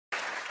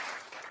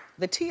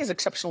The tea is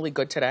exceptionally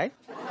good today.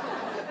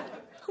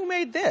 Who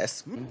made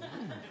this?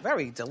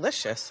 Very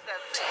delicious.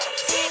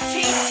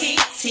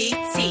 T.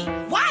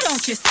 Why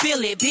don't you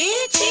spill it,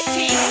 bitch?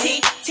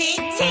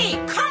 T.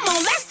 Come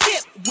on, let's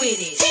sip with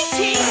it.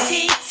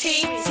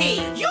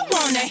 T. You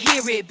wanna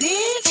hear it,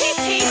 bitch?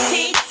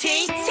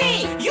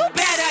 T. You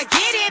better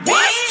get it, bitch.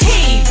 What's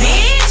tea,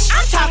 bitch?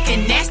 I'm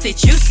talking nasty,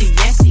 juicy,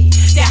 messy.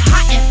 That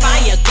hot and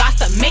fire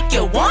gossip make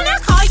you wanna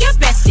call your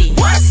bestie.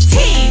 What's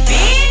tea,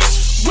 bitch?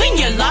 When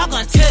you log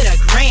on to the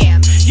gram,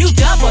 you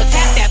double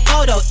tap that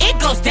photo, it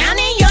goes down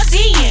in your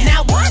DM.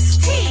 Now what's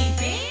tea,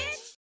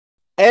 bitch?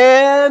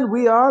 And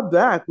we are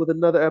back with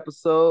another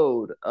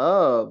episode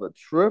of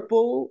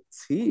Triple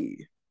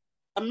T.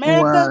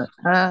 America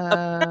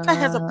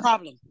has a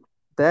problem.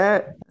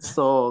 That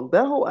song,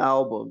 that whole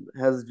album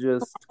has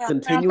just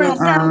continuous.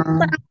 We're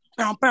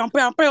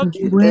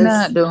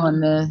not doing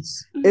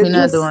this. We're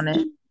not doing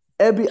it.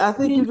 Abby, I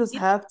think you just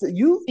have to.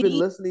 You've been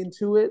listening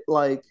to it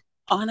like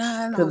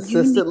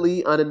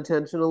consistently,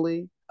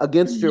 unintentionally,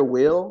 against your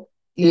will.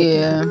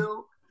 Yeah.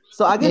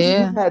 So I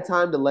guess you've had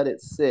time to let it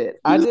sit.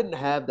 I didn't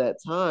have that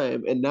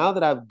time, and now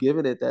that I've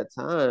given it that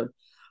time,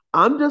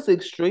 I'm just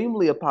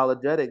extremely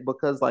apologetic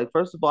because, like,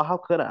 first of all, how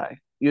could I?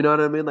 You know what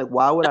I mean? Like,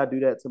 why would I do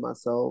that to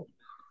myself?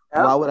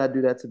 Yep. Why would I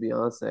do that to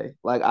Beyonce?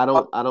 Like, I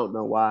don't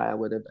know why I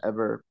would have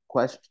ever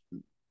questioned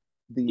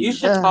the. You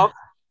should talk.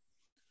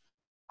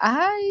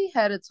 I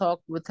had a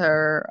talk with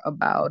her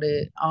about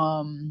it.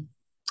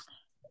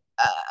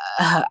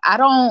 I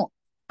don't.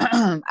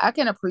 I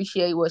can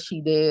appreciate what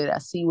she did. I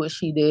see what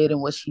she did and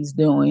what she's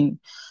doing.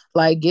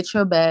 Like, get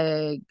your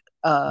bag,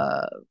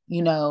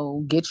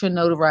 get your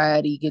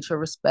notoriety, get your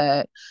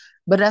respect.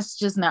 But that's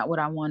just not what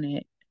I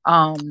wanted.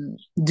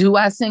 Do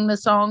I sing the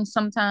song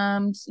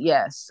sometimes?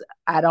 Yes.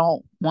 I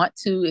don't want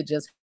to. It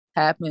just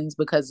happens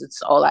because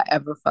it's all I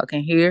ever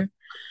fucking hear.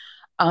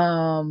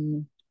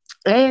 And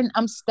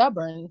I'm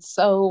stubborn,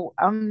 so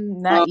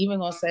I'm not even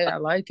gonna say I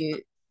like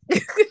it.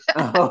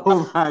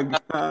 Oh my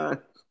God.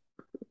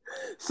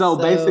 So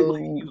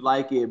basically, you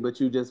like it, but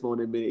you just won't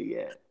admit it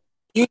yet.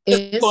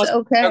 It's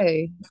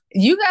okay.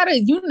 You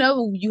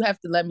have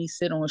to let me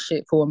sit on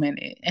shit for a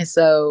minute. And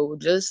so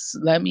just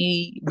let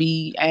me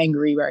be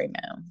angry right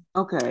now.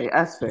 Okay,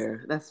 that's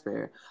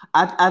fair.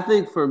 I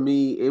think for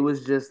me, it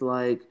was just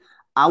like,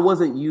 I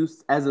wasn't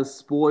used as a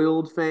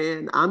spoiled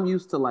fan. I'm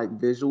used to like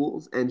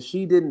visuals, and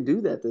she didn't do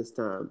that this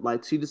time.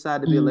 Like, she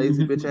decided to be a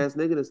lazy bitch ass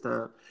nigga this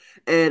time.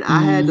 And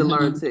I had to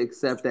learn to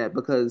accept that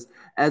because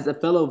as a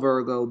fellow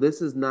Virgo,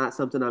 this is not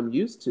something I'm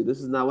used to.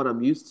 This is not what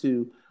I'm used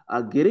to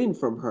getting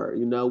from her.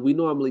 You know, we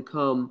normally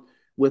come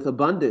with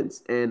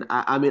abundance. And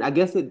I mean, I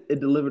guess it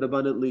delivered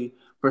abundantly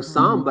for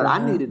some, but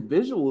I needed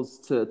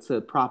visuals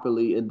to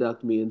properly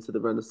induct me into the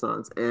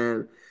Renaissance.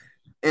 And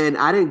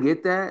I didn't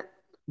get that.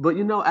 But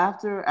you know,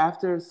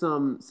 after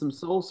some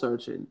soul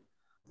searching,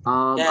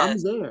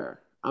 Yes.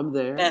 I'm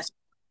there. Yes.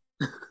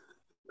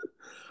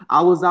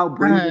 I was out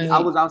breathing. Right. I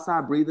was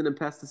outside breathing in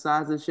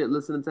pesticides and shit,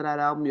 listening to that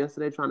album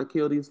yesterday, trying to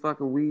kill these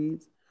fucking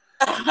weeds.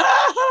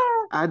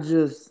 I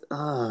just,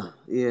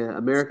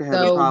 America has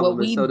a problem,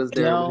 and so does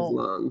Darren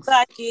with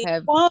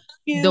his lungs.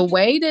 The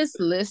way this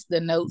list, the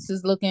notes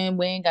is looking,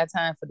 we ain't got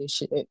time for this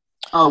shit.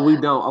 Oh, we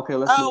don't. Okay,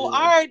 let's. All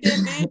right,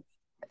 then.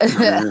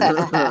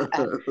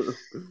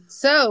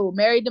 So,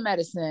 Married to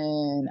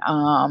Medicine.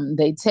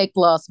 They take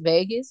Las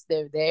Vegas.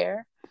 They're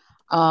there.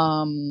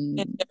 And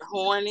they're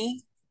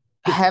horny.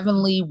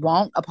 Heavenly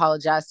won't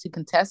apologize to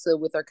Contessa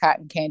with her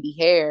cotton candy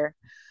hair.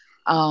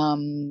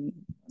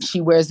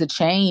 She wears a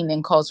chain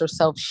and calls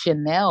herself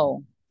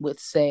Chanel with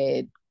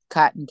said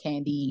cotton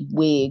candy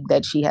wig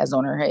that she has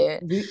on her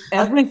head.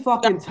 Every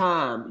fucking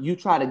time you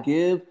try to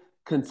give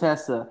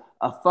Contessa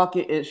a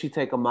fucking inch, she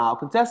take a mile.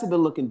 Contessa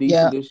been looking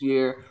decent this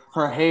year.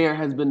 Her hair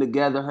has been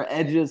together. Her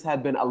edges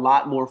have been a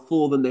lot more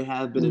full than they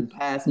have been in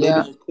past. Maybe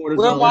those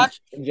cortisone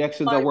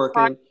injections are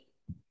working.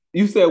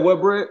 You said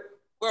what, Britt?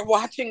 We're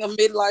watching a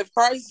midlife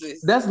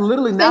crisis. That's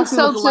literally now she's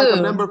looking like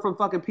a member from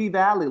fucking P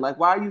Valley. Like,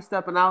 why are you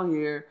stepping out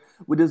here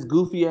with this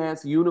goofy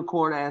ass,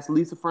 unicorn ass,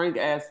 Lisa Frank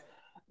ass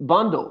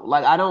bundle?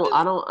 Like, I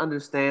don't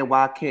understand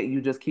why can't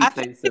you just keep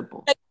things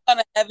simple? It's kind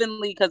of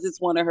Heavenly because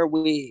it's one of her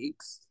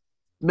wigs.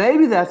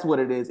 Maybe that's what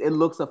it is. It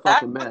looks a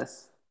fucking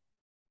mess.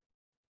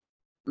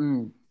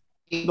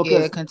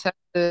 Yeah, Contessa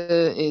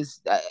is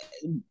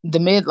the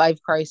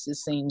midlife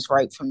crisis seems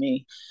right for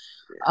me.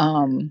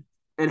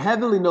 And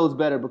Heavenly knows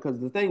better because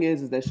the thing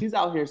is that she's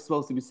out here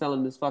supposed to be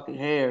selling this fucking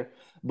hair,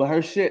 but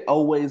her shit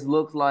always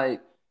looks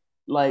like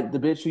the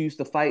bitch who used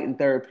to fight in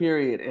third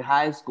period in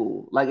high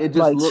school. Like, it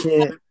just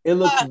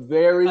looks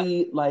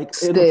very like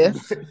it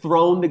looks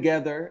thrown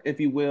together, if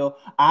you will.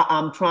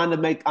 I'm trying to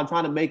make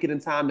it in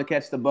time to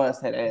catch the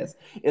bus. Head ass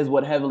is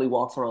what Heavenly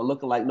walks around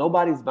looking like.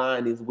 Nobody's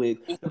buying these wigs.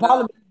 The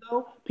problem is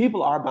though,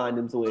 people are buying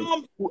these wigs.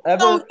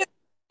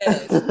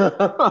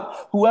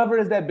 Whoever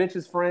is that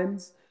bitch's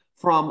friends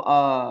from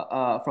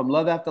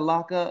Love After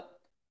Lockup,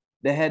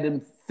 they had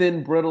them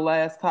thin, brittle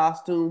ass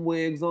costume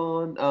wigs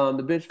on.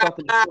 The bitch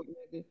fucking the short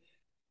nigga.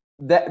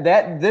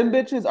 Them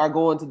bitches are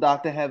going to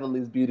Dr.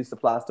 Heavenly's beauty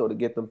supply store to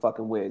get them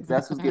fucking wigs.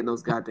 That's who's getting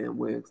those goddamn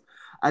wigs.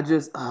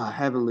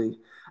 Heavenly.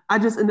 I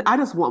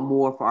just want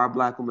more for our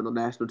black women on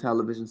national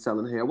television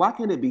selling hair. Why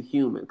can't it be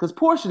human? Because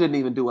Portia didn't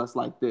even do us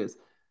like this.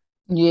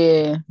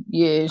 Yeah.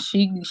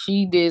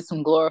 She did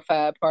some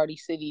glorified Party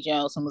City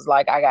Jones and was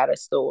like, I got a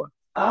store.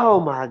 Oh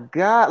my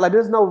God. Like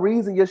there's no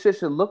reason your shit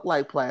should look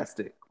like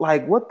plastic.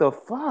 Like what the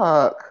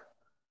fuck?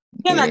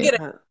 Can I get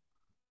it?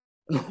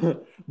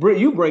 Britt,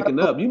 you breaking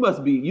up. You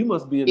must be in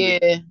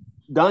the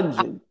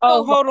dungeon.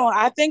 Oh, hold on.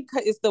 I think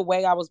it's the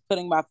way I was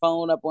putting my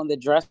phone up on the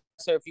dresser.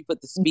 If you put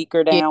the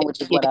speaker down,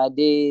 which is what I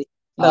did.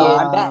 So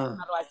I'm back.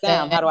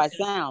 How do I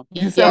sound?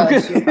 You sound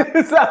good.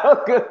 You sound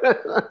good.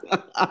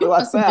 How do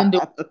I sound?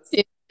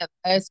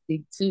 Last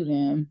week to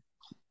them.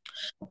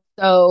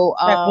 So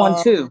Check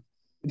 1 2.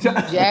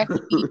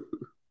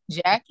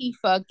 Jackie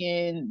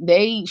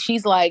fucking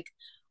she's like,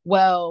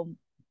 well,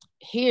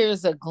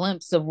 here's a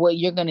glimpse of what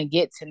you're gonna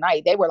get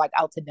tonight. They were like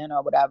out to dinner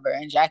or whatever,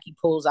 and Jackie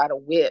pulls out a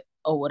whip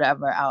or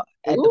whatever out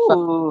at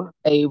the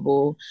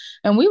table,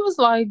 and we was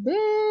like,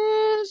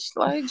 bitch,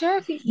 like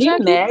Jackie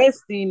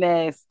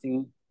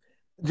nasty.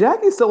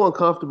 Jackie's so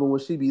uncomfortable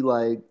when she be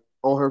like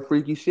on her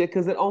freaky shit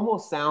because it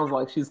almost sounds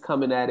like she's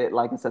coming at it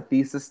like it's a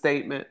thesis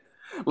statement.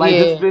 Like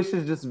this bitch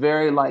is just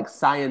very like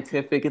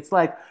scientific. It's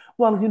like,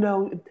 well, you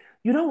don't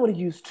want to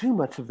use too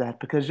much of that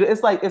because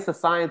it's like it's a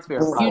science fair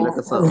project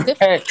or something.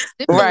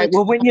 Right.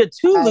 Well, when you're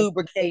too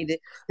lubricated,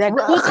 that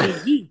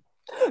could be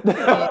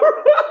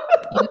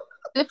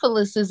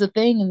syphilis is a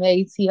thing in the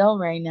ATL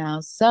right now,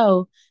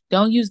 so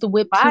don't use the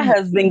whip. My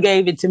husband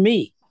gave it to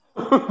me.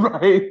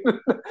 Right.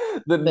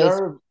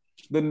 The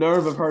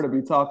nerve of her to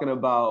be talking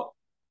about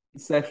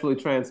sexually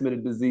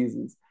transmitted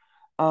diseases.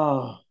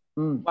 While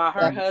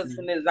her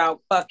husband is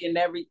out fucking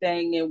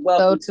everything and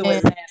welcome to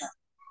Atlanta.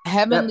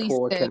 Heavenly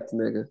said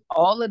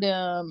all of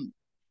them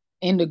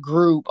in the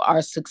group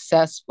are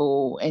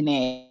successful, and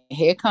then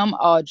here come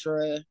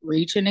Audra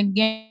reaching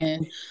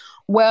again.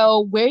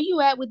 Well, where you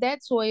at with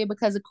that, Toya?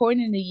 Because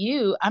according to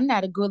you, I'm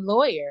not a good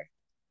lawyer.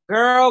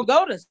 Girl,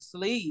 go to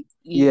sleep.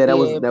 Yeah,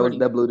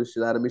 that blew the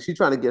shit out of me. She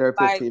trying to get her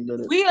 15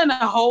 minutes. We in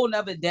a whole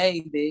nother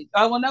day, bitch.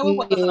 Oh, well, no, it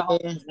wasn't a whole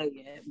nother day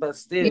yet, but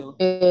still.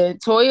 Yeah.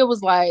 Toya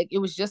was like, it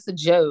was just a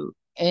joke,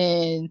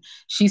 and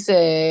she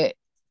said.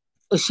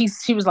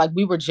 She was like,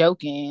 we were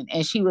joking,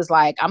 and she was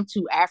like, I'm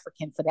too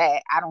African for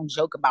that. I don't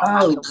joke about.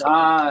 Oh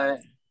God.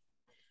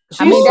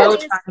 I mean, so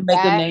trying to make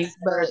a name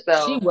for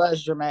herself. She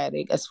was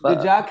dramatic as fuck.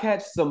 Did y'all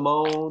catch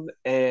Simone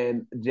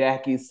and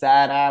Jackie's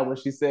side eye when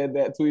she said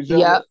that to each other?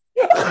 Yep.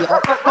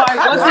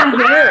 What's in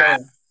here?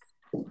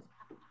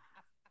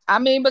 I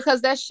mean,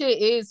 because that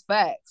shit is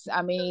facts.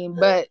 I mean,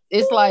 but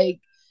it's like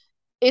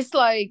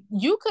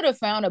you could have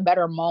found a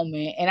better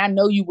moment, and I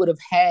know you would have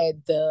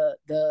had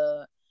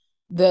the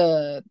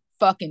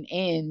fucking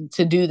end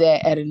to do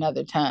that at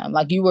another time.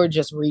 Like you were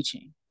just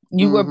reaching.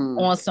 You were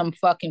on some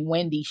fucking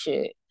Wendy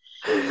shit.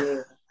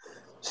 Yeah.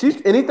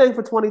 She's anything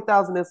for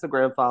 20,000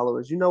 Instagram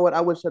followers. You know what? I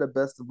wish her the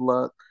best of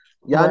luck.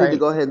 Y'all need to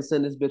go ahead and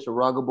send this bitch a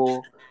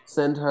Ruggable.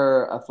 Send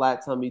her a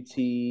flat tummy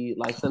tea.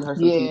 Like send her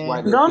some teeth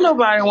whitening. Don't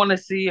nobody want to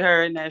see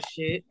her in that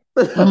shit.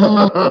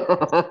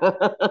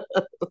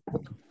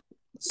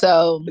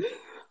 So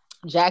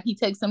Jackie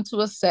takes them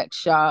to a sex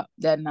shop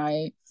that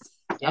night.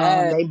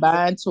 They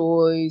buying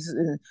toys.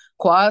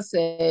 Quad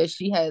says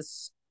she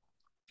has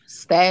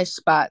stash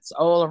spots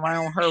all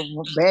around her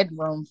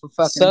bedroom for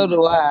fucking. So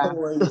do I.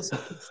 Toys.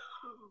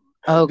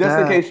 Just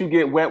in case you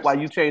get wet while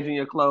you changing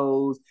your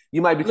clothes,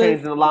 you might be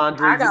changing the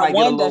laundry. I got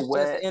one that's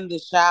wet. just in the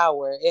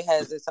shower. It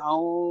has its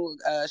own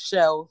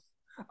shelf.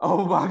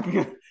 Oh my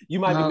God! You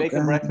might be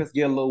making breakfast,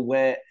 get a little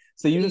wet.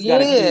 So you just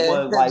gotta keep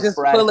one like just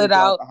pull it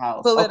out,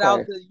 it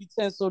out the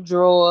utensil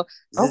drawer.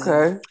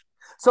 Okay.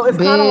 So it's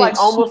kind of like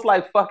almost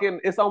like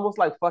fucking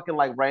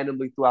like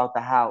randomly throughout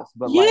the house,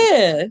 but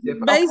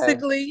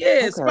basically,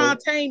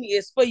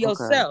 spontaneous for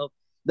yourself.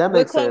 That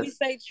makes sense. Chloe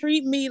say,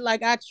 treat me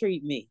like I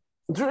treat me.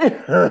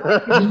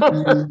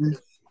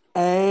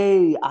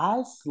 Hey,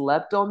 I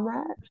slept on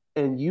that,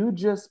 and you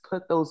just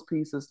put those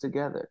pieces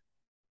together.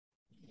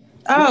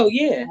 Oh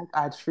yeah, like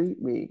I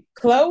treat me.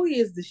 Chloe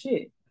is the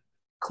shit.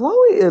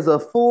 Chloe is a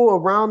full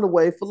around the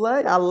way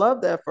fillet. I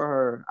love that for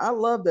her. I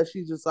love that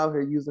she's just out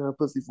here using her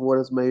pussy for what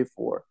it's made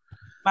for.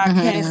 My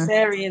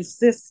Cancerian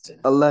sister.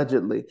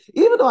 Allegedly.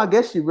 Even though I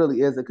guess she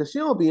really isn't, because she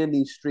don't be in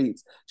these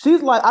streets.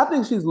 She's like, I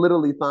think she's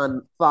literally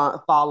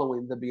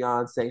following the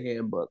Beyonce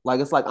handbook. Like,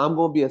 it's like, I'm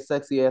going to be a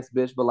sexy ass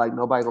bitch, but like,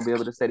 nobody going to be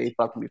able to say they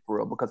fuck me for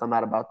real because I'm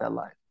not about that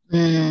life.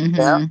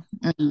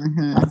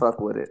 I fuck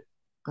with it.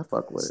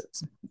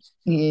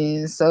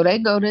 Yeah, so they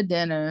go to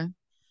dinner.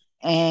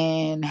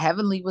 And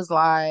Heavenly was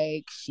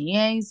like, she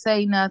ain't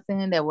say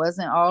nothing that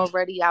wasn't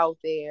already out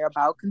there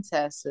about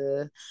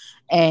Contessa.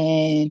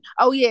 And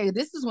oh yeah,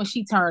 this is when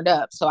she turned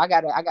up. So I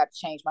gotta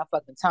change my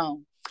fucking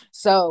tone.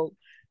 So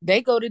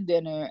they go to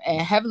dinner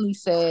and Heavenly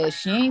says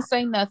she ain't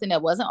say nothing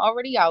that wasn't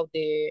already out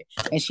there.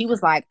 And she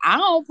was like, I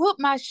don't put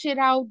my shit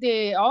out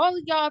there. All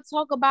of y'all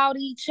talk about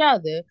each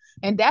other.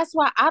 And that's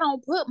why I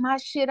don't put my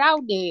shit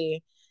out there.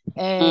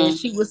 and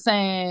she was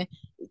saying,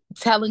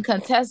 telling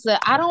Contessa,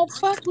 I don't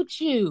fuck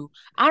with you.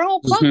 I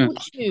don't fuck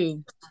with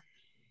you.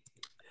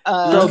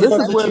 So this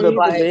is where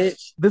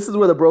this is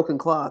where the broken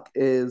clock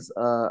is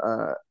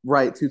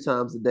right 2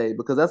 times a day,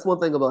 because that's one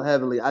thing about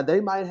Heavenly.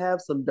 They might have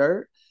some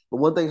dirt, but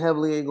one thing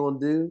Heavenly ain't gonna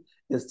do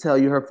is tell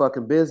you her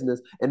fucking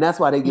business, and that's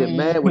why they get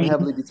mad when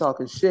Heavenly be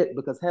talking shit,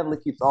 because Heavenly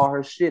keeps all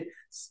her shit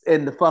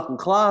in the fucking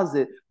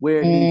closet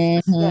where it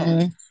needs to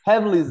stay.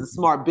 Heavenly is a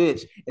smart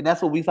bitch, and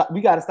that's what we thought. We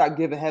got to start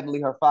giving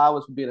Heavenly her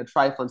flowers for being a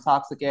trifling,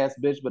 toxic ass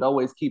bitch, but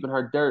always keeping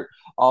her dirt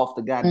off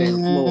the goddamn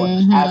floor.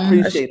 I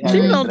appreciate She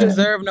Heavenly. don't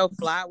deserve no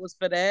flowers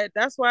for that.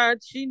 That's why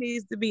she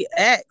needs to be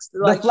axed.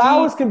 The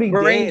flowers can be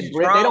dead,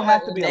 Britt. They don't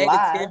have to be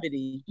alive.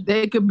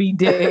 They could be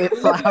dead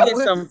flowers. Get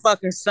some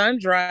fucking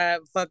sun-dried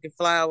fucking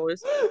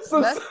flowers.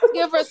 Let's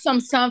give her some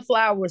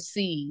sunflower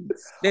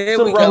seeds. There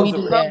we go.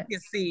 Some pumpkin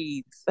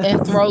seeds.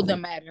 And throw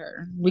them at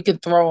her. We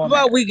could throw them.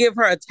 How about we give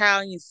her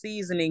Italian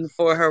seasoning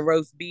for her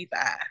roast beef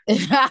eye?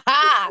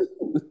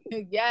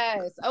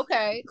 Yes.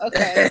 Okay.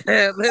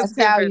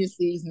 Italian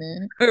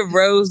seasoning.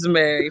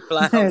 Rosemary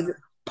flowers.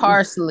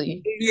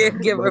 Parsley. Yeah,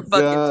 give her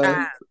fucking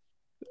time.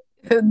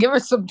 Give her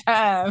some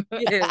time.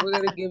 Yeah, we're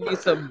gonna give you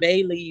some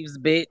bay leaves,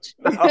 bitch.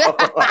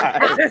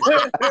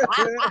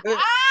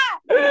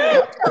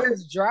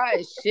 It's dry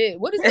as shit.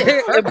 What is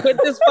it? And put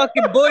this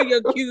fucking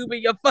bouillon cube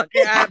in your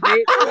fucking eye,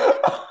 bitch.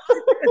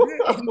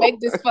 And make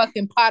this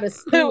fucking pot of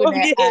stew in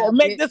that eye,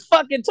 make bitch. this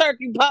fucking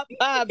turkey pot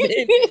pie,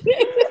 bitch.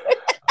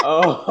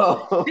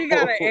 Oh, she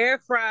got an air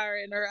fryer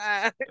in her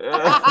eye.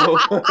 What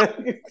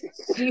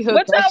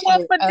y'all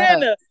want for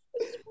dinner?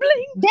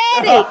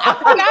 Daddy,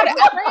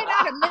 I ran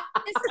out of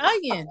Miss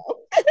Onion.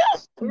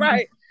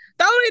 Right.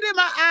 Throw it in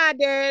my eye,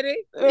 Daddy.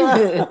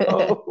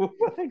 Oh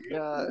my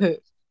God.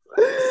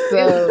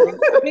 So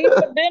me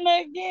for dinner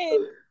again.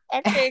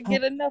 I can't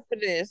get enough of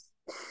this.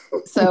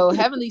 So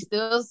Heavenly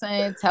still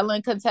saying,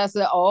 telling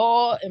Contessa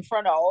all in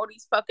front of all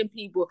these fucking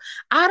people,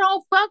 I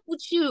don't fuck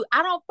with you.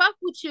 I don't fuck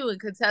with you. And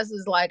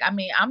Contessa's like, I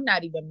mean, I'm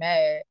not even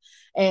mad.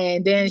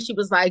 And then she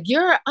was like,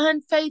 you're an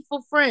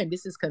unfaithful friend.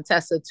 This is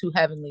Contessa to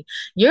Heavenly.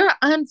 You're an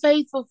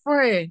unfaithful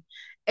friend.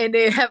 And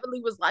then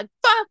Heavenly was like,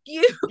 fuck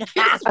you.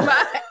 Kiss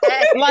my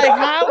ass. Like,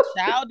 how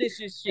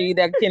childish is she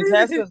that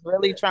Contessa's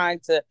really trying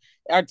to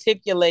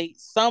articulate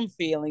some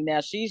feeling? Now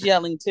she's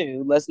yelling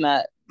too.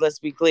 Let's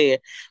be clear.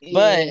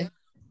 But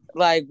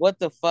like, what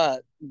the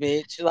fuck,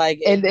 bitch?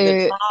 Like, and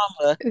the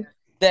trauma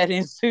that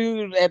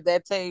ensued at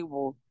that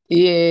table.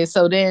 Yeah,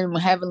 so then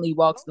when Heavenly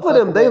walks the fuck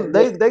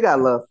away, they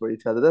got love for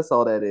each other. That's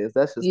all that is.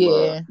 That's just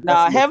love.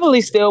 Nah, Heavenly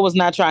still was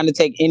not trying to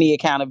take any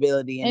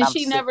accountability, and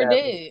she never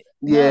did.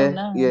 Yeah,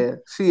 no. Yeah,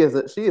 she is,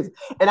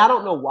 and I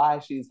don't know why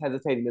she's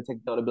hesitating to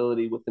take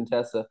accountability with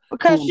Contessa,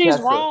 because she's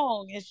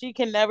wrong, and she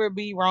can never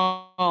be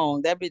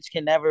wrong. That bitch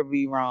can never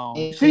be wrong.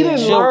 She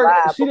didn't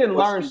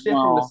learn shit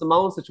from the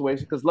Simone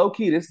situation, because low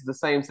key, this is the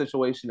same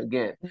situation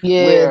again.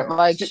 Yeah,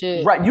 like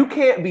shit. Right, you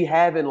can't be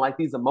having like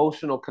these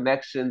emotional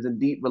connections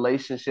and deep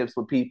relationships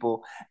with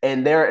people,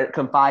 and they're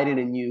confiding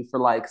in you for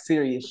like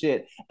serious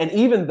shit. And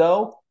even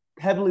though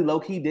Heavenly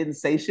low-key didn't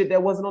say shit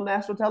that wasn't on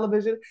national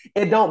television,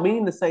 it don't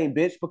mean the same,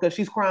 bitch, because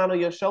she's crying on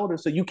your shoulder,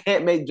 so you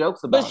can't make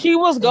jokes about it. But she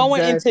was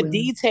going into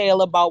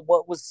detail about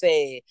what was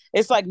said.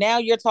 It's like, now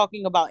you're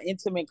talking about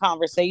intimate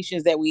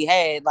conversations that we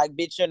had. Like,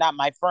 bitch, you're not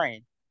my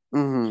friend.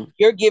 Mm-hmm.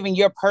 You're giving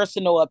your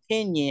personal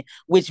opinion,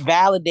 which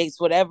validates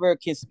whatever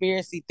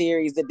conspiracy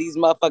theories that these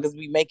motherfuckers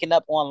be making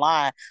up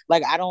online.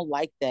 Like, I don't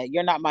like that.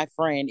 You're not my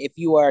friend if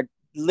you are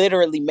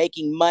literally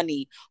making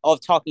money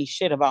off talking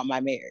shit about my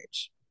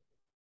marriage.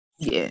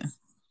 Yeah.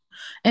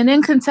 And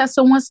then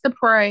Contessa wants to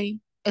pray.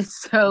 And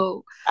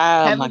so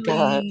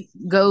Heavenly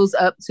goes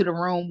up to the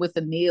room with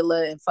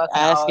Anila and fucking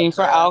asking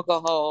for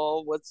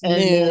alcohol. What's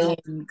new?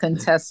 And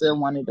Contessa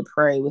wanted to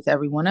pray with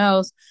everyone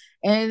else.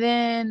 And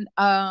then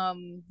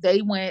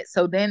they went,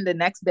 so then the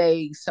next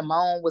day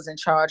Simone was in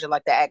charge of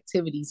like the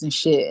activities and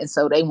shit. And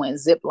so they went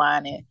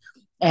ziplining.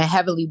 And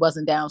Heavenly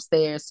wasn't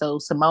downstairs, so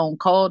Simone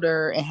called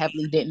her, and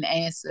Heavenly didn't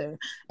answer.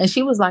 And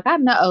she was like, "I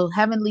know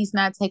Heavenly's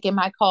not taking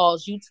my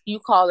calls. You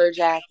call her,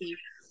 Jackie."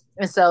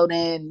 And so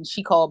then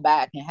she called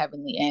back, and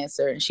Heavenly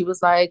answered, and she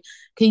was like,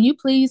 "Can you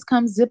please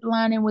come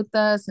ziplining with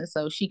us?" And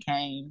so she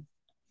came,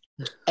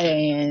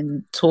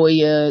 and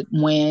Toya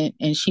went,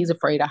 and she's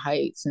afraid of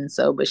heights, and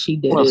so but she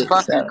did was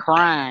fucking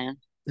crying.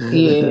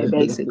 Yeah,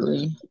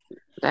 basically.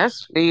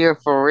 That's fear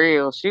for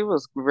real. She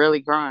was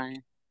really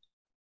crying.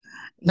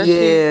 But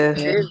yeah,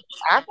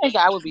 I think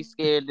I would be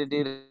scared to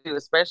do that,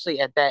 especially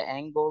at that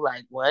angle.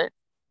 Like, what?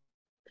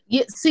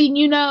 Yeah,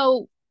 see,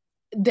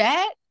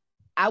 that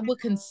I would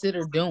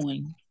consider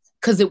doing,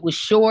 because it was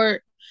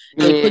short.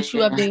 They put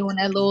you up there on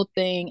that little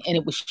thing, and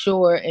it was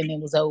short, and it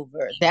was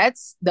over.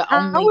 That's the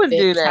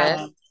only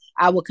time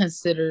I would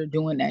consider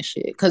doing that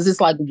shit, because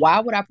it's like, why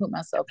would I put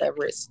myself at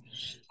risk?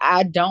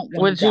 I don't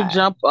want to. Would you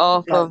jump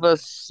off of a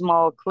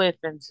small cliff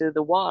into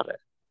the water?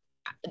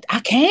 I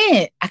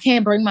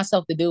can't bring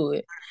myself to do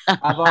it.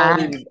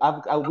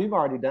 We've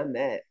already done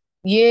that.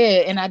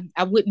 Yeah, and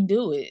I wouldn't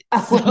do it.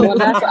 So. Well,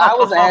 that's I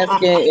was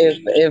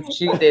asking if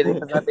she did it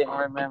because I didn't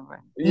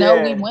remember.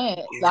 No, we Yeah. went.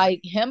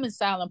 Like him and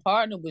Silent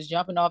Partner was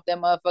jumping off that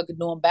motherfucker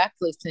doing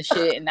backflips and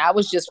shit, and I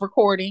was just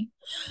recording.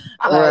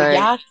 Like Right.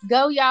 y'all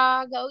go,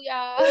 y'all go,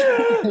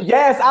 y'all.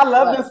 Yes, I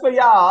love this for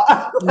y'all.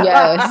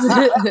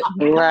 Yes.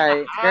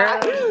 Right.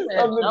 Girl,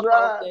 From the jump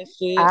drive. off that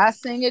shit. I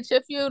sing at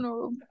your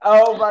funeral.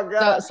 Oh my So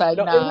god! it's like,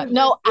 No, nah. it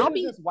No, I was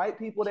be just white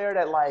people there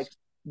that like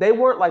they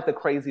weren't like the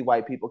crazy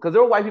white people because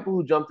there were white people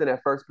who jumped in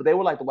at first, but they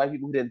were like the white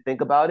people who didn't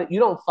think about it. You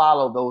don't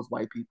follow those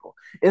white people.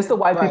 It's the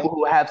white right. people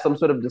who have some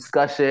sort of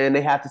discussion.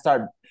 They have to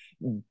start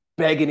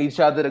begging each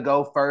other to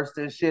go first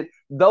and shit.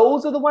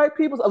 Those are the white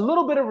people. A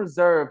little bit of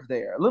reserve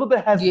there, a little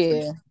bit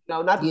hesitant. Yeah.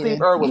 No, not the Yeah.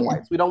 Steve Irwin Yeah.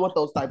 whites. We don't want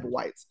those type of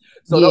whites.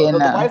 So Yeah, the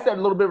no. whites that are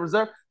a little bit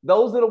reserved,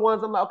 those are the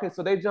ones I'm like, okay,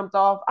 so they jumped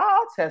off.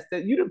 I'll test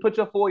it. You didn't put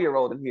your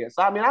 4-year-old in here.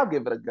 So I mean, I'll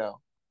give it a go.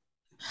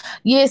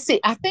 Yeah, see,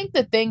 I think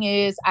the thing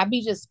is, I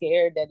be just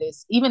scared that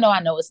it's, even though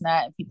I know it's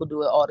not, and people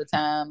do it all the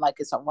time, like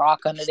it's a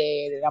rock under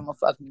there that I'm gonna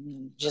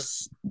fucking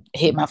just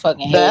hit my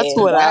fucking head. That's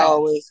what I Right.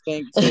 always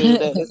think too.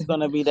 That it's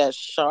gonna be that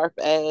sharp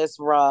ass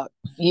rock,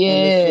 and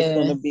it's just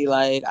Yeah. gonna be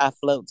like I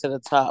float to the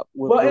top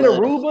with Well, in blood.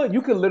 Aruba,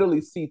 you can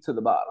literally see to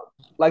the bottom.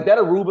 Like that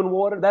Arubian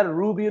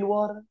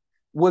water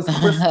was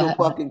crystal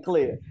fucking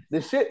clear.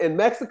 The shit in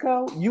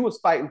Mexico, you was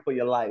fighting for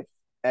your life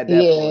at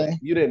that Yeah. point.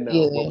 You didn't know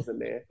Yeah. what was in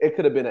there. It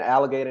could have been an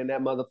alligator in that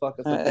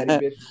motherfucker. Some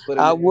petty bitch put in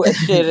I there. would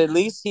shit. At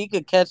least he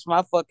could catch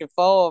my fucking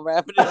fall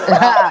wrapping it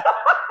around.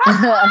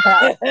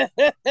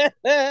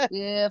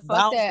 Yeah, fuck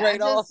Bounce that.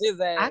 straight off his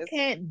ass. I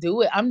can't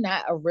do it. I'm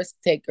not a risk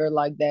taker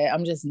like that.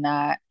 I'm just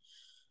not.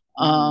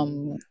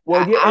 Well,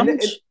 yeah,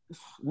 and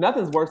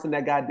nothing's worse than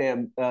that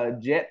goddamn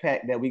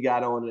jetpack that we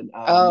got on in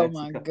oh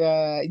Mexico. my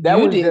god, That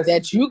you was did just-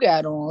 that. You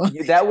got on.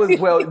 That was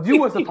well,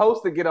 you were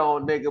supposed to get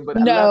on, nigga, but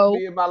I No. left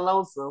me in my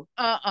lonesome.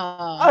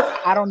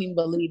 I don't even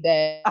believe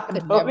that. I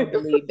could never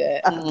believe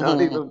that. I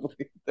don't even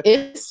believe that.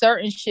 It's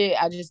certain shit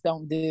I just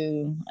don't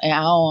do, and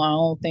I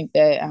don't think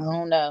that. I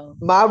don't know.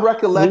 My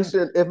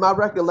recollection, if my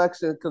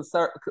recollection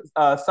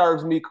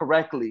serves me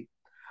correctly,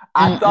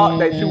 I thought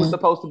that you were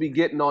supposed to be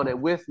getting on it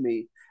with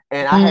me,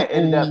 and I had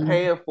ended up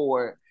paying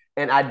for it,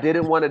 and I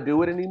didn't want to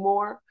do it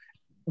anymore,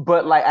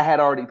 but like I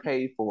had already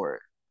paid for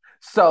it.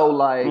 So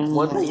like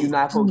one thing you're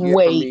not gonna get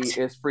from me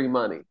is free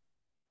money.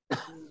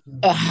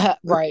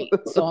 Right.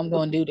 So I'm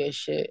gonna do this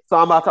shit. So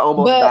I'm about to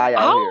almost die out here.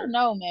 I don't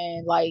know,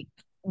 man. Like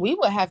we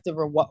would have to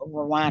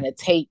rewind a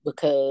tape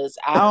because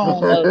I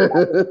don't know that I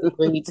would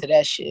agree to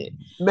that shit.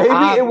 Maybe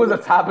it was a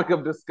topic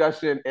of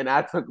discussion, and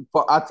I took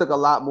a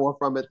lot more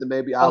from it than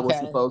maybe I was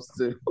supposed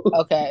to.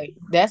 Okay,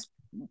 that's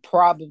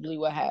probably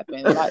what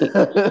happened. Like,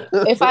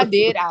 if I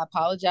did, I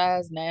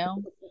apologize now.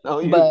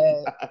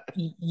 But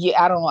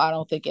yeah, I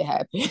don't think it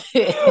happened.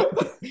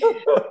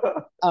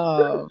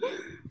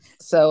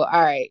 So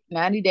all right,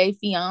 90 Day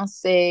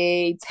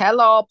Fiance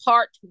Tell All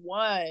Part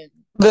 1.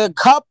 The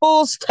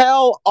couples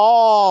tell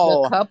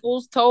all. The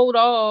couples told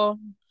all.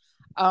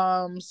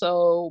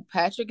 So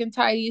Patrick and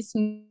Thais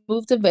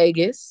moved to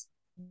Vegas.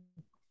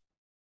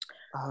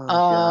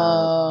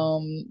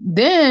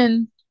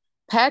 Then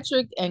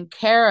Patrick and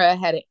Kara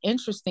had an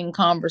interesting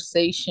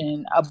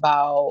conversation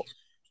about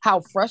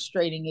how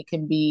frustrating it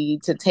can be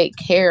to take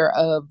care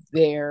of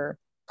their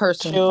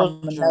person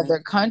from another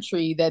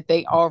country that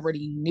they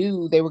already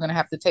knew they were going to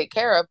have to take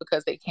care of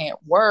because they can't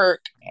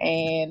work.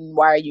 And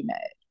why are you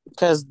mad?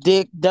 Because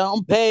Dick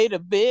don't pay the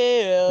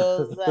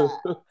bills.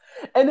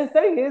 And the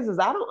thing is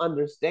I don't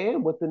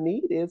understand what the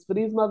need is for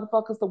these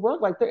motherfuckers to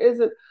work. Like there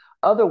isn't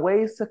other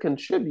ways to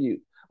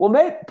contribute. Well,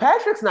 maybe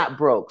Patrick's not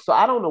broke, so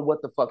I don't know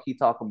what the fuck he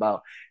talking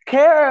about.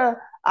 Kara,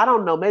 I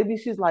don't know. Maybe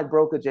she's like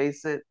broke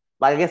adjacent.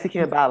 Like I guess he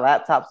can't buy a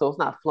laptop, so it's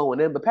not flowing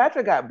in. But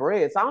Patrick got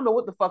bread, so I don't know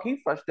what the fuck he's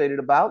frustrated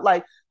about.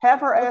 Like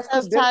have her ass.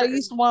 Because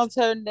Thais wants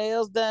her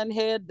nails done,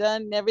 hair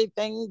done,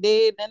 everything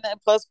did, and then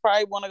plus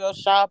probably want to go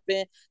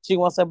shopping. She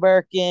wants a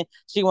Birkin.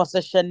 She wants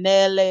a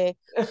Chanel.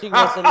 She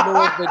wants a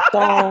Louis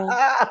Vuitton.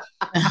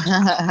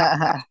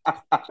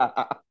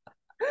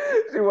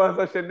 She wants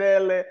a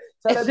Chanel.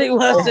 She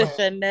wants a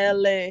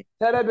Chanel.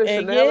 Tell that bitch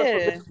Chanel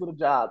is for bitches with a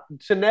job.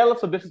 Chanel is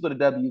for bitches with a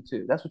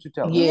W-2. That's what you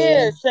tell her.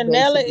 Yeah,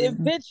 Chanel is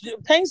bitch.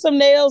 Paint some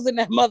nails in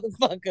that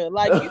motherfucker.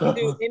 Like you can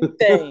do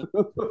anything.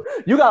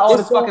 You got all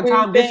this fucking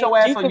time. Get your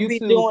ass on YouTube. You could be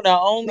doing the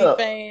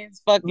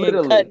OnlyFans,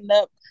 fucking cutting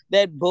up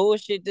that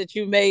bullshit that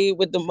you made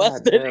with the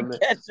mustard and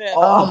ketchup.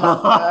 Oh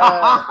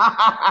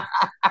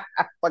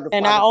my god!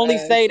 And I only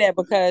say that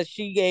because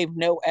she gave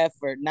no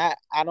effort.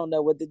 I don't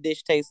know what the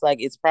dish tastes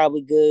like. It's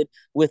probably good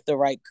with the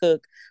right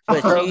cook,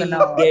 but she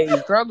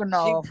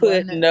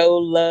put no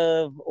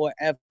love or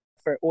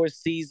effort or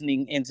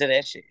seasoning into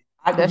that shit.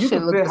 You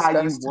can feel how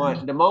you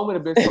want. The moment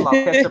a bitch pull out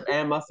ketchup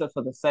and mustard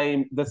for the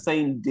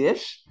same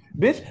dish,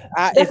 Bitch,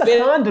 if that's a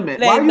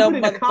condiment. it Why are ain't you no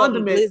putting a motherfucking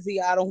condiment?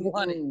 glizzy, I don't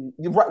want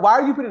it. Why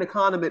are you putting a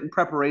condiment in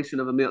preparation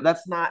of a meal?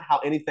 That's not how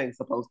anything's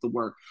supposed to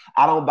work.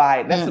 I don't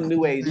buy it. That's some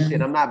new age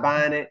shit. I'm not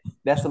buying it.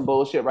 That's some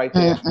bullshit right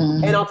there.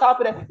 And on top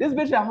of that, this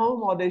bitch at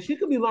home all day. She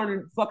could be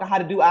learning fucking how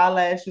to do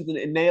eyelashes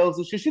and nails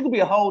and shit. She could be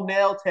a whole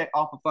nail tech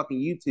off of fucking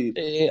YouTube.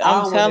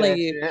 I'm telling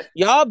you, shit.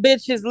 y'all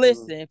bitches,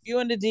 listen. If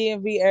you're in the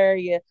DMV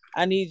area,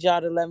 I need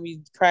y'all to let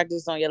me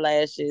practice on your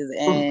lashes,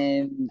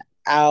 and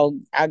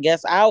I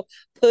guess I'll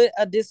put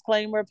a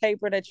disclaimer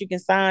paper that you can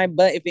sign.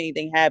 But if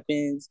anything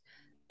happens,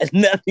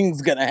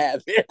 nothing's gonna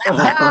happen.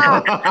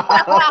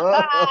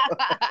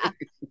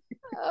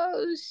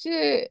 Oh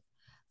shit.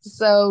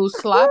 So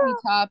Sloppy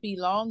Toppy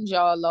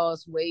Longjaw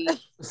lost weight.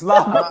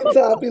 Sloppy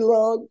Toppy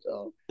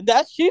Longjaw.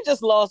 That she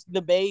just lost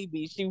the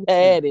baby. She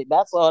had it.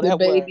 That's all. The that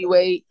baby was.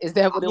 weight. Is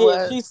that what it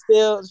was?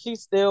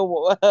 She's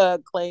still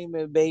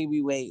claiming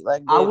baby weight.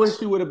 Like, I wish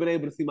you would have been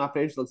able to see my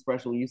facial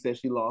expression when you said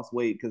she lost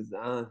weight, because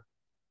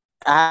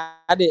I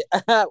did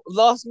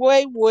lost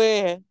weight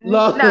where?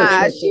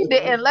 Nah, she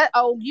didn't.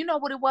 You know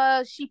what it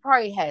was? She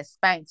probably had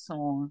Spanx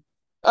on.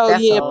 Oh,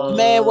 that's yeah, all.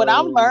 man. What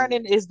I'm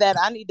learning is that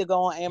I need to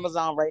go on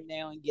Amazon right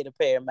now and get a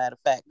pair. Matter of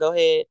fact, go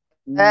ahead.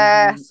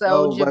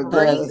 So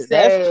Jabri said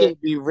that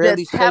shit be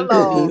really shaking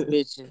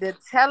these bitches. The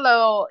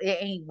tell-all, it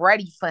ain't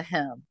ready for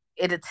him.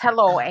 The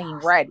tell-all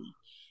ain't ready.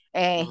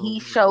 And he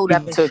showed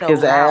up and took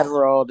his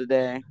Adderall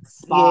today.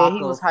 Yeah,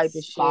 he was hype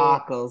as shit.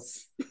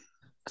 Sparkles.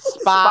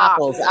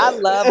 I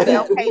love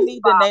that. We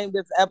need to name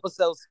this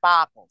episode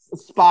Sparkles.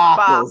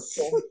 Sparkles.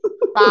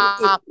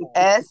 SPOCKLE.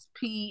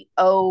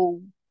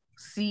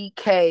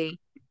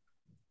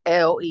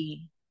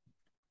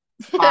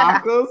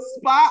 Sparkles.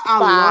 I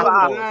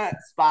love that.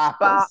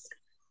 Sparkles.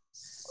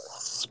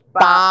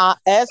 Spa.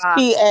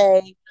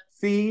 SPA.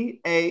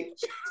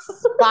 CH.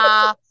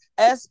 Spa.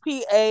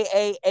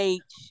 SPAAH.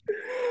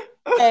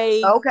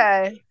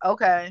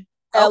 Okay.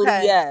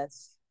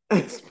 LES.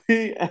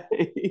 SPA.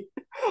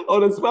 Oh,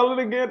 then spell it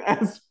again.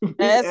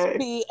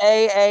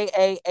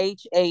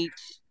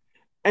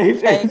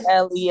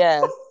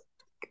 SPAAAHHKLES.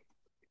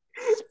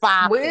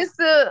 Where's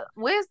the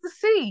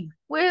C?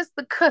 Where's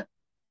the K?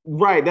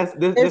 Right.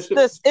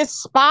 It's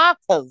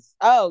sparkles.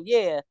 Oh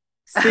yeah.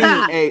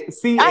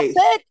 C-A-C-H. I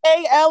said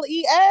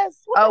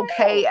KLES. Oh,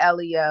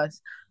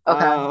 KLES.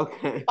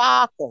 Okay.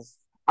 Sparkles.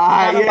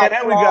 Yeah,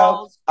 there we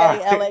go.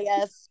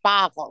 KLAS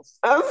sparkles.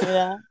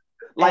 Yeah.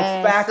 Like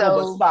spackle,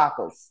 but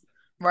sparkles.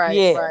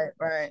 Right.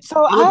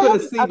 So I have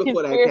put a C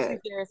before that cat.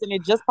 theorist, and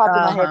it just popped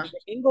in my head.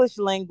 The English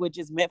language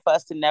is meant for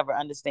us to never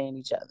understand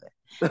each other.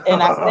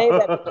 And I say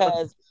that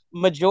because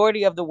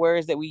majority of the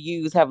words that we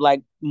use have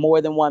like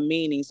more than one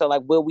meaning. So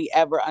like, will we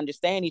ever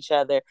understand each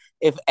other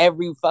if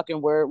every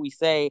fucking word we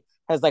say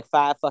has like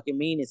 5 fucking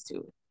meanings to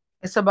it?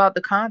 It's about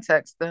the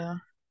context though.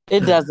 It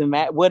doesn't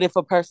matter. What if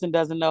a person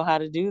doesn't know how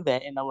to do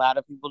that? And a lot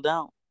of people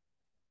don't.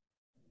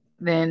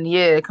 Then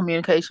yeah,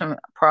 communication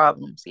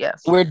problems.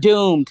 Yes. We're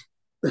doomed.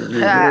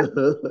 Well,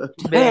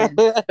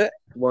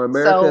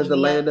 America is the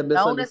land of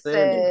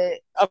misunderstanding.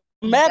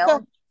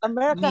 America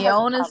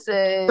Miona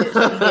said she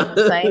get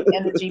the same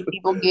energy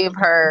people give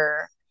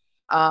her.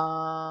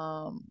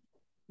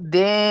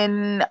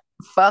 Then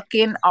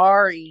fucking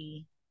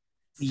Ari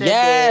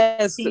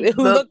said he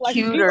looked like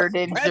cuter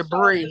than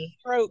Jabri.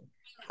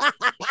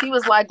 She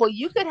was like, well,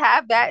 you could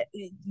have that.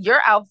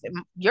 Your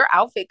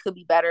outfit could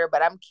be better,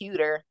 but I'm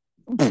cuter.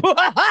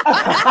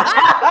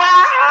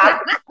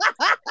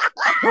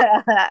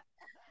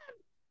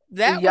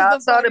 That y'all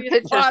was saw the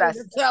pictures.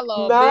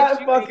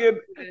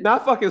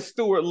 Not fucking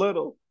Stuart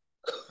Little.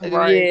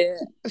 Right. Yeah,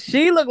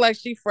 she looked like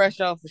she fresh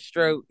off a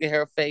stroke in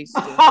her face.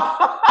 Get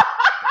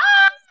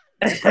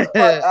the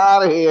fuck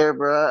out of here,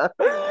 bro.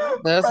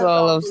 That's fresh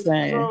all I'm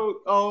saying.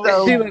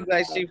 So she looked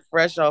like she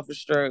fresh off a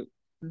stroke.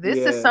 This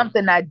is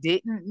something I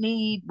didn't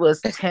need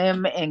was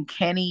Tim and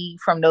Kenny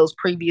from those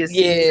previous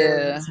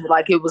seasons.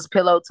 Like it was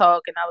pillow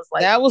talk, and I was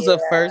like, that was a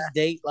first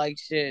date like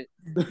shit.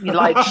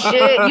 Like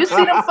shit. You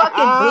see them fucking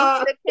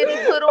boots that Kenny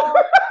put on?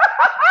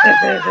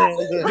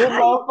 Them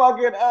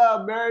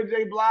motherfucking Mary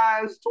J.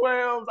 Blige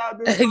 12s out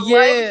there.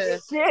 Yeah.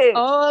 Shit.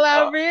 All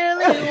I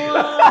really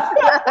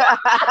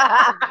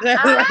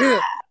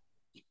want.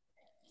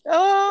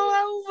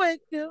 Oh, I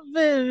wake up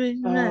very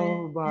nice.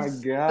 Oh my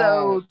god.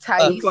 So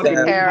Thais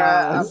and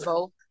Tara are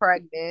both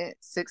pregnant,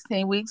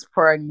 16 weeks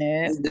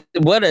pregnant.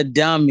 What a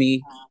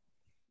dummy.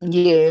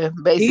 Yeah,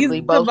 basically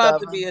he's both about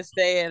of to them. be a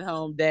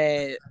stay-at-home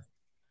dad.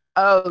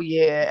 Oh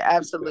yeah,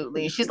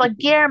 absolutely. She's like,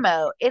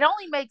 Guillermo, it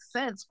only makes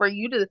sense for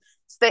you to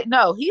stay.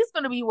 No, he's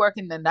gonna be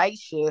working the night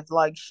shift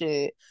like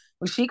shit.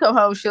 When she come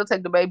home, she'll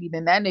take the baby,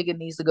 then that nigga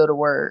needs to go to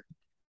work.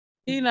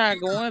 He's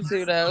not going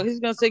to though. He's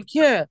gonna say,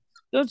 Kira,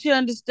 don't you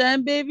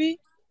understand, baby?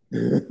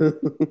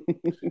 Don't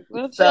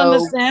you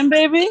understand,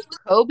 baby?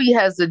 Kobe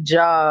has a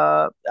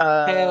job.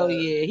 Hell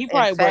yeah. He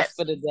probably works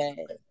for the dad.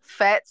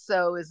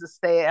 Fatso is a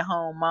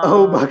stay-at-home mom.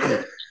 Oh my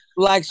god.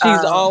 Like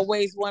she's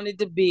always wanted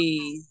to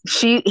be.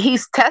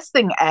 He's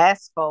testing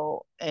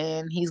asphalt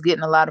and he's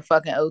getting a lot of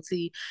fucking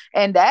OT.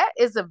 And that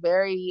is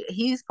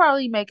he's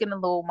probably making a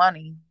little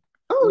money.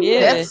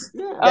 Yeah.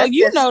 Oh,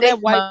 you know that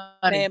white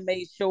man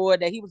made sure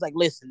that he was like,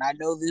 listen, I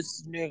know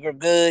this nigga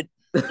good.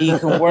 He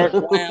can work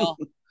well.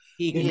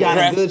 He can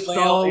dress well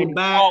strong and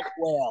back. talk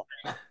well.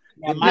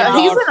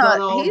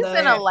 Now, he's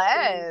in a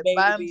lab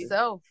by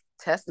himself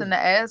testing the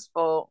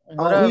asphalt.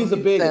 He's a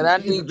big. I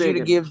need you to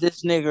give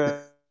this nigga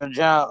a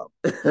job.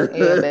 Yeah,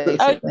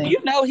 basically.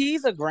 You know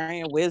he's a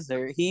grand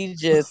wizard. He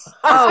just his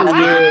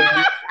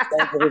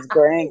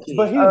grandkids.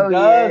 But he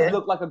does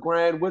look like a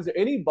grand wizard.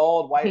 Any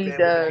bald white man with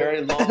a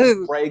very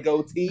long gray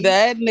goatee.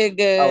 That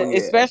nigga,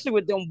 especially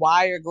with them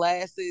wire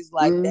glasses,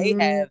 like they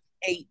have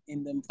hate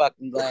in them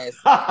fucking glasses.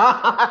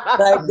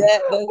 Like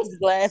those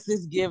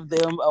glasses give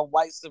them a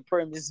white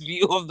supremacist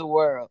view of the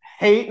world.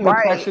 Hate and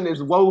oppression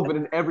is woven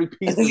in every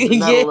piece of the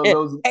metal of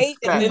those. Hate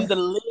is in the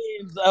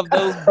lens of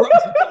those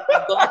glasses.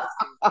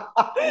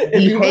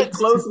 If you look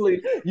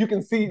closely, you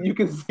can see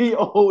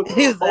old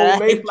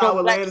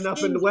Mayflower landing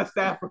up in West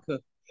Africa.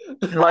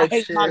 I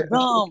hate my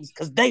gums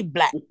because they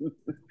black.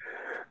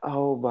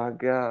 Oh my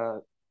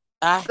God.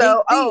 I hate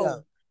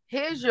Theo.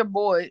 Here's your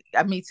boy.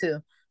 Me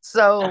too.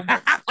 So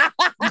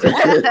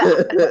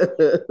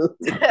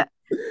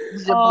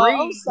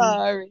I'm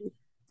sorry.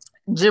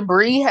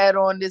 Jabri had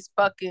on this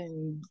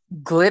fucking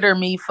glitter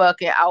me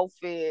fucking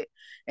outfit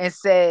and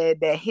said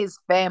that his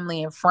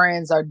family and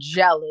friends are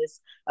jealous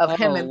of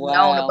him and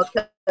Fiona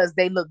because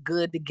they look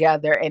good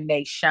together and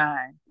they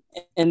shine.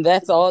 And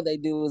that's all they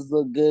do is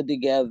look good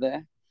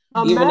together.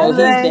 Even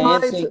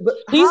though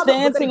he's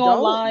dancing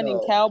online in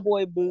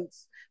cowboy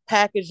boots,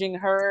 packaging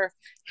her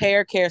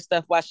hair care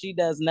stuff while she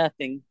does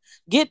nothing.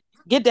 Get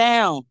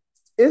down.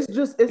 It's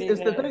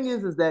the thing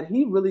is that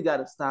he really got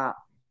to stop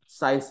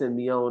sicing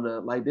Fiona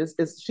like this.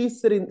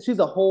 She's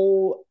a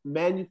whole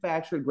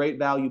manufactured great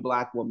value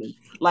black woman.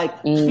 Like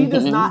she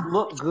does not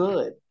look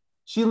good.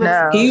 She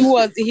looks.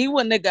 He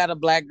wouldn't have got a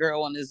black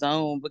girl on his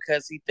own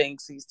because he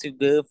thinks he's too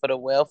good for the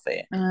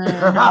welfare.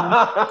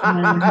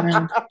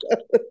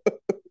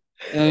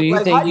 You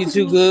like, think you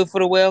too good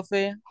for the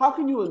welfare? How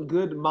can you in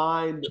good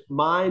mind,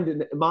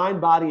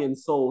 body, and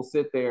soul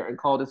sit there and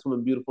call this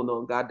woman beautiful,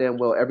 knowing goddamn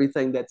well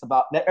everything that's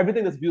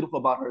beautiful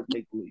about her is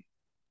make believe.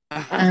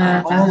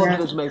 All of it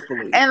is make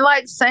believe. And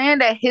like saying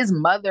that his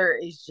mother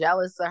is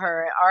jealous of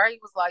her, and Ari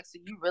was like, "So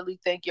you really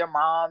think your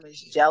mom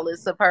is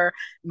jealous of her?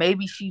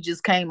 Maybe she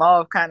just came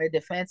off kind of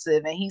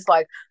defensive." And he's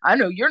like, "I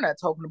know you're not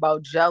talking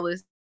about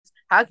jealous.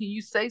 How can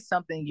you say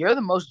something? You're the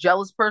most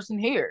jealous person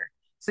here.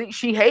 See,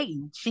 she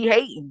hating.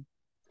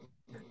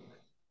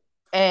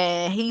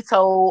 And he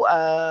told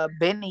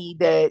Benny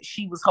that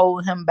she was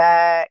holding him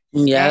back.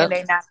 Yeah, and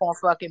they not gonna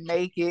fucking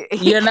make it.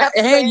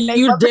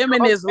 You're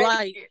dimming his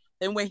light,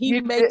 and when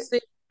he makes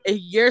it, and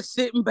you're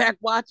sitting back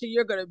watching,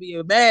 you're gonna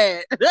be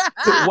mad.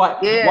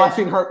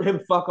 Watching him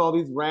fuck all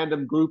these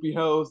random groupie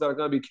hoes that are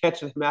gonna be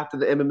catching him after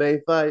the MMA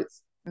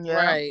fights. Yeah.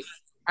 Right.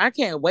 I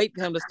can't wait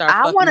for him to start.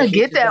 I want to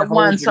get that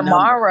one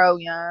tomorrow,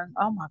 young.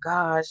 Oh my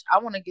gosh, I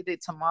want to get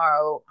it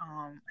tomorrow.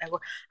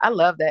 I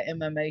love that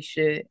MMA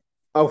shit.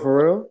 Oh,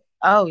 for real?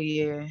 Oh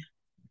yeah,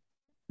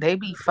 they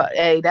be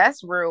hey,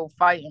 that's real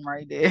fighting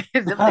right there.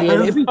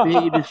 They be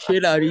beating the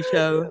shit out of each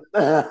other.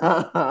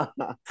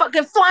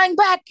 Fucking flying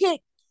back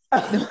kick.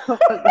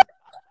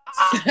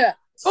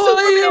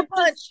 Superman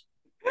punch.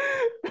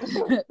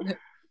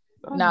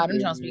 Nah, them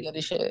don't speak of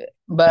this shit.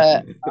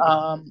 But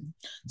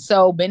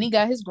so Benny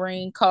got his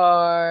green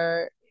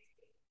card.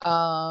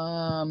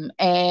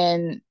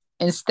 And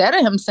instead of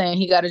him saying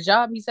he got a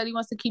job, he said he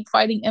wants to keep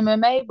fighting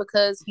MMA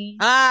because he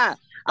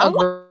I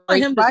want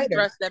him to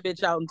stress that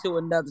bitch out into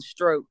another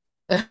stroke.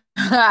 Into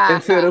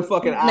the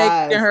fucking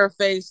eyes. Making her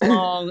face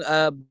long.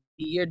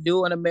 You're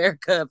doing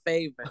America a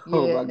favor.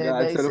 Oh my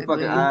God! Into the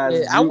fucking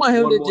eyes. I want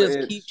him to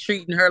just keep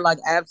treating her like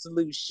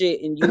absolute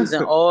shit and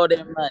using all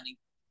their money.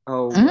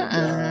 Oh my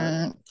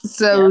God.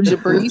 So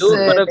Jabri said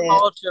for the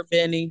culture,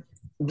 Benny.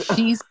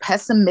 She's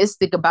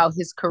pessimistic about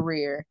his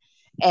career.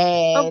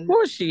 And of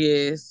course she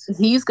is.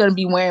 He's gonna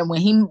be wearing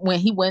when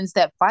he wins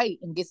that fight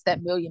and gets that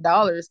 $1 million,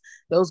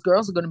 those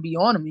girls are gonna be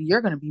on him and you're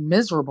gonna be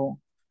miserable.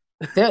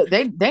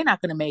 They're not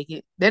gonna make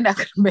it. They're not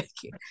gonna make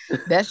it.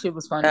 That shit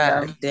was funny.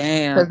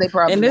 Damn. They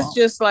probably and it's won't.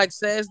 just like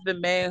says the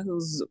man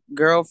whose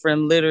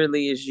girlfriend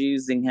literally is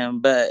using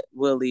him, but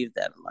we'll leave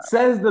that alone.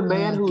 Says the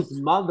man whose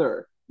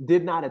mother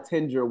did not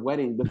attend your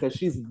wedding because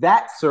she's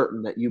that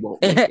certain that you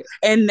won't make it.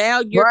 And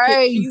now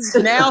she's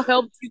now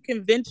helped you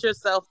convince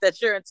yourself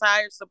that your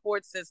entire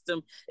support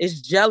system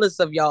is jealous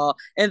of y'all.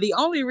 And the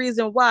only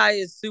reason why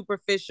is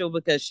superficial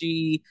because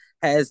she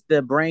has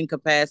the brain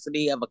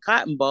capacity of a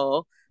cotton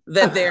ball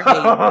that they're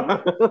hating.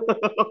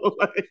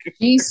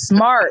 She's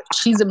smart.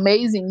 She's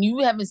amazing. You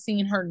haven't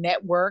seen her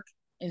network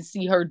and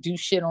see her do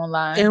shit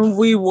online. And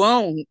we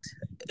won't.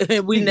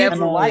 We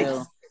never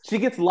will. She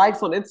gets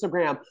likes on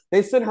Instagram.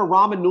 They send her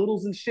ramen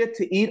noodles and shit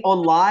to eat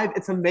on live.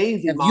 It's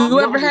amazing. Have you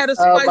ever had a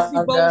spicy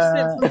bowl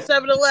sip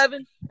from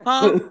 7-Eleven?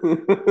 Huh?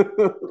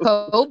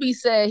 Kobe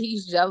said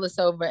he's jealous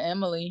over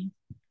Emily.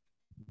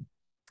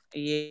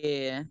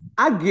 Yeah.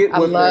 I get I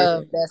what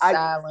love that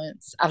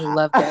silence. I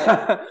love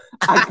that.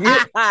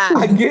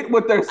 I get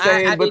what they're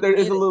saying, but there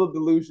didn't is get a it. little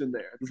delusion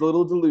there. There's a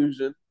little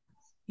delusion.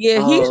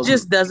 Yeah, he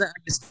just doesn't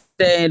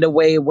understand the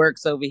way it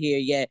works over here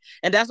yet.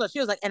 And that's what she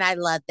was like, and I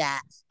love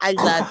that. I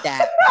love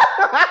that.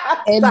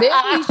 And then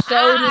he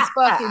showed his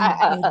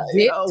fucking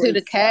dick to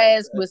the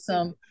cast with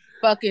some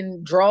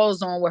fucking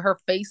drawers on with her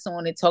face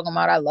on it, talking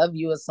about I love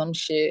you or some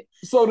shit.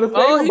 So the thing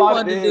All he about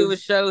wanted it to do is,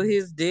 was show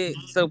his dick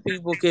so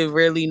people could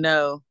really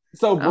know.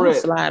 so I'm gonna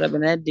Britt, slide up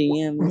in that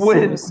DM. and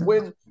see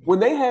what's up. when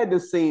they had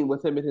this scene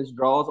with him in his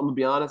drawers, I'm gonna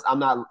be honest,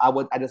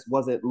 I just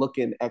wasn't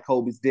looking at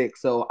Kobe's dick,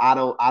 so I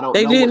don't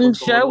They know what didn't was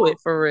going show on. it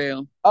for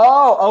real.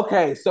 Oh,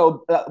 okay.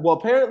 So, well,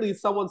 apparently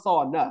someone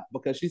saw enough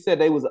because she said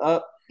they was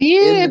up.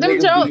 Yeah, in the them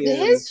niggas Jones.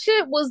 DMs. His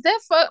shit was that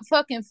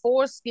fucking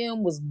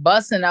foreskin was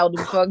busting out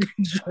the fucking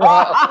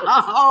drawers.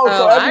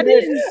 So I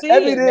didn't see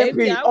it.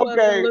 Maybe peep. I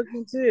wasn't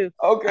looking too.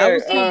 Okay. I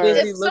was too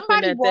busy If looking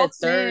somebody at that walks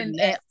third in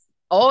neck. and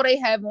all they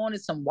have on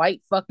is some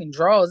white fucking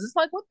drawers, it's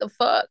like, what the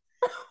fuck?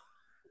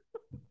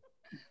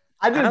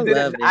 I just I didn't.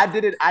 love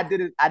it.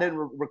 I didn't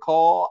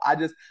recall.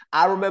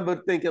 I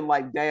remember thinking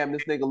like, damn,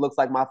 this nigga looks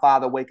like my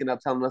father waking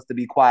up telling us to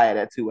be quiet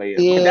at 2 a.m.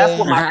 Like, that's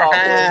what my thought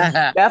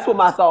was. That's what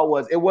my thought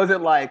was. It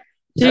wasn't like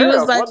She was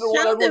 "Damn, like, wonder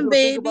what show everyone's them, gonna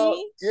think about."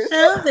 baby. Yeah,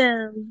 Show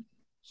them.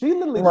 She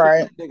literally Right.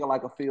 treated this nigga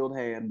like a field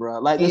hand, bro.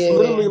 Like Yeah. it's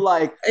literally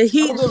like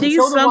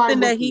She's something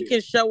that he can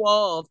show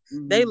off.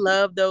 Mhm. They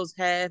love those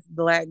half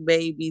black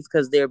babies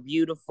because they're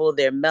beautiful,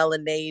 they're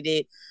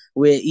melanated,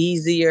 we're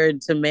easier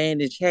to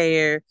manage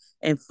hair.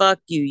 And fuck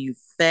you, you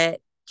fat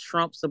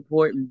Trump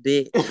supporting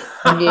bitch.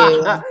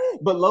 Yeah.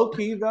 But low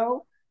key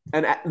though,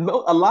 and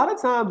a lot of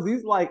times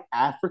these like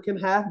African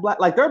half black,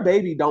 like their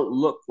baby don't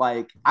look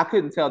like. I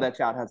couldn't tell that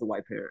child has a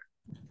white parent.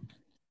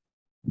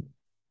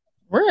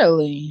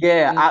 Really?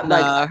 Yeah,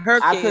 Her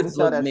I couldn't kids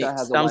tell look that child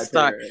has mixed. a I'm white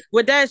sorry. parent.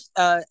 With that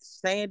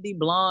sandy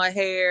blonde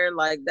hair,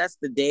 like that's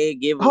the dead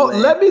giveaway. Oh,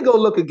 let me go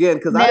look again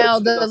because now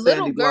the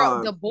little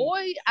girl, the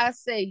boy, I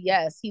say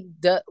yes, he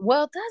does.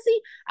 Well, does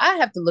he? I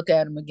have to look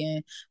at him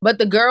again. But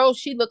the girl,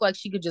 she looked like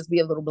she could just be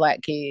a little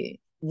black kid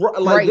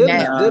like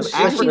now. them She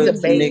African she's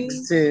a baby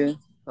teens? too.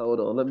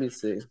 Hold on, let me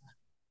see.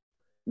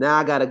 Now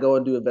I gotta go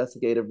and do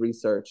investigative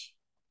research.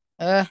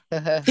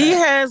 He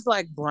has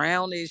like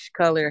brownish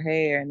color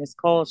hair, and it's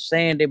called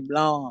sandy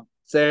blonde.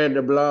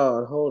 Sandy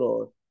blonde. Hold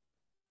on.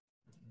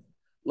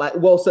 Like,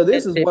 well, so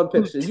this is one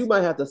picture. You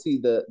might have to see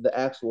the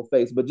actual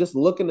face, but just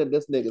looking at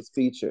this nigga's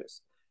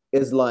features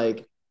is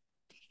like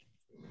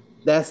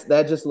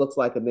that just looks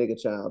like a nigga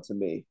child to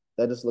me.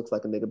 That just looks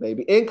like a nigga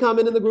baby.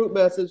 Incoming in the group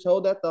message.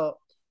 Hold that thought.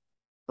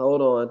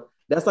 Hold on.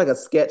 That's like a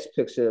sketch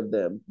picture of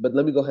them. But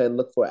let me go ahead and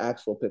look for an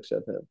actual picture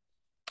of him.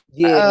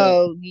 Yeah.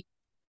 Oh,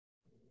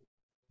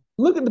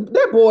 Look at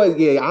that boy.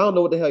 Yeah, I don't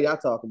know what the hell y'all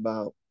talking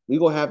about. We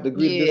gonna have to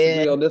agree to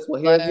disagree on this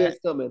one. Here's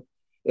coming.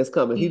 It's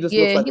coming. He just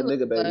looks like a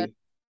nigga baby. Black.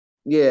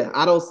 Yeah,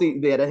 I don't see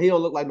that. He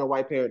don't look like no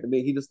white parent to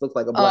me. He just looks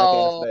like a black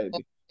ass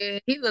baby. Yeah,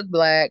 he look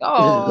black.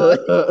 Oh,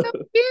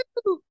 he's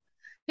so cute.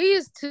 He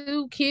is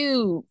too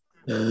cute.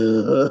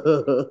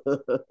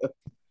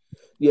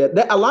 Yeah,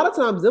 a lot of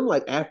times them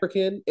like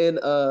African and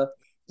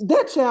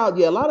that child,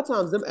 yeah, a lot of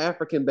times them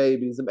African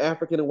babies, them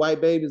African and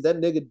white babies,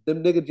 them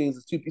nigga genes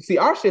is too. See,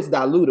 our shit's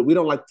diluted. We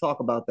don't like to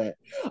talk about that.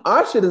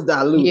 Our shit is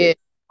diluted. Yeah.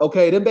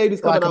 Okay, them babies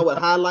coming out with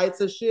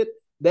highlights and shit.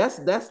 That's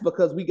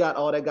because we got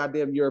all that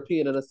goddamn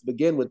European in us to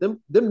begin with.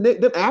 Them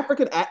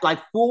African like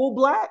full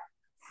black.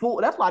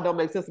 That's why it don't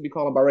make sense to be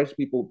calling biracial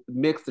people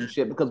mixed and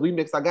shit because we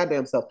mix our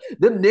goddamn self.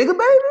 Them nigga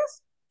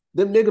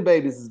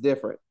babies is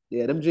different.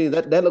 Yeah, them jeans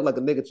that look like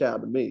a nigga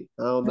child to me.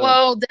 I don't know.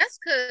 Well, that's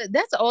good.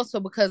 That's also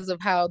because of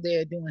how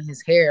they're doing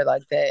his hair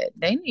like that.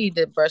 They need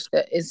to brush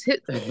that. Is his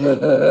leave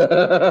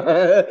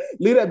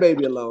that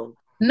baby alone.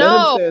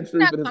 No, let him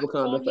stand true in his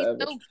Wakanda forever.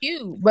 He's so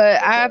cute,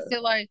 but I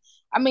feel like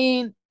I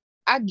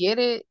get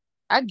it.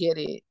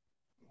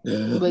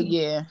 But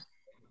yeah,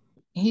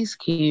 he's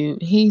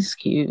cute.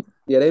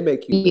 Yeah, they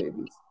make cute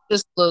babies.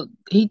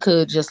 He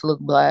could just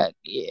look black.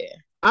 Yeah,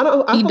 I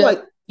feel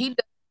like he does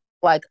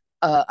like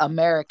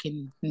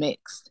American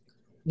mixed.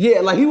 Yeah,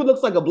 like he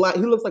looks like a black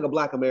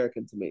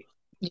American to me.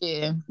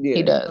 Yeah,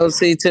 he does. Oh,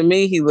 see, to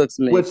me, he looks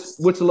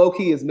mixed. Which low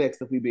key is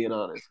mixed, if we being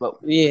honest. But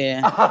yeah,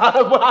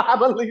 I'm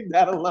gonna leave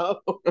that alone.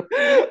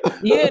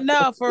 Yeah,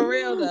 no, for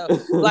real though.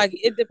 Like,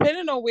 it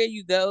depending on where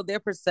you go, their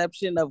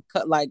perception of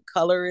like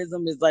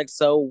colorism is like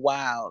so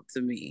wild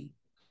to me.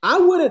 I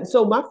wouldn't.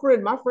 So my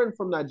friend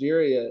from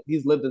Nigeria,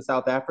 he's lived in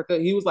South Africa.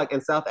 He was like,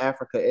 in South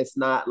Africa, it's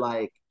not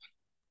like.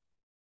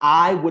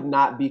 I would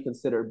not be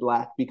considered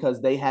black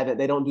because they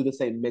don't do the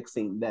same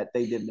mixing that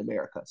they did in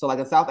America. So like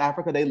in South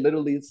Africa, they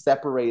literally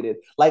separated.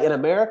 Like in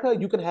America,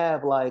 you can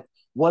have like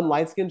one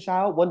light-skinned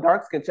child, one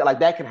dark-skinned child. Like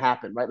that can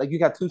happen, right? Like you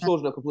have two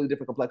children of completely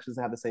different complexions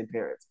and have the same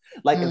parents.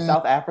 Like in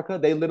South Africa,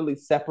 they literally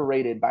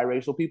separated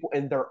biracial people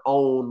in their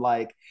own,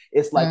 like,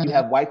 it's like you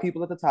have white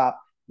people at the top,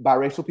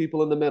 biracial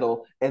people in the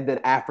middle, and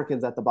then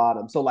Africans at the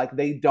bottom. So like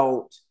they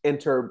don't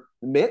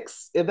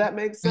intermix, if that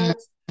makes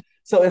sense.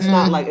 So it's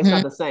not like, it's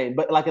not the same,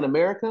 but like in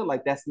America,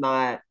 like that's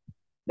not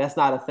That's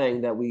not a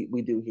thing that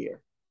we do here.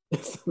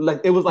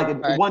 Like it was like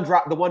the one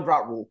drop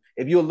rule.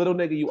 If you a little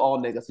nigga, you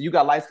all nigga. So you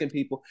got light skinned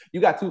people.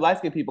 You got two light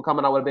skinned people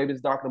coming out with a baby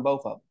that's darker than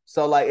both of them.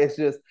 So like it's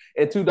just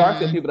and two dark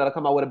skinned people that'll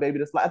come out with a baby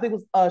that's like I think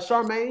it was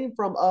Charmaine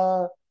from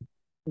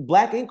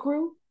Black Ink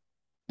Crew.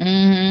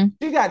 Mm-hmm.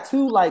 She got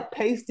two like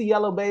pasty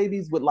yellow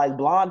babies with like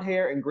blonde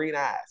hair and green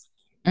eyes.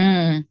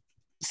 Mm.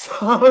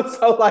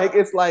 So like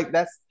it's like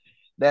that's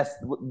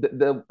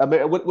the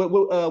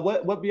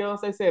what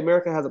Beyonce say?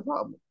 America has a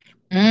problem.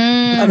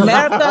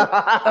 America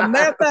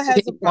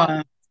has a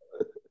problem.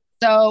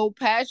 So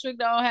Patrick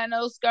don't have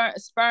no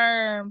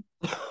sperm.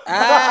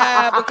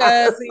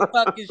 Because he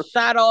fucking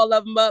shot all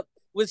of them up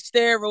with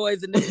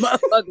steroids and the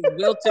motherfuckers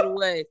wilted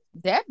away.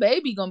 That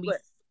baby gonna be.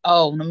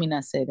 Oh, let me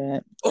not say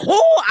that.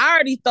 Oh, I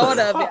already thought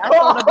of it. I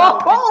thought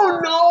about.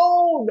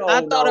 No!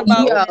 I thought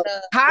about.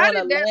 How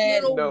did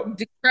that little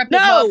decrepit?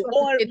 No,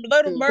 on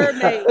Little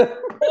Mermaid.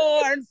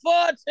 Poor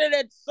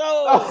unfortunate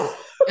soul.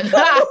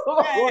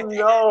 No.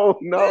 Yeah.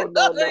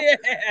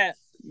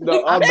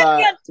 No, I'm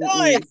not.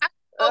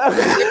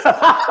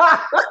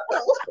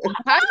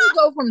 How do you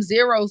go from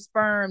 0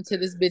 sperm to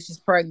this bitch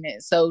is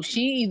pregnant? So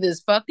she either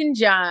is fucking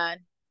John.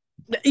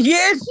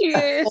 Yes, she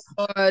is.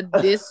 Or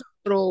this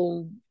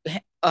little.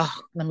 I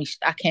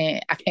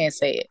can't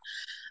say it.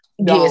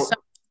 No. Yes.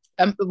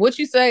 What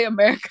you say?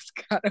 America's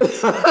got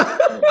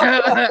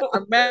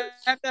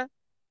America.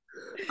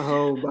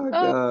 Oh my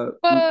god!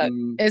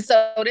 And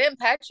so then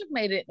Patrick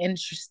made an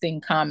interesting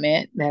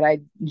comment that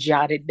I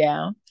jotted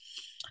down.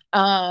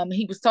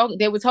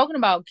 They were talking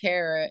about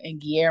Cara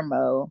and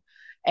Guillermo,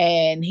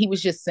 and he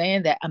was just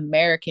saying that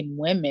American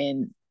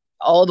women,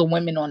 all the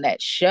women on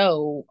that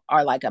show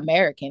are like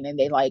American, and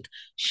they like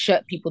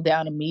shut people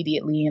down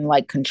immediately and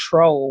like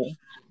control.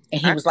 And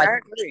he was like,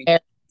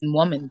 American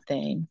woman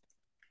thing.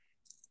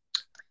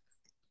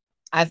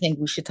 I think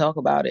we should talk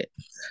about it.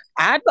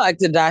 I'd like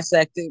to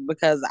dissect it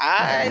because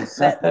I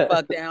sat the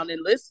fuck down and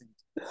listened.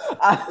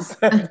 Because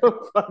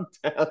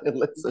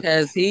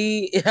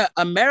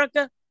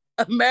America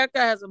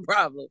has a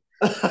problem.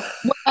 Well,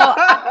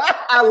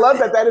 I love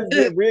that is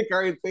the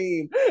recurring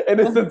theme in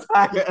this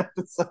entire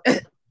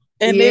episode.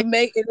 And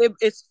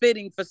it's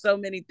fitting for so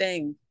many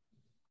things.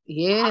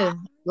 Yeah.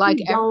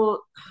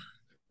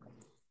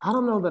 I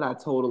don't know that I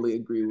totally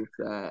agree with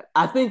that.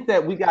 I think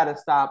that we got to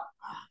stop.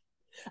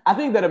 I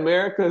think that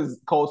America's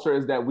culture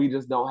is that we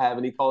just don't have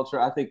any culture.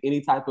 I think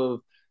any type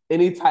of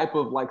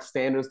like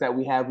standards that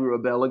we have, we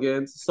rebel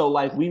against. So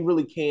like we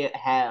really can't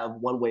have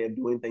one way of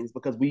doing things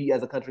because we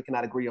as a country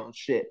cannot agree on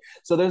shit.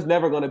 So there's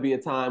never going to be a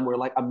time where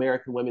like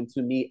American women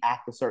to me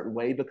act a certain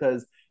way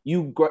because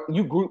you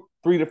group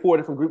 3 to 4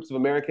 different groups of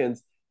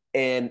Americans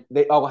and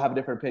they all have a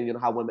different opinion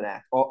on how women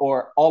act,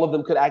 or all of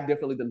them could act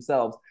differently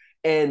themselves.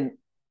 And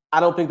I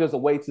don't think there's a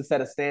way to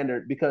set a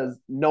standard because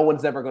no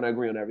one's ever going to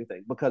agree on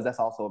everything because that's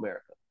also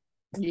America.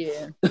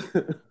 Yeah.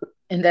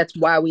 And that's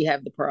why we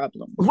have the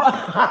problem.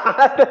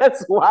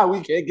 That's why we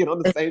can't get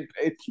on the same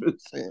page for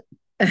shit.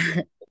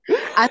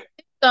 I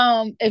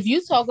think if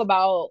you talk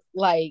about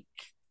like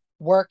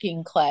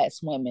working class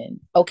women,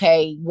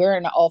 okay, we're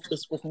in the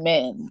office with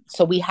men,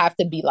 so we have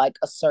to be like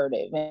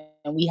assertive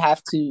and we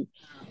have to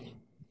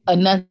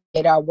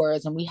enunciate our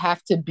words and we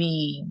have to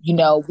be,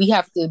 we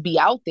have to be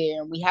out there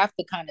and we have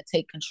to kind of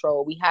take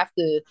control. We have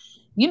to,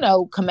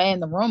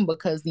 command the room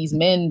because these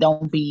men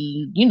don't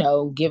be,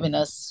 giving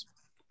us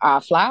our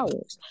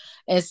flowers.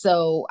 And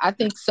so I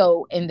think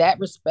so in that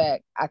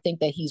respect, I think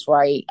that he's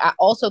right. I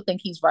also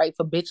think he's right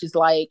for bitches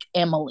like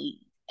Emily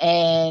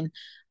and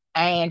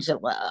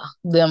Angela,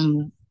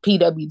 them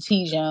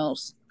PWT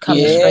Jones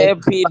coming straight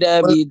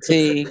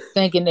PWT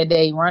thinking that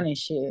they running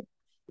shit,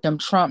 them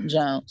Trump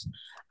Jones.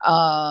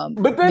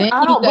 But then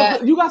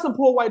you got some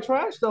poor white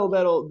trash though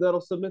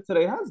that'll submit to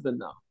their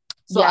husband though.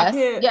 So yes, I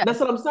can't. Yes. That's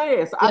what I'm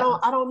saying. So yes.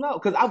 I don't know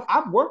because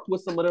I've worked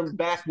with some of them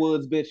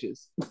backwoods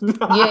bitches. Yeah,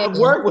 I've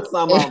worked with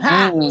some of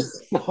them.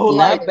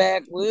 Like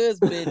backwoods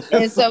bitches.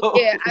 And so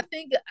I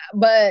think,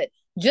 but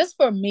just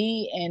for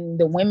me and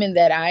the women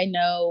that I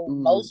know,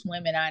 most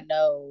women I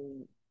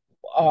know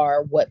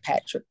are what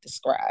Patrick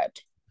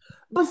described.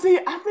 But see,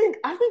 I think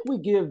we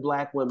give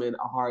Black women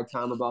a hard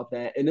time about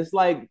that. And it's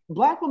like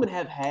Black women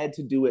have had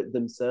to do it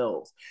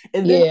themselves.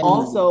 And then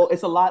also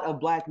it's a lot of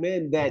Black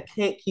men that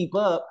can't keep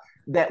up,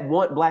 that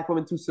want Black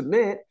women to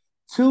submit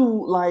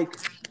to like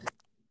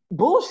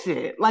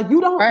bullshit. Like you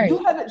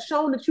haven't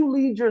shown that you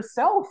lead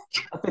yourself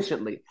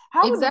efficiently.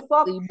 How the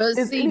fuck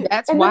that's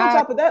and why on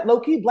top of that,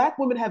 low-key, Black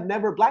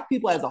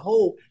people as a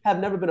whole have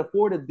never been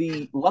afforded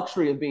the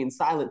luxury of being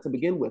silent to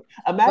begin with.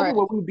 Imagine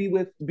where we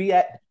would be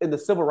at in the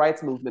civil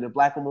rights movement if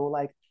Black women were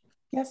like,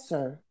 yes,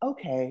 sir,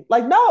 okay.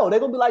 Like, no, they're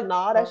gonna be like,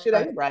 nah, that shit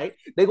ain't right.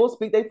 They're gonna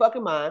speak their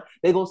fucking mind.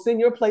 They're gonna send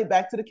your plate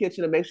back to the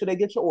kitchen and make sure they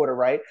get your order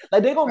right.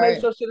 Like, they're gonna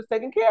make sure shit is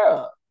taken care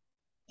of.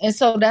 And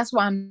so that's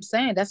why I'm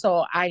saying that's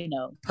all I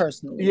know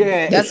personally.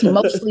 Yeah. That's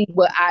mostly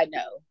what I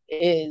know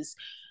is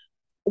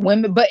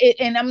women,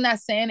 and I'm not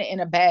saying it in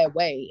a bad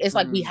way. It's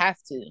like we have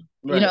to, you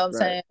know what I'm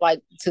saying?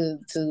 Like to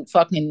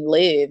fucking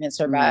live and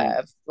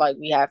survive. Like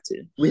we have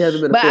to. We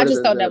haven't been. But I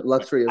just thought that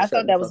luxury. I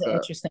thought that was an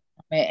interesting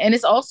comment, and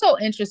it's also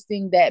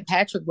interesting that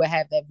Patrick would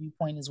have that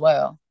viewpoint as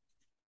well.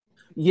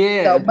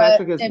 Yeah, so,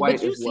 Patrick is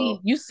white but as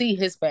well. You see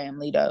his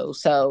family though,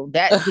 so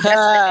that's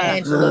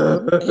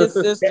Angela. His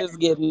sister's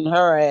getting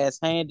her ass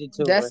handed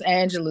to her. That's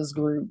Angela's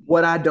group.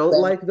 What I don't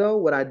like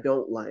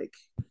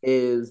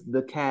is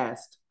the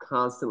cast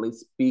constantly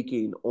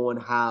speaking on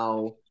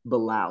how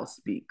Bilal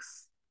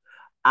speaks.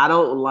 I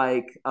don't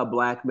like a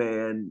black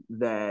man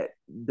that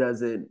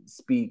doesn't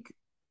speak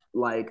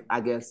like I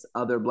guess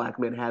other black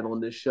men have on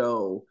this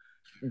show,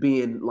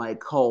 being like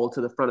called to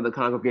the front of the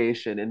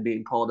congregation and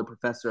being called a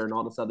professor and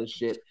all this other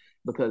shit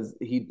because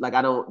he like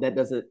I don't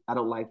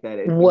like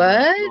that.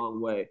 What?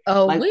 Wrong way.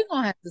 Oh, like, we're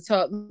gonna have to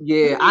talk.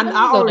 Yeah, I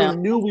already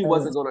knew we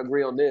wasn't gonna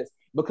agree on this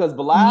because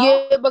Bilal.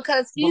 Yeah,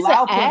 because he's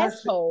an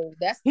asshole.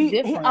 That's the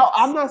difference.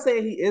 I'm not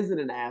saying he isn't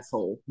an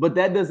asshole, but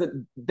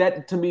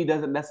that to me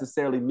doesn't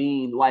necessarily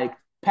mean like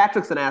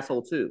Patrick's an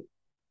asshole too.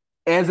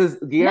 As is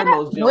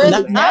Guillermo's.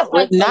 Not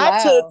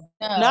to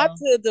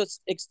the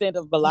extent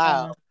of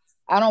Bilal. No.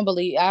 I don't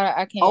believe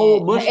I can't.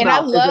 Oh,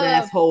 Mushmouth is an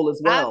asshole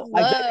as well.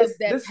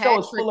 This show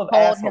is full of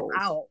assholes.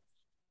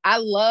 I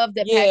love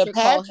that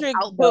Patrick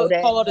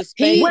called a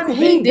spade. When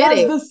he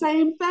does the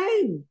same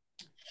thing.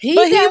 He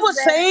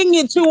was saying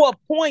it to a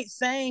point,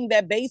 saying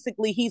that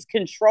basically he's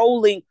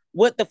controlling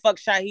what the fuck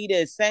Shahida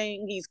is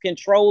saying. He's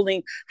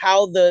controlling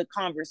how the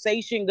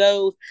conversation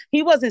goes.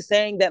 He wasn't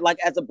saying that like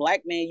as a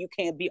black man you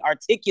can't be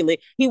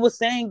articulate. He was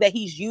saying that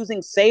he's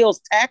using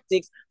sales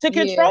tactics to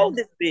control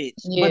this bitch.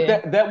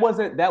 Yeah. But that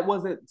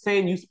wasn't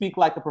saying you speak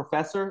like a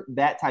professor,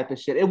 that type of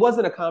shit. It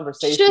wasn't a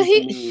conversation.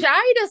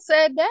 Shahida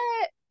said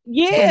that.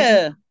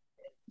 Yeah.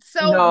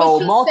 So no,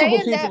 multiple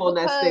people on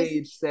that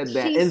stage said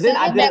that, and then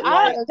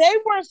they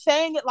weren't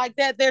saying it like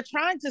that. They're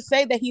trying to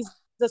say that he's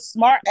the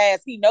smart ass.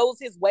 He knows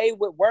his way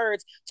with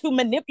words to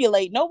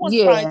manipulate. No one's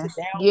trying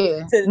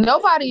to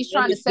nobody's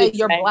trying to say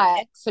you're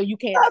black, so you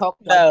can't talk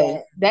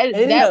like that.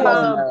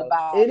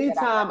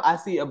 Anytime I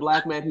see a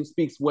black man who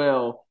speaks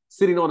well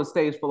sitting on a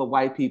stage full of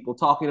white people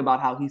talking about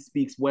how he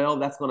speaks well,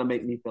 that's going to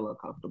make me feel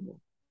uncomfortable.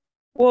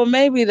 Well,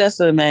 maybe that's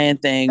a man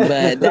thing,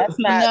 but that's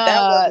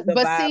not.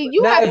 But see,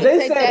 you have to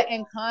take that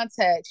in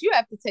context. You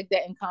have to take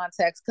that in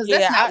context because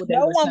that's not what they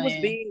were saying. No one was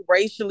being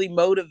racially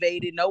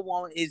motivated. No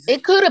one is.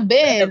 It could have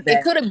been.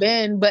 It could have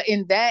been, but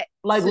in that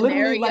scenario,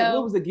 literally,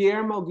 what was it?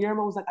 Guillermo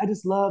was like, "I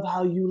just love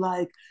how you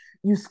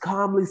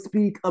calmly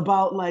speak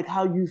about like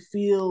how you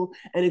feel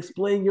and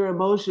explain your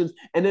emotions."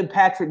 And then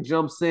Patrick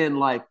jumps in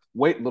like,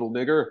 "Wait, little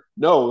nigger,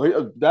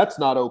 no, that's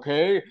not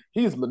okay.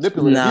 He's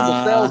manipulating. He's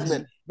a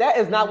salesman." That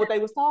is not what they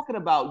was talking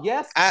about.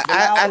 Yes,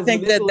 I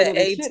think that the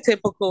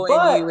atypical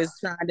in you is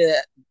trying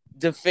to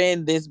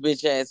defend this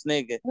bitch ass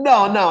nigga. No.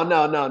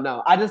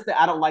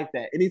 I don't like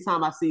that.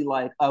 Anytime I see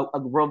like a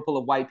room full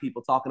of white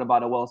people talking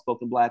about a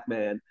well-spoken black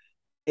man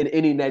in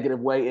any negative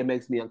way, it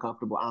makes me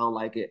uncomfortable. I don't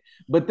like it.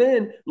 But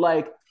then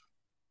like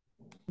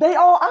I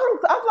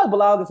feel like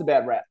Bilal gets a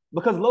bad rap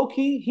because low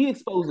key he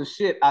exposed the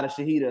shit out of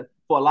Shahida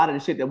for a lot of the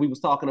shit that we was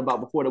talking about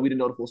before that we didn't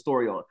know the full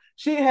story on.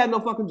 She ain't had no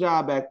fucking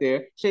job back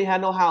there. She ain't had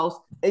no house.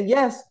 And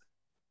yes,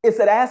 it's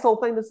an asshole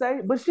thing to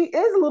say, but she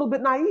is a little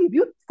bit naive.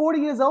 You 40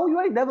 years old,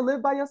 you ain't never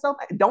lived by yourself,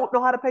 don't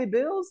know how to pay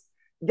bills.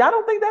 Y'all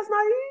don't think that's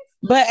naive?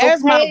 But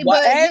as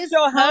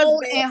your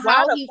husband and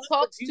how he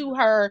talks to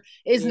her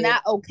is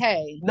not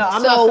okay. No,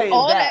 I'm not saying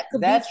all that could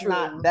be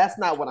true. That's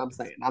not what I'm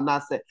saying. I'm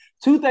not saying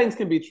two things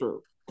can be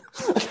true.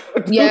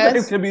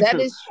 Yes,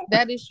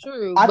 that is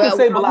true. I can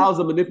say Bilal's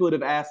a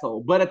manipulative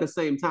asshole, but at the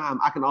same time,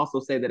 I can also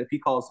say that if he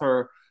calls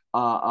her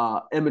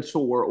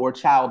immature or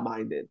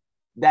child-minded,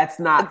 that's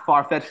not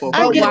far-fetched. Why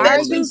are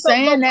you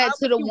saying that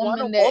to the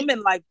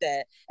woman like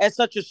that as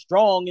such a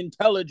strong,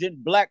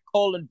 intelligent, black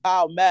Colin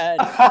Powell man?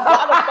 Why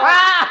the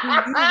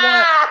fuck do you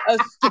want a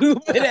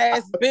stupid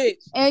ass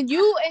bitch? And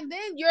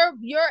then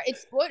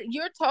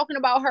you're talking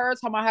about her,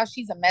 talking about how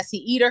she's a messy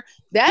eater.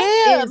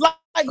 That is like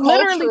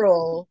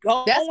cultural.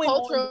 That's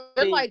cultural.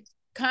 They're like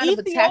kind of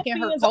attacking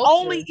her culture.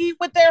 Only eat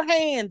with their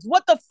hands.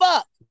 What the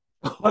fuck?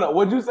 Hold on,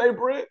 what'd you say,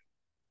 Britt?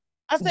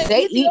 I said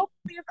Ethiopians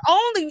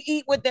only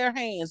eat with their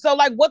hands. So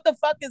like, what the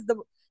fuck is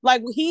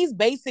he's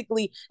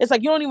basically, it's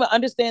like, you don't even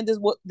understand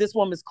this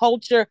woman's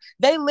culture.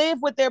 They live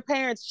with their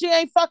parents. She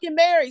ain't fucking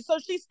married, so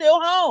she's still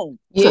home.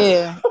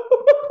 Yeah.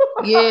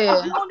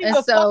 Yeah. You don't even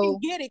fucking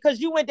get it because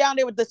you went down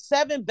there with the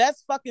 7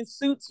 best fucking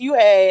suits you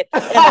had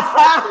and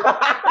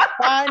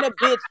find a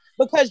bitch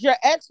because your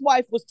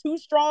ex-wife was too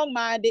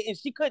strong-minded and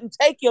she couldn't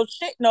take your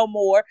shit no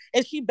more.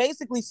 And she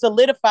basically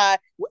solidified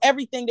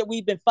everything that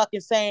we've been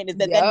fucking saying is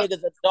that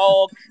nigga's a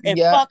dog and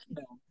fuck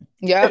him.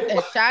 Yeah, and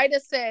Shida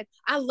said,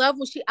 I love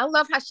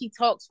how she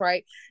talks,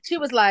 right? She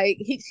was like,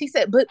 she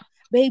said, but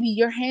baby,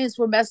 your hands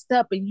were messed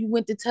up and you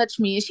went to touch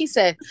me. And she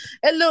said,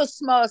 a little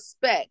small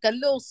speck, a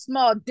little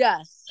small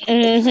dust.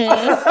 Mm-hmm.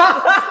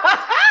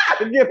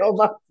 Get on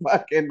my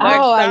fucking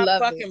I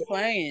love fucking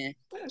playing.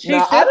 She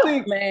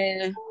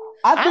man.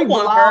 I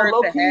want her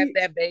to have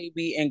that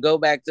baby and go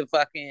back to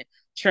fucking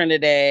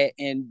Trinidad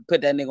and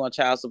put that nigga on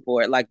child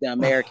support like the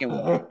American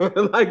way.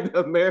 Like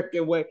the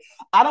American way.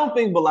 I don't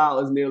think Bilal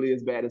is nearly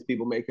as bad as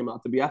people make him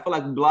out to be. I feel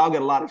like Bilal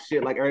get a lot of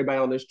shit. Like everybody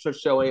on this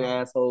show ain't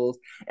assholes.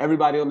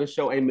 Everybody on this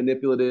show ain't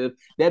manipulative.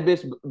 That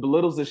bitch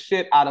belittles the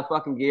shit out of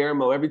fucking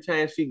Guillermo every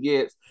chance she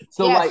gets.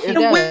 So yeah,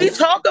 like, we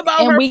talk about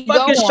and her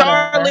fucking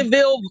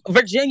Charlottesville,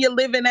 Virginia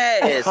living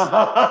ass.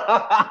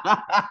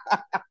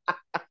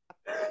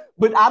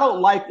 But I don't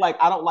like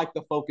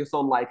the focus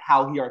on like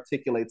how he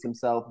articulates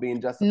himself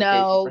being justification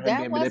for him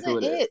being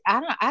manipulative. It.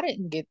 I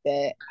didn't get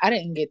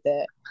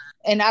that.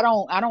 And I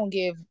don't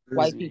give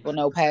white people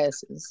no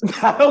passes.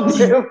 I don't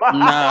give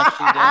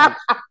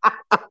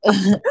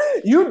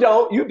You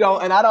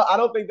don't, and I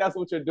don't think that's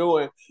what you're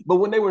doing. But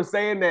when they were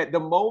saying that, the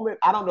moment,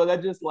 I don't know,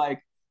 that just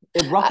like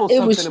it ruffles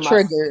something in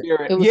my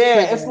spirit.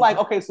 It's like,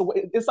 okay, so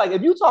it's like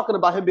if you're talking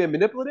about him being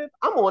manipulative,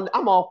 I'm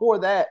all for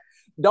that.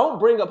 Don't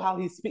bring up how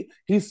he speaks.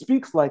 He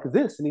speaks like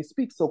this, and he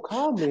speaks so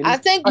calmly. I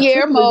think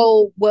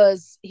Guillermo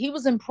was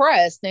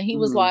impressed, and he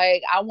was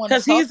like, "I want to."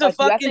 Because he's a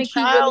fucking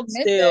child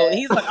still.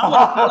 He's like, "I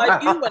want to be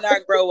like you when I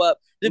grow up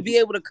to be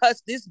able to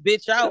cuss this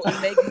bitch out and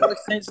make more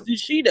sense than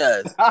she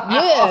does."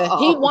 Yeah,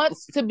 he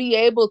wants to be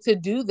able to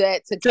do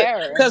that to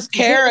Kara because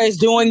Kara is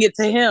doing it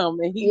to him,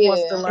 and he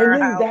wants to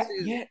learn how to.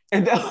 Yeah,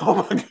 and that,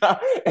 oh my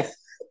god.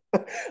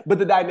 But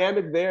the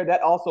dynamic there,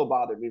 that also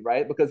bothered me,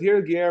 right? Because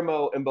here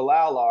Guillermo and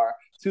Bilal are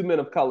two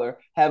men of color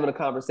having a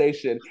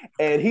conversation,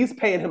 and he's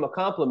paying him a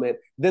compliment.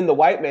 Then the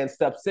white man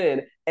steps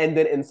in and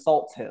then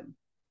insults him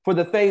for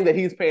the thing that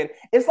he's paying.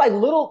 It's like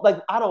little, like,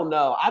 I don't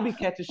know. I be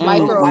catching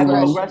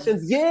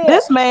microaggressions. Yeah.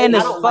 This man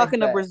is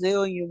fucking a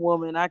Brazilian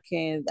woman. I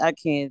can't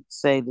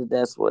say that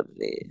that's what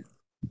it is.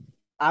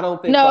 I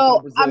don't think.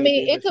 No, I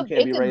mean it could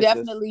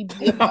definitely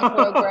be a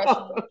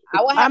microaggression.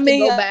 I would have to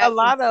go back. A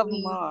lot of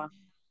them are.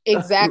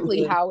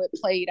 Exactly how it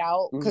played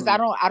out, because I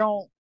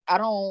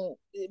don't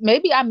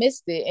maybe I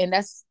missed it, and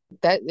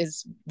that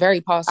is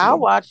very possible. I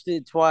watched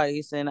it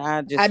twice and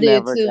I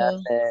never got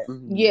that.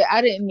 Yeah,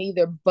 I didn't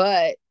either,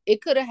 but it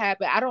could have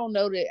happened. I don't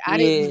know that I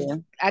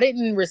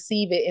didn't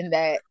receive it in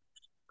that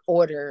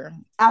order.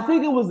 I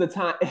think it was the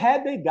time.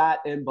 Had they got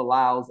in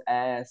Bilal's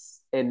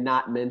ass and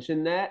not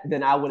mentioned that,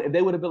 then if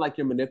they would have been like,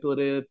 you're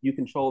manipulative, you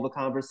control the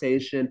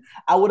conversation,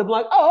 I would have been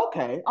like, oh,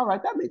 okay, all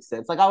right, that makes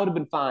sense. Like, I would have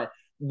been fine.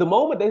 The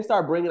moment they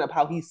start bringing up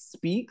how he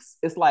speaks,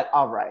 it's like,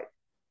 all right,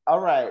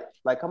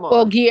 like, come on.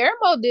 Well,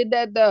 Guillermo did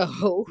that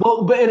though.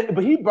 Well,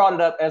 but he brought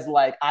it up as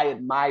like, I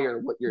admire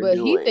what you're doing.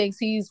 But he thinks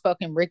he's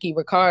fucking Ricky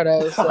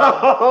Ricardo. So.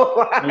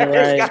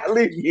 Right. Gotta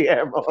leave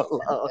Guillermo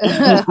alone.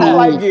 I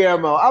like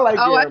Guillermo.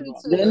 Guillermo.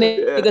 The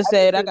nigga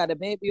said, I got a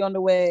baby on the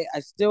way.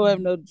 I still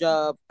have no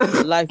job.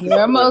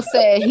 Guillermo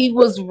said he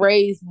was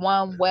raised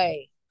one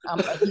way.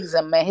 He's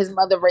a man. His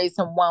mother raised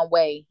him one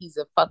way. He's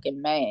a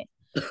fucking man.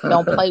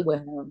 Don't play with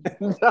him.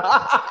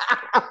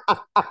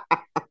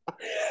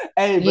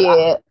 Hey,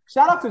 but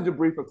shout out to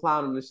Jabri for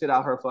clowning the shit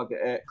out her fucking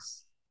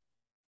ex.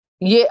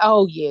 Yeah.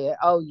 Oh yeah.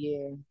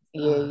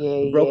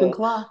 Broken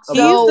clock.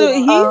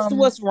 He's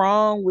what's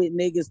wrong with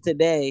niggas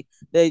today,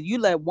 that you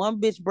let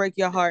one bitch break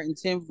your heart in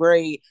 10th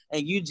grade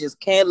and you just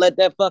can't let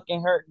that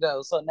fucking hurt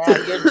go. So now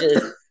you're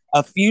just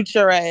a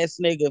future ass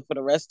nigga for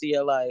the rest of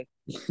your life.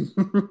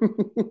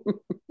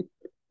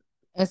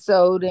 And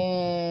so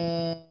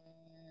then.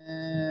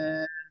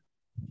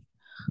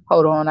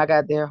 Hold on, I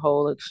got their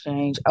whole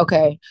exchange.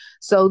 Okay,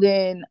 so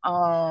then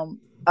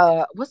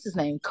what's his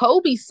name?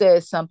 Kobe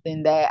said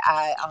something that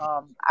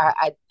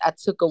I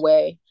took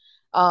away.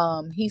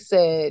 He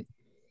said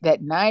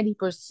that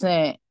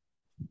 90%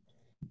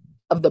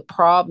 of the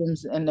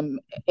problems in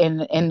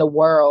the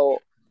world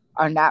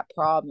are not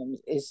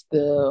problems. It's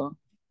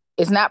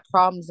not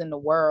problems in the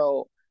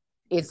world.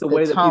 It's the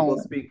way that people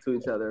speak to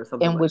each other or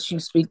something. In which you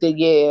speak to,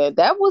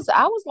 I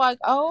was like,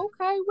 oh,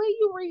 okay, where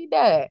you read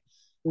that?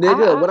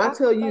 Nigga, when I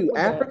tell you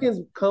Africans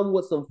come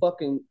with some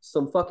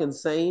fucking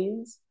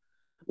sayings,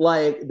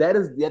 like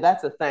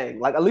that's a thing.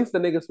 Like at least the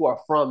niggas who are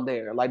from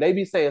there, like they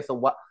be saying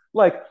some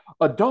like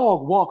a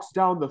dog walks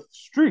down the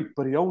street,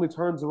 but he only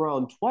turns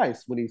around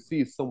twice when he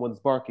sees someone's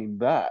barking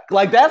back.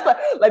 Like that's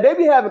like they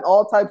be having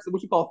all types of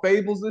what you call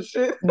fables and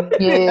shit.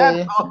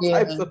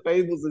 Types of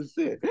fables and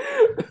shit.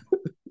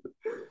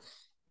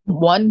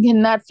 One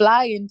cannot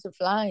fly into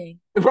flying.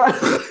 Right.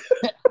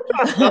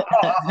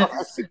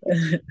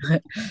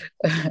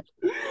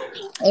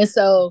 And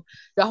so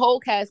the whole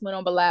cast went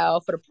on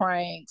Bilal for the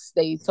pranks.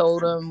 They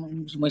told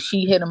him when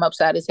she hit him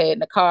upside his head in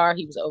the car,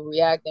 he was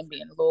overreacting,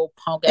 being a little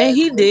punk. And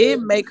he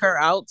did make her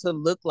out to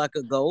look like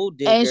a gold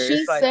digger. And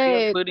she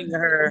said, putting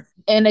her.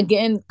 And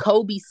again,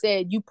 Kobe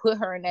said, you put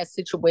her in that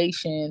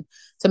situation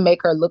to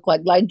make her look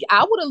like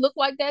I would have looked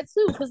like that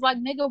too. Because like,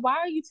 nigga, why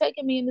are you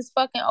taking me in this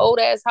fucking old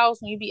ass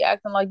house when you be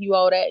acting like you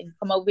all that and you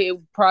come over here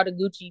with Prada,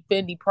 Gucci,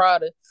 Fendi,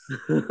 Prada,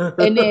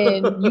 and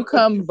then you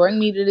come bring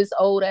me to this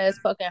old ass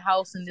fucking house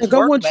house in this Like, I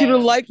work want you to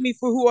van. like me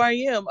for who I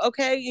am,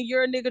 okay? And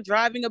you're a nigga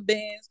driving a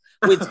Benz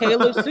with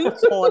tailored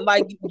suits on.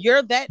 Like,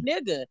 you're that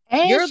nigga.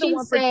 And You're the she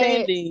one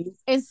said, pretending.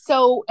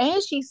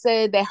 and she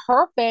said that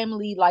her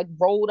family like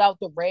rolled out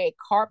the red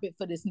carpet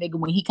for this nigga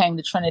when he came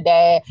to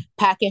Trinidad,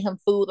 packing him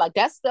food. Like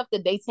that's stuff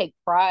that they take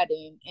pride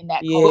in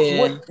that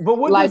culture. But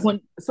what like does,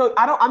 when so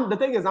I don't. The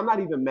thing is, I'm not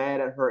even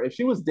mad at her if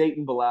she was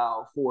dating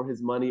Bilal for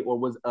his money or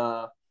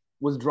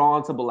was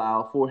drawn to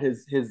Bilal for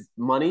his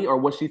money or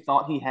what she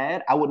thought he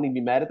had. I wouldn't even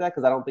be mad at that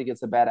because I don't think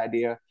it's a bad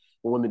idea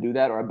when women do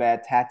that or a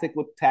bad tactic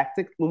when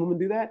women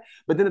do that.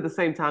 But then at the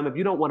same time, if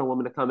you don't want a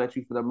woman to come at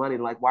you for their money,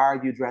 like why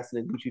are you dressing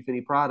in Gucci,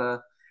 Fendi,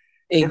 Prada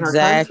in her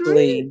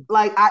country?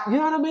 Like you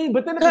know what I mean?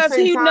 But then at the Because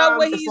same he time, know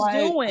what it's he's like,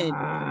 doing.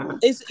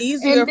 It's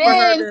easier for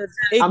her to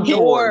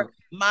ignore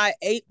my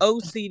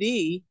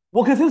OCD.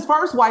 Well, because his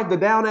first wife, the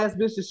down ass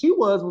bitch that she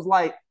was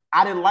like,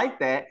 I didn't like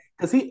that.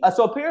 Because he,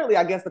 so apparently,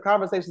 I guess the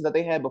conversations that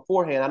they had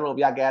beforehand, I don't know if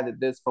y'all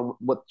gathered this from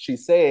what she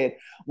said,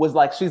 was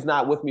like, she's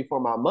not with me for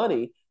my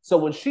money. So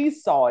when she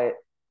saw it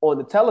on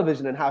the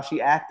television and how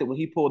she acted when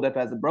he pulled up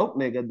as a broke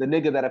nigga, the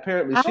nigga that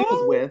apparently she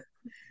was with,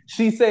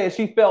 she said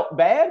she felt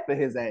bad for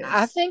his ass.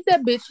 I think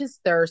that bitch is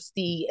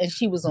thirsty and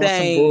she was on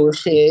some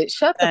bullshit.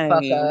 Shut the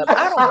fuck up.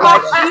 I don't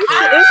like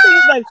it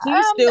seems like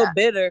she's still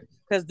bitter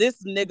because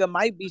this nigga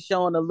might be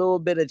showing a little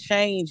bit of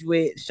change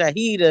with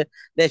Shahida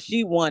that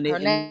she wanted. Her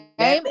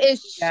name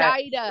is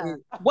Shida.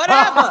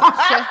 Whatever.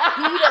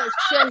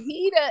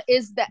 Shahida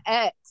is the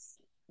ex.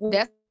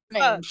 That's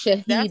name,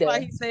 Shahida. That's why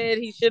he said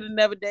he should have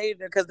never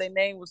dated her because their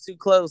name was too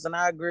close, and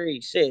I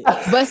agree. Shit.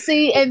 But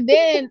see, and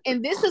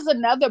this is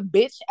another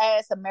bitch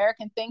ass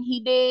American thing he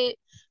did.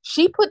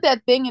 She put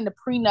that thing in the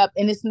prenup,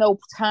 and it's no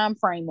time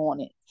frame on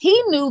it.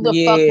 He knew the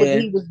fuck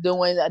what he was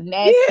doing. A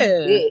nasty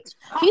bitch.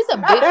 He's a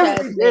bitch ass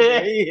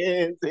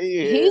nigga.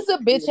 He's a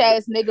bitch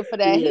ass nigga for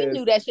that. He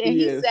knew that shit, and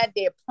he sat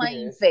there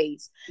plain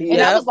face. And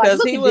I was like,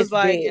 look he at was this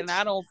like, bitch. and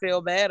I don't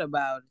feel bad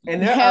about it.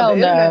 And the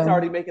internet's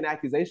already making an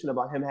accusation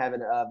about him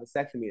having a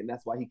vasectomy, and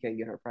that's why he can't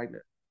get her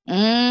pregnant.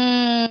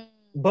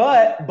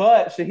 But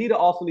Shahida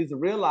also needs to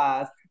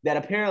realize that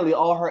apparently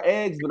all her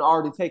eggs been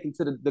already taken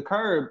to the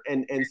curb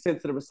and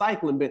sent to the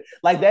recycling bin.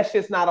 Like that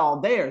shit's not all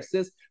there,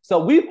 sis.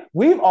 So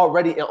we've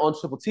already on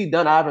Triple T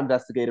done our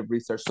investigative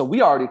research, so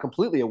we already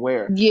completely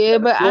aware. Yeah,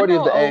 but I know of the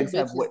old eggs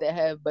bitches that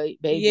have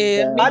babies.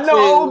 Yeah, I know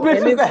old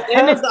bitches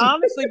and it's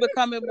honestly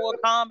becoming more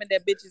common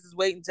that bitches is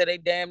waiting till they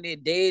damn near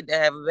dead to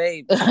have a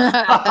baby.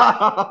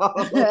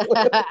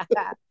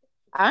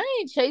 I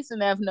ain't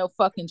chasing after no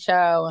fucking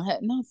child.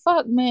 No,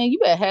 fuck, man. You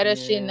better have that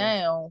shit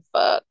now.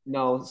 Fuck.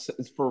 No,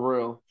 it's for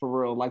real.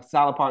 For real. Like,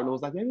 Silent Partner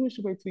was like, maybe we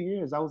should wait 2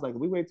 years. I was like, if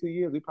we wait 2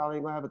 years, we probably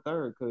ain't gonna have a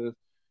third. Because,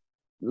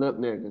 look,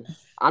 nigga,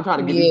 I'm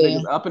trying to get these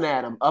niggas up and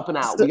at them, up and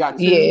out. We got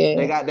two.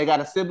 They got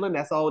a sibling.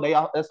 That's all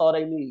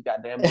they need.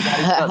 Goddamn. They got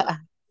each other.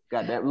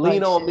 Goddamn.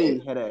 Lean on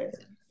me, head ass.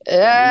 So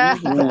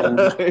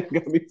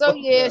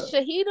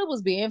Shahida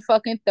was being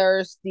fucking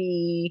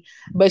thirsty,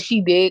 but she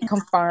did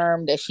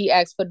confirm that she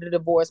asked for the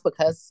divorce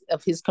because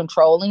of his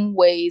controlling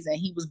ways, and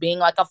he was being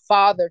like a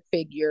father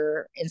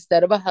figure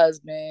instead of a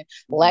husband,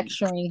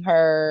 lecturing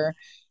her,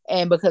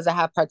 and because of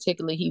how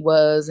particular he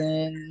was.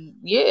 And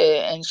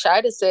and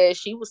Shida said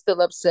she was still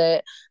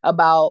upset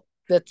about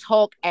the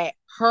talk at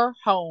her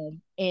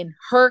home in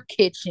her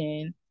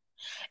kitchen,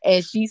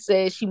 and she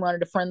said she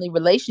wanted a friendly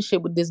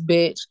relationship with this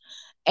bitch.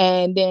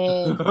 And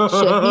then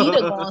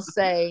Shahida gonna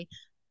say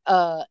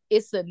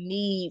it's a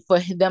need for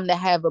them to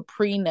have a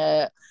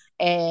prenup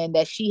and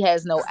that she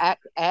has no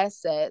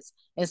assets,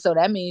 and so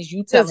that means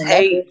you telling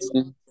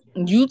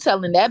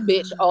that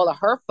bitch all of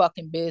her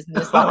fucking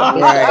business like a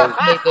bitch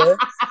nigga.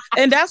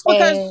 And that's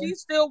because she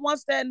still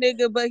wants that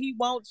nigga, but he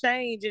won't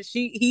change, and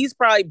he's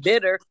probably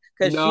bitter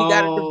because she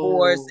got a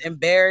divorce,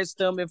 embarrassed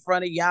him in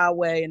front of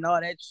Yahweh and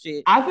all that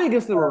shit. I think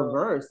it's the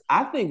reverse.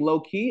 I think low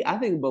key, I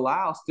think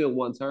Bilal still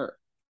wants her.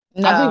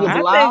 No,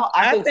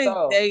 I think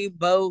so. They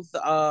both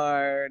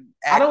are.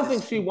 I don't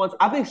think she wants.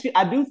 I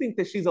do think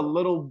that she's a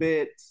little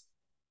bit.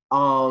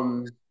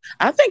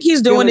 I think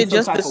he's doing it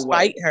just to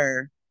spite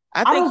her.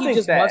 I think he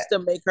just wants to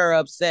make her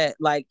upset.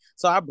 Like,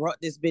 so I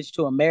brought this bitch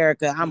to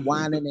America. I'm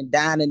whining and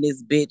dining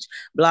this bitch,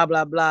 blah,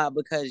 blah, blah,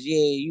 because,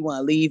 you want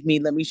to leave me?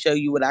 Let me show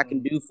you what I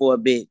can do for a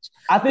bitch.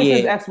 I think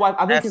his ex-wife,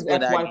 I think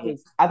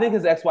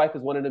his ex-wife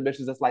is one of the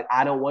bitches that's like,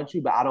 I don't want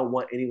you, but I don't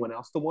want anyone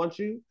else to want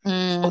you.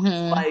 Mm-hmm.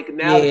 So like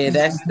now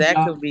that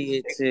could be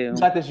it too. You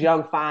got this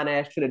young fine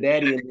ass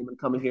Trinidadian woman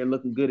coming here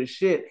looking good as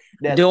shit.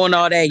 Doing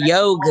all that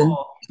yoga.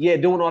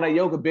 Doing all that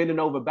yoga, bending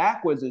over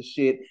backwards and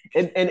shit.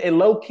 And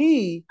low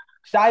key,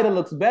 Shida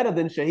looks better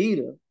than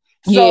Shahida.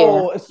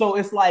 So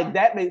it's like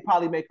that may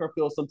probably make her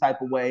feel some type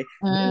of way.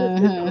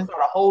 Then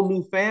start a whole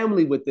new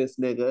family with this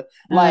nigga.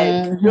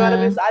 Like, you know what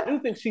I mean? So I do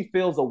think she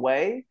feels a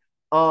way.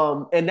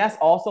 And that's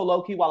also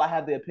low key. While I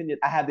have the opinion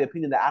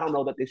that I don't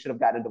know that they should have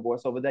gotten a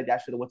divorce over that. Y'all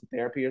should have went to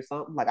therapy or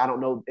something. Like I don't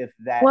know if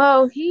that.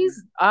 Well,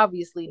 he's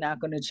obviously not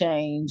going to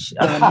change. He's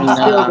still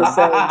the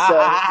same. So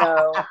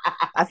no,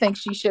 I think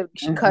she should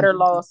cut her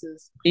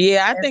losses.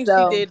 Yeah, I think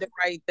she did the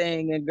right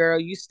thing. And girl,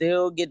 you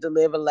still get to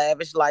live a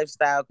lavish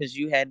lifestyle because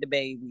you had the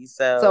baby.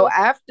 So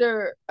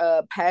after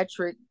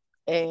Patrick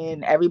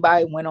and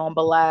everybody went on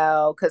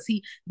Bilal, because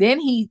he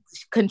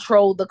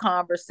controlled the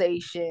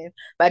conversation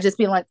by just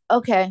being like,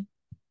 okay,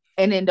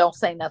 and then don't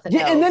say nothing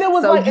else. And then it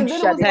was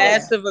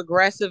passive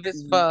aggressive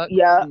as fuck.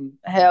 Yeah,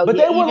 hell but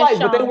yeah.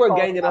 They were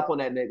ganging up on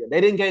that nigga.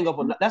 They didn't gang up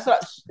on that's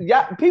what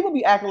people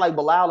be acting like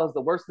Bilal is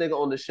the worst nigga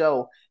on the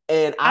show,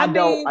 and I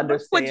don't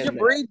understand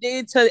what Jabri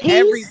did to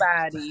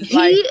everybody.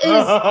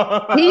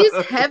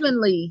 He's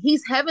heavenly.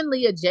 He's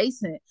heavenly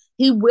adjacent.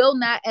 He will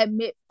not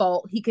admit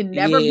fault. He can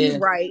never be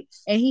right,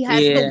 and he has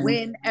to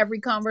win every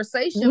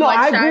conversation. No,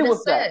 I agree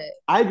with that.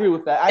 I agree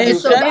with that. And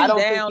shutting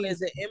down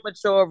is an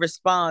immature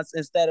response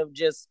instead of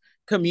just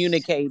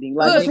communicating.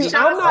 Like,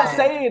 I'm not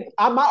saying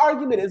my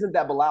argument isn't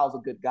that Bilal's a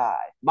good guy.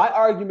 My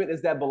argument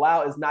is that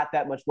Bilal is not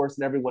that much worse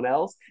than everyone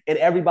else, and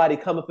everybody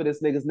coming for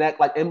this nigga's neck.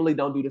 Like Emily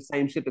don't do the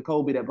same shit to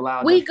Kobe that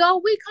Bilal. We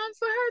come for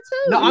her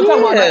too. No, I'm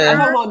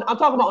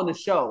talking about on the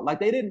show. Like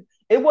they didn't.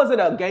 It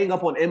wasn't a gang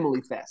up on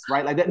Emily fest,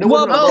 right? Like that.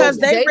 Because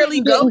they really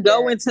didn't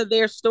go into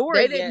their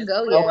story. They didn't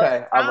go yet.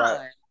 Okay, all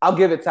right. I'll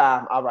give it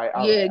time. All right.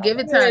 Give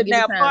it time.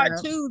 Now, part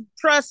 2,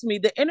 trust me,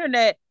 the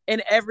internet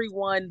and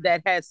everyone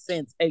that has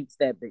sense hates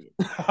that bitch.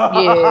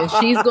 Yeah,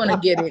 she's gonna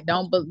get it.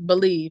 Don't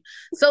believe.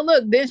 So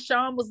look, then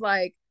Sean was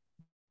like,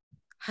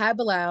 "Hi,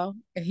 Bilal,"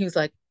 and he was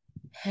like,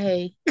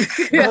 "Hey,"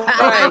 defeated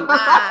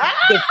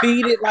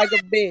like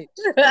a bitch.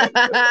 That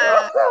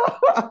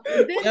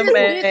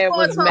man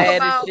was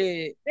mad as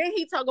shit. Then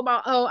he talk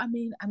about, "Oh, I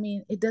mean,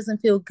 it doesn't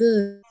feel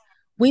good.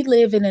 We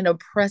live in an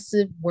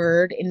oppressive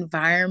word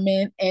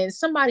environment, and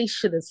somebody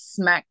should have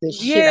smacked the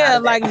shit out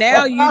of like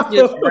now you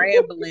just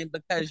rambling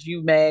because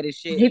you mad as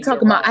shit." He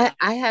talking about,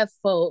 I have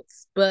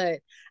faults, but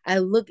I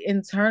look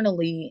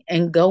internally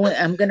and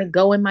I'm gonna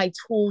go in my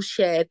tool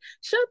shed.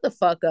 Shut the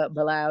fuck up,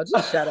 Bilal.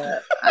 Just shut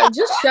up.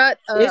 Just shut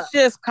up. It's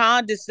just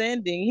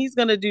condescending. He's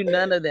gonna do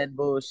none of that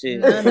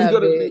bullshit. None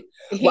of it.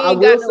 He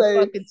ain't got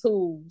no fucking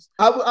tools.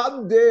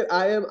 I'm dead.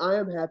 I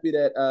am happy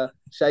that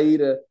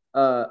Shaida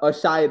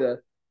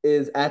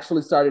is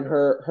actually starting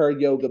her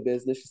yoga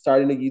business. She's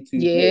starting a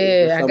YouTube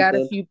page. Yeah, I got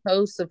a few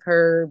posts of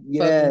her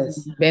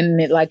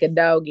bending it like a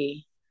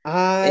doggy.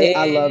 I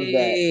love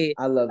that.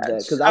 I love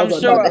that because I'm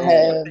sure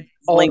OnlyFans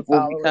link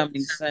will be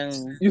coming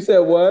soon. You said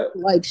what?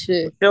 Like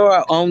shit.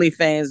 Sure,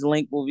 OnlyFans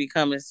link will be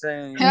coming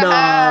soon.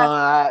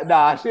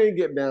 Nah, she ain't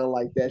getting down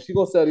like that. She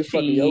gonna sell these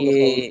fucking yoga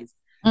poses.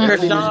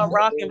 Krishan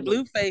Rock and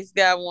Blueface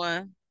got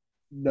one.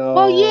 No.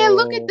 Oh yeah,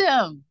 look at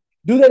them.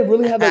 Do they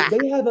really have a?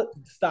 They have a.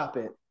 Stop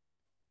it.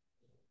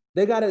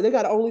 They got it. They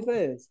got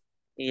OnlyFans.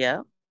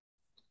 Yeah.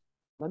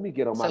 Let me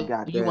get on my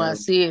goddamn. You want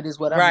to see it? Is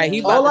what right.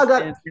 I'm. All I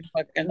got.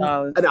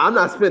 I'm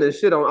not spending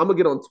shit on. I'm gonna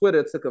get on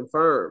Twitter to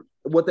confirm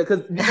what they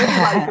because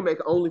anybody can make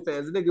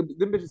OnlyFans.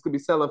 Them bitches could be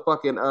selling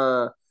fucking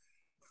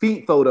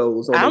feet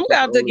photos. I'm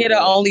about to get an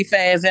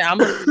OnlyFans and I'm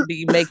gonna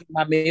be making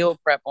my meal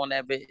prep on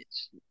that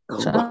bitch.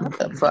 Shut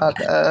the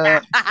fuck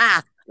up.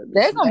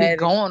 They're gonna be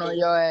going on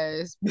your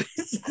ass.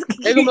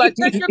 They're gonna be like,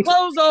 take your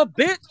clothes off,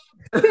 bitch.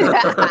 Take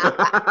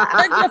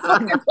your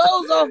fucking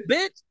clothes off,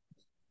 bitch.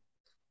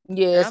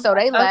 Yeah, so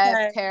they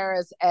laughed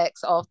Tara's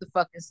ex off the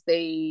fucking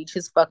stage.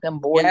 His fucking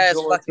boy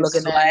George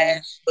looking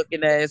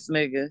ass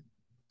nigga.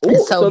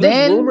 Ooh, so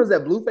there's rumors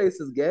that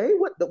Blueface is gay?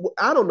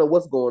 I don't know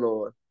what's going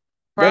on.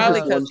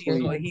 Probably because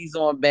he's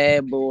on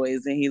Bad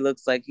Boys and he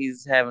looks like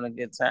he's having a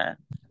good time.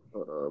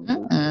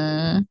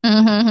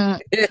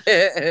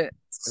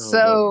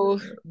 So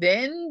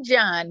then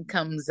John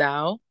comes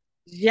out.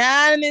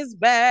 John is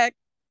back.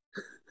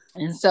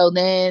 And so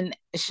then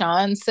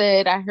Sean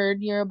said, I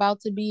heard you're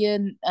about to be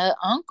an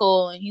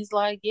uncle. And he's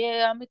like,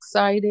 yeah, I'm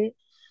excited.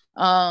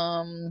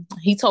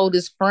 He told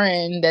his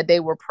friend that they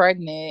were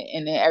pregnant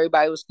and then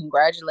everybody was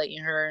congratulating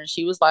her. And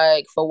she was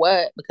like, for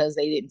what? Because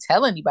they didn't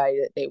tell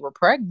anybody that they were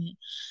pregnant.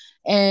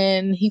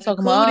 And he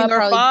talking about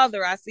including her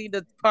father. I see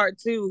the part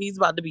 2. He's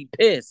about to be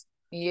pissed.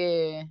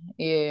 Yeah.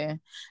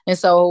 And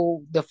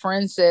so the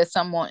friend said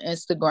something on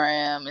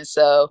Instagram. And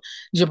so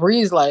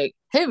Jabri's like,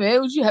 hey man,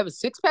 would you have a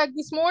 6-pack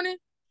this morning?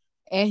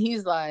 And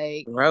he's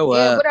like,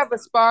 whatever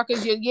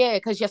sparkles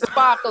because your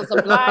sparkles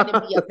are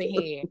blinding me up in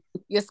here.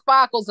 Your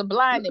sparkles are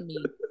blinding me.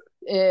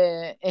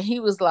 And he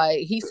was like,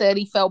 he said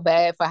he felt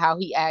bad for how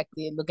he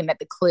acted, looking at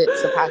the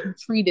clips of how he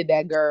treated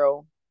that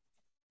girl.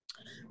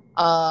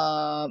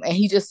 And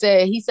he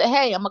said,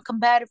 hey, I'm a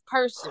combative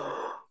person.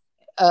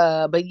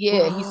 But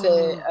yeah, he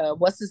said,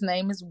 what's his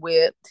name is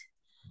whipped.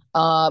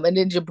 And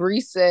then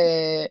Jabri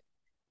said,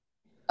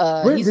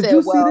 Britt, did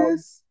you see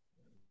this?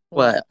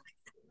 What?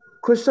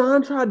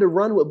 Krishan tried to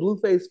run with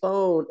Blueface's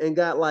phone and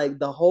got like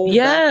the whole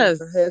back of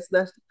her head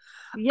snatched.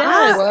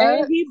 Yes,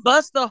 and he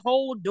bust the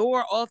whole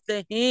door off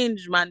the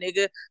hinge, my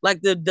nigga.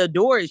 Like the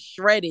door is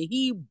shredded.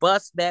 He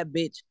bust that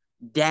bitch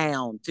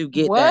down to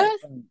get What?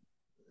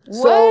 that.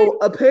 So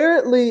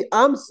apparently,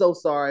 I'm so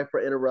sorry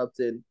for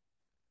interrupting.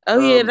 Oh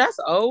yeah, that's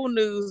old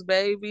news,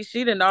 baby.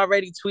 She done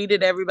already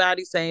tweeted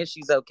everybody saying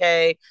she's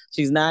okay.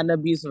 She's not in an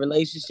abusive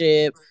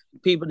relationship.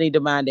 People need to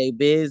mind their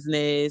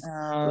business.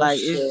 Oh, like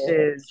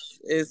shit.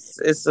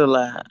 it's a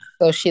lot.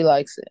 So she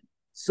likes it.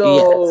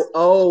 So,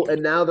 Yes.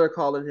 and now they're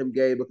calling him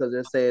gay because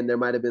they're saying there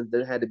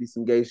had to be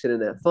some gay shit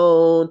in that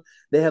phone.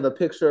 They have a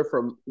picture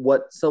from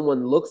what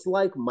someone looks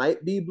like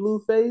might be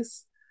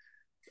Blueface.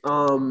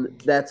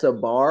 That's a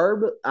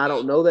Barb. I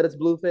don't know that it's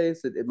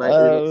Blueface. It might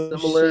look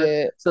similar.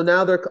 Shit. So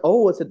now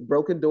it's a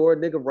broken door.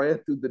 Nigga ran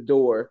through the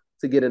door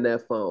to get in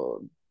that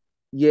phone.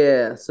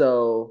 Yeah.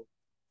 So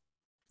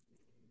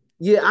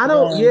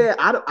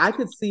I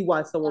could see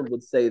why someone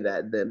would say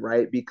that then,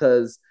 right?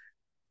 Because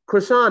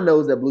Krishan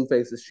knows that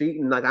Blueface is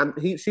cheating. Like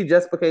she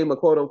just became a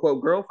quote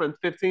unquote girlfriend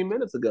 15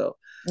 minutes ago.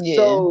 Yeah.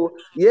 So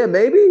yeah,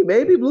 maybe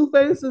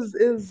Blueface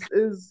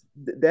is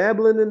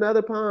dabbling in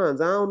other ponds.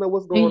 I don't know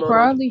what's going on. He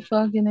probably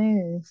fucking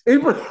is.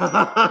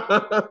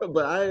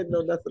 But I didn't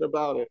know nothing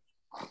about it.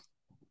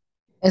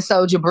 And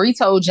so Jabri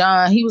told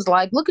John, he was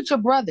like, "Look at your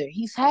brother.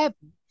 He's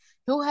happy.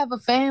 He'll have a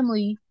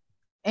family,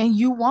 and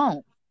you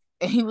won't."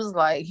 And he was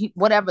like,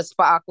 "Whatever,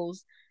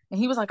 Sparkles." And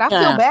he was like, I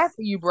feel bad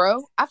for you,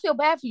 bro. I feel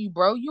bad for you,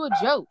 bro. You a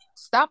joke.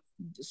 Stop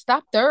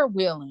third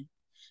wheeling.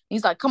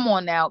 He's like, come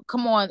on now,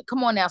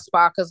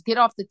 Sparkles. Get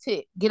off the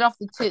tit,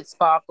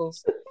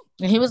 Sparkles.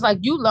 And he was like,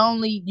 you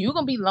lonely. You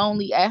gonna be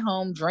lonely at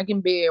home drinking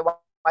beer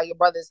while your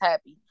brother's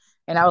happy.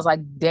 And I was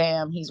like,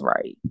 damn, he's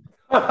right.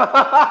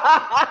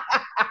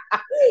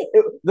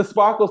 The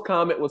Sparkles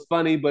comment was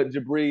funny, but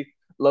Jabri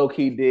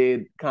low-key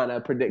did kind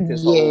of predict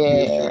his whole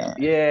future.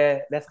 Yeah,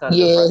 that's kind of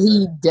impressive.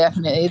 He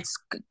definitely, it's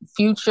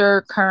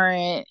future,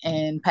 current,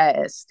 and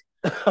past.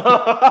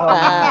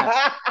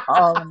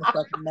 all in the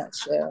fucking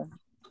nutshell.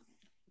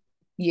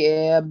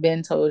 Yeah,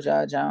 Ben told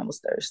y'all John was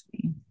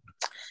thirsty.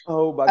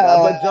 Oh my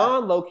God. But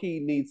John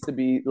low-key needs to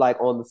be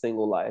like on the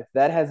single life.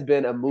 That has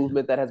been a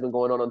movement that has been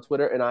going on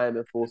Twitter, and I am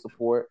in full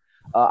support.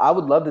 I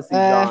would love to see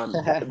John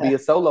be a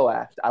solo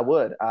act. I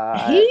would.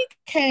 He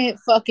can't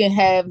fucking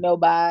have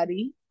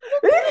nobody.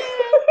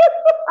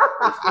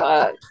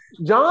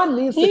 John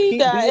needs to keep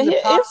being the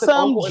toxic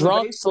some uncle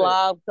drunk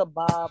slob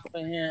kebab for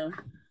him.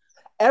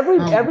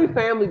 Every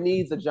family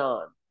needs a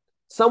John.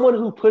 Someone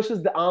who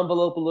pushes the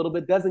envelope a little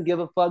bit, doesn't give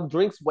a fuck,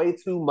 drinks way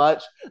too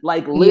much,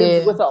 like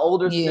lives with an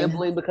older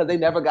sibling because they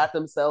never got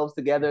themselves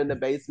together in the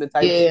basement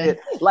type shit.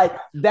 Like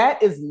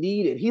that is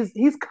needed.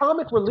 He's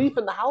comic relief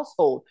in the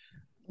household.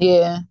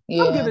 Yeah.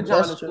 I'm giving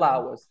John his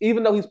flowers,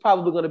 even though he's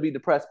probably going to be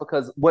depressed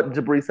because what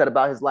Jabri said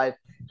about his life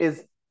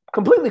is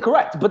completely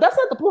correct. But that's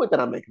not the point that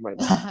I'm making right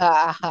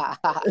now.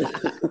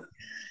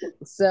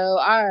 So,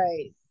 all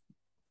right.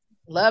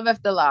 Love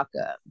after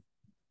lockup.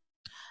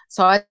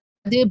 So I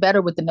did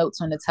better with the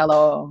notes on the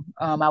tell-all.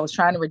 I was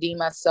trying to redeem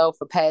myself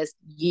for past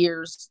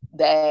years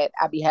that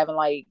I'd be having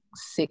like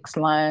 6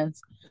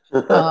 lines.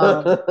 But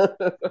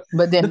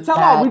then the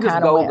tell-all, we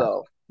just go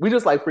though. We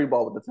just like free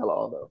ball with the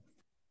tell-all though.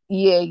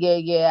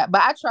 Yeah.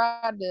 But I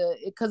tried to,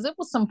 because it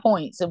was some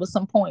points. It was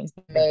some points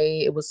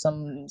made. It was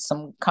some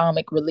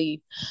comic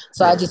relief.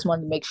 So I just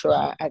wanted to make sure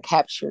I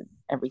captured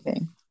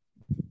everything.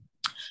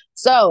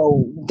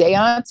 So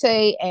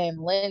Deontay and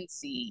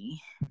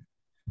Lindsay.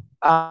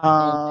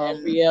 And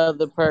every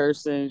other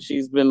person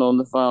she's been on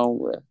the phone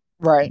with.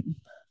 Right.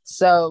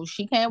 So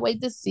she can't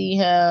wait to see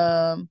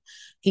him.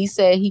 He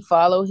said he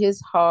followed his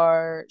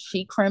heart.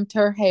 She crimped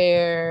her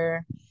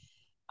hair.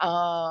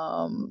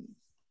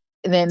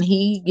 Then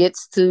he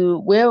gets to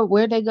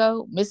where they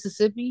go?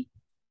 Mississippi.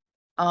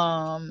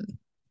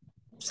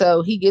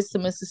 So he gets to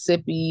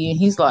Mississippi and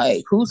he's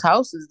like, whose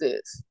house is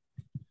this?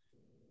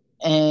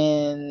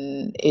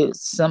 And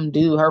it's some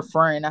dude, her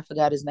friend, I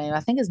forgot his name.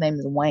 I think his name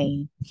is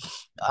Wayne.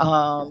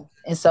 And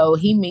so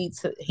he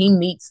meets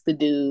the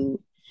dude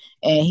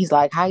and he's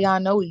like, how y'all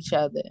know each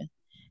other?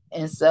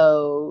 And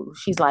so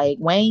she's like,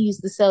 Wayne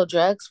used to sell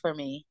drugs for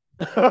me.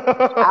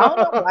 I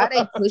don't know why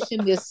they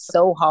pushing this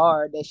so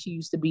hard that she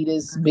used to be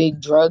this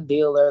big drug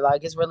dealer.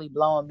 Like, it's really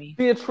blowing me.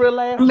 Be a trill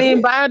ass. I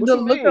mean, by the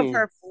look of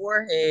her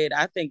forehead,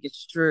 I think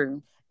it's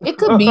true. It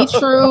could be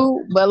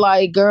true, but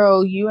like,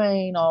 girl, you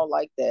ain't all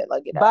like that.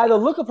 Like, by the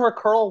look of her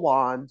curl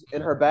wand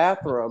in her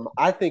bathroom,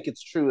 I think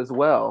it's true as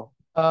well.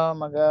 Oh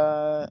my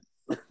God.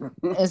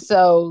 And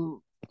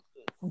so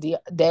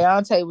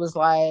Deontay was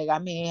like, I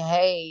mean,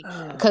 hey,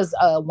 because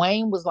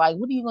Wayne was like,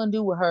 what are you gonna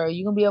do with her? Are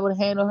you gonna be able to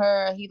handle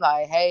her? He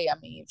like, hey, I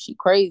mean, if she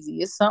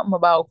crazy, it's something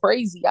about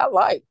crazy I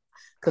like,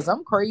 because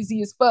I'm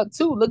crazy as fuck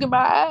too. Look at my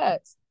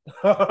eyes.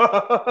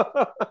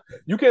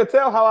 You can't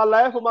tell how I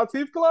laugh with my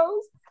teeth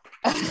closed.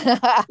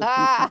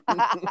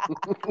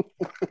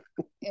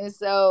 And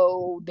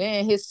so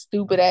then his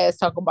stupid ass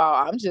talk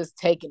about, I'm just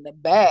taking the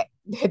back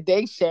that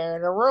they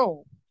sharing a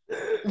room.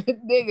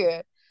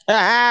 Nigga.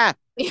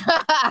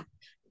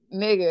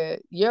 Nigga,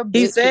 your bitch.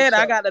 He said,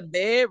 I got a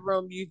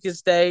bedroom you can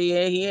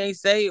stay in. He ain't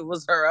say it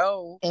was her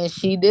own. And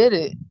she did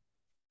it.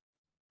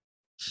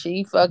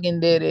 She fucking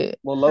did it.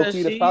 Well, low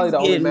key, that's probably the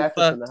only getting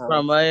mattress in the fucked house.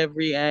 from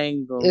every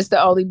angle. It's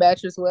the only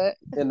mattress what?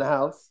 In the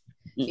house.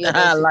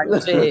 Yeah, Like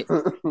shit.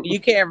 You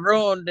can't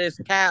ruin this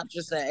couch.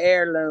 It's an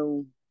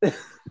heirloom.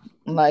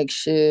 Like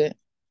shit.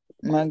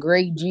 My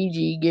great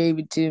Gigi gave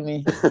it to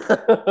me.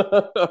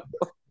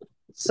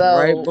 So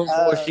right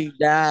before she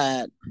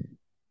died.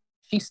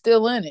 She's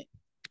still in it.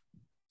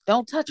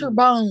 Don't touch her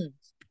bones.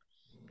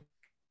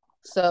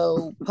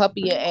 So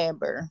Puppy and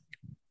Amber.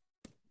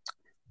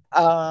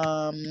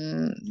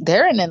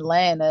 They're in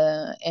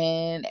Atlanta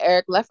and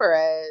Eric left her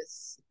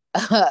ass.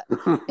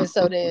 And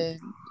so then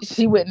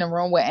she went in the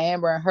room with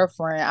Amber and her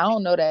friend. I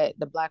don't know the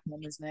black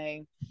woman's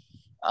name.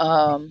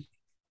 And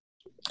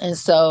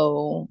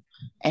so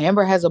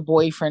Amber has a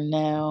boyfriend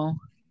now.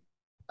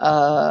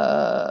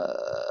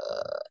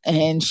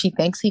 And she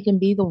thinks he can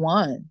be the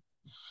one.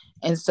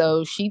 And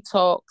so she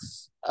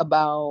talks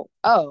about,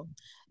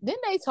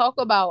 didn't they talk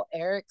about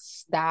Eric's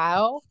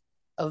style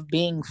of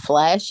being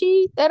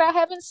flashy that I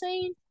haven't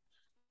seen?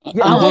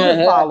 Yeah, I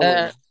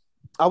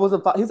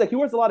wasn't following. He's like, he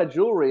wears a lot of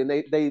jewelry, and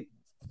they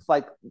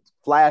like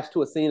flash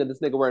to a scene of this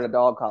nigga wearing a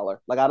dog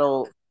collar. Like,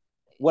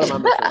 what am I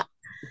missing?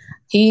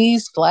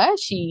 He's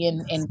flashy,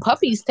 and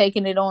Puppy's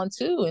taking it on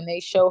too, and they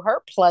show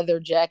her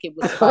pleather jacket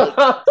with spikes.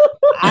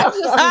 I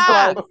just was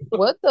like,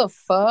 what the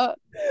fuck?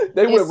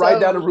 They went right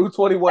down to Route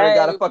 21 and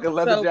got a fucking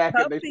leather jacket.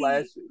 Puppy, and they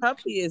flashed.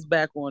 Puppy is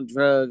back on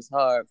drugs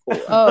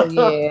hardcore. Oh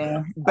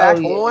yeah, back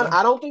on.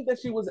 I don't think that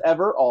she was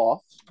ever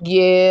off.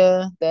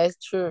 Yeah, that's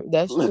true.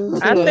 That's true.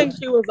 I think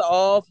she was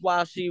off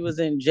while she was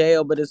in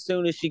jail, but as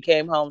soon as she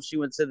came home, she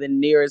went to the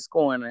nearest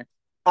corner.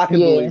 I can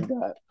believe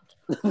that.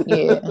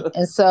 Yeah,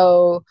 and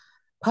so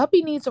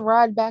Puppy needs to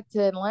ride back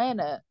to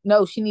Atlanta.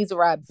 No, she needs to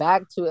ride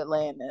back to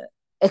Atlanta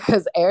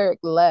because Eric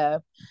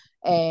left.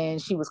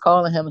 And she was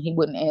calling him and he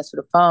wouldn't answer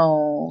the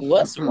phone.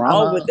 What's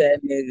wrong with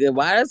that nigga?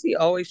 Why is he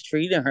always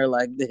treating her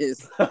like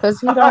this? Because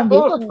he don't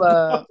give a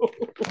fuck.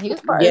 He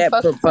was probably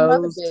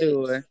proposed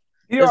to her.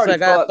 He already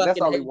fucked.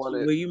 That's all he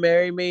wanted. Will you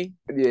marry me?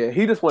 Yeah,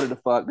 he just wanted to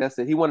fuck. That's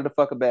it. He wanted to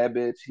fuck a bad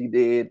bitch. He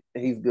did.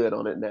 And he's good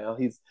on it now.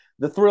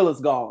 The thrill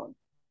is gone.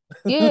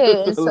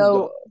 Yeah, and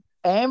so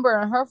Amber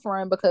and her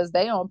friend, because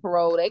they on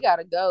parole, they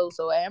gotta go.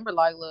 So Amber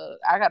like, look,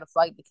 I got a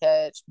flight to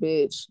catch,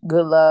 bitch.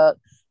 Good luck.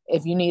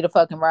 If you need a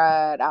fucking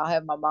ride, I'll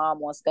have my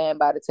mom on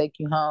standby to take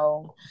you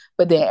home.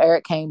 But then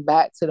Eric came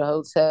back to the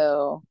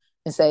hotel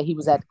and said he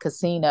was at the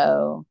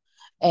casino.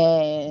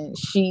 And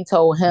she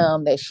told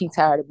him that she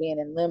tired of being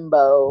in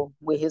limbo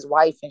with his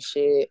wife and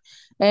shit.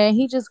 And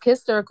he just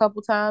kissed her a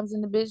couple times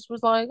and the bitch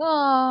was like,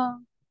 oh.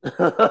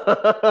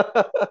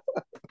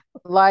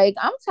 Like,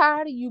 I'm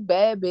tired of you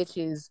bad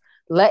bitches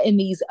letting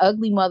these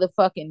ugly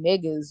motherfucking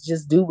niggas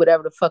just do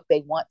whatever the fuck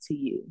they want to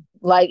you.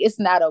 Like, it's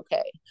not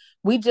okay.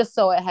 We just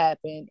saw it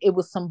happen. It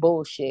was some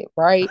bullshit,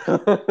 right?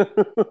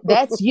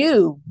 That's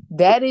you.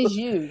 That is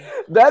you.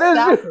 That is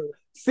Stop you. It.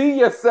 See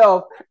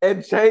yourself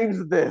and change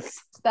this.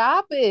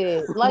 Stop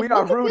it. Like, we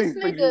are rooting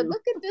for you.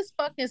 Look at this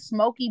fucking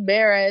smoky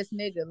bear ass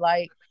nigga,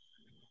 like,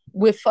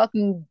 with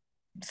fucking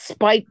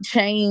spike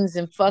chains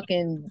and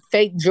fucking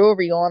fake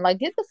jewelry on. Like,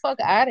 get the fuck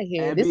out of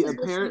here. Abby,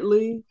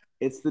 apparently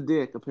it's the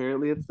dick.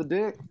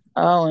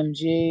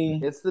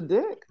 OMG. It's the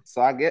dick.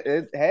 So I get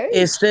it. Hey.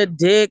 It's the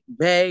dick,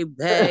 baby.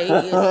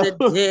 It's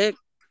the dick.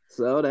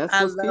 So that's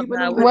what's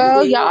keeping it.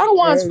 Well, y'all the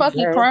ones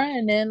fucking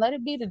crying then. Let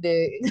it be the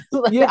dick.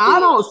 I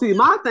don't see.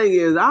 My thing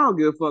is, I don't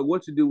give a fuck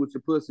what you do with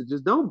your pussy.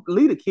 Just don't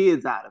leave the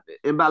kids out of it.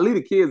 And by leave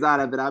the kids out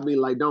of it, I mean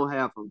like don't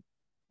have them.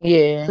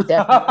 Yeah,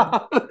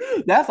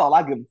 definitely. That's all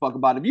I give a fuck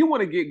about. If you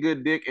want to get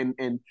good dick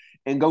and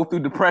go through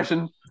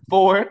depression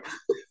for it.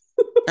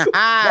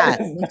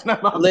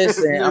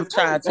 Listen, I'm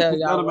trying to tell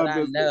y'all what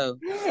I know.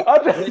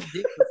 Good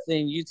dick will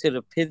send you to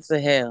the pits of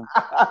hell.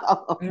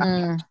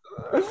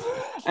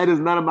 That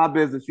is none of my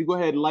business. You go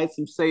ahead and light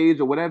some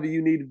sage or whatever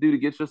you need to do to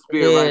get your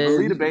spirit right. But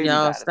leave the baby.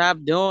 Y'all stop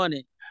doing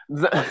it.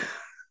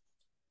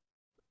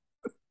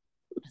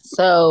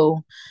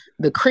 So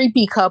the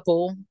creepy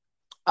couple.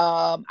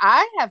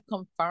 I have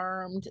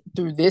confirmed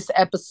through this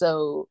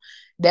episode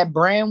that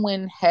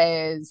Branwen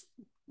has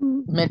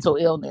mental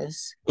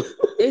illness.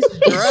 It's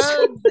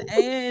drugs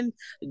and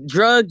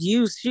drug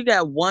use. She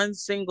got one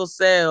single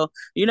cell.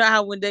 You know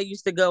how when they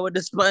used to go with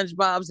the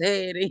SpongeBob's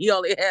head and he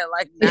only had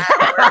like 9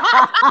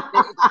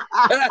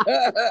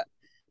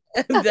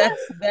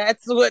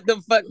 that's what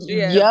the fuck she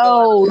has.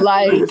 Yo,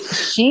 like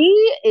she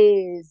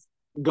is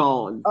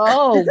gone.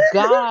 Oh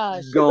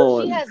gosh,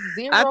 gone. She has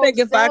 0 I think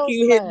if I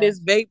keep hitting left. this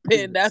vape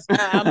pen, that's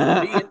how I'm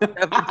gonna be in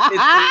 7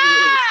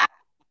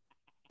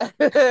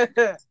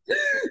 That's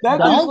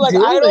like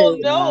I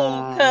don't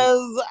know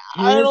because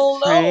I don't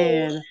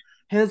know.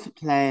 His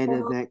plan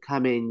isn't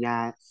coming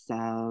yet,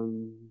 so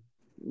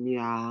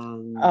yeah.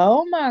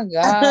 Oh my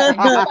god!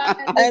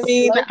 I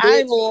mean,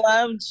 I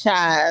love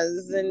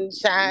Chaz, and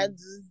Chaz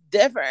is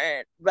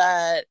different,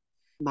 but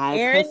my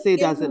Aaron pussy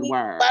doesn't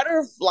work.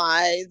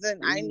 Butterflies,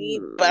 and I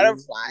need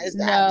butterflies.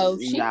 No,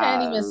 she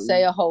can't even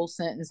say a whole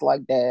sentence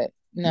like that.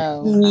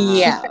 No.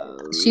 Yeah.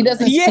 She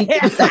doesn't speak.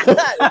 Yeah.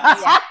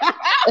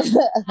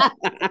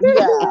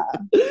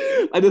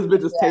 Like this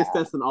bitch is taste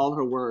testing all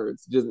her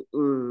words. Just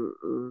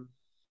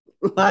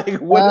like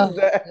what is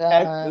that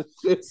extra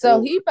shit so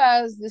for? he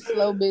buys this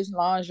slow bitch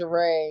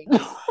lingerie.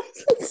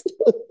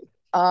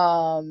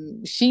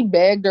 She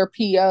begged her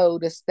PO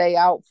to stay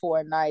out for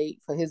a night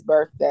for his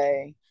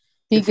birthday.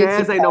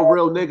 Chance ain't no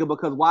real nigga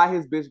because why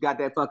his bitch got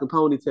that fucking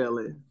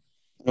ponytail in?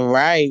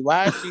 Right.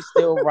 Why is she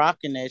still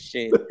rocking that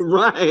shit?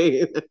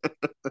 Right.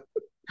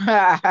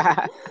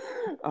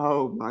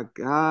 Oh my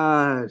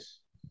gosh.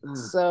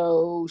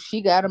 So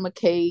she got him a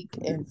cake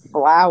and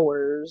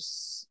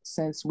flowers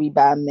since we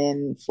buy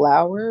men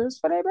flowers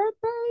for their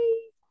birthday,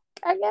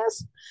 I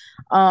guess.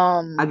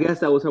 I guess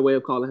that was her way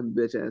of calling him a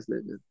bitch ass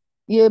nigga.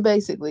 Yeah,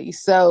 basically.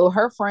 So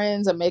her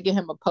friends are making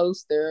him a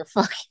poster.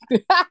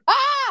 Fucking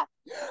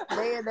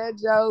man, that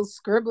Joe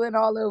scribbling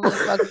all over the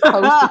fucking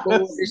poster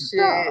board and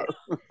shit.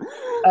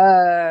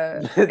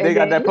 They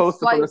got that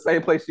poster from the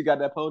same place she got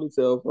that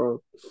ponytail from.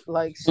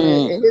 Like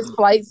shit. And his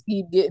flights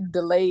keep getting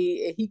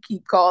delayed and he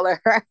keep calling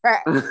her.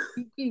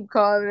 He keep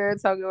calling her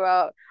talking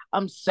about,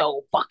 I'm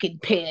so fucking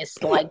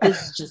pissed. Like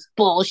this is just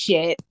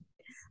bullshit.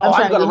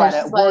 I'm gonna write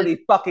a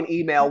wordy fucking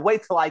email.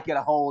 Wait till I get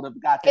a hold of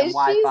goddamn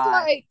Wi-Fi. She's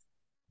like,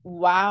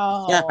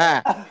 wow,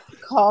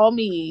 call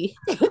me.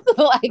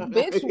 Like,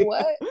 bitch,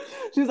 what?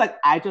 She's like,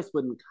 I just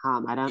wouldn't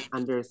come. I don't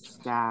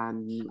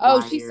understand.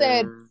 Oh, she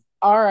said,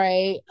 all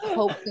right,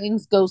 hope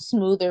things go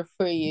smoother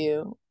for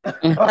you.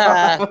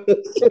 I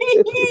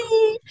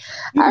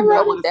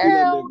wrote it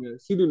down.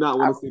 She do not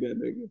want to see that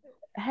nigga.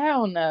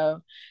 Hell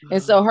no.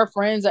 And so her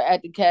friends are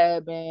at the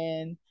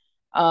cabin.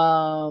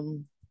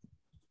 And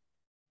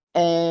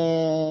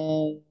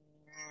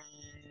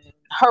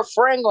her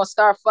friend gonna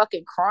start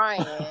fucking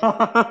crying,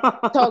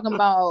 talking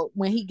about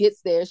when he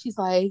gets there. She's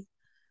like,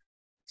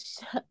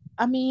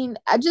 I mean,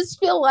 I just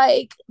feel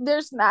like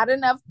there's not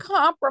enough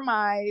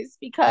compromise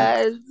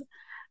because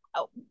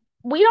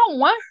we don't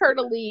want her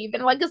to leave.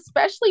 And like,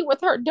 especially with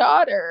her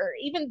daughter,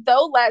 even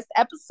though last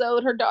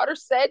episode her daughter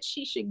said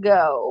she should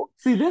go.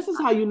 See, this is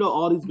how you know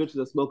all these bitches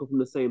are smoking from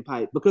the same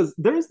pipe, because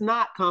there's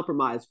not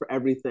compromise for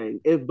everything.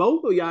 If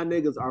both of y'all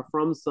niggas are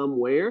from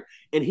somewhere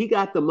and he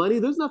got the money,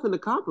 there's nothing to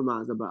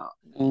compromise about.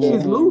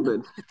 She's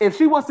moving. If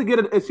she wants to get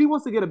a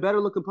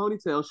better looking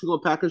ponytail, she's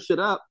gonna pack her shit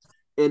up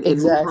and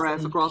move her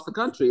ass across the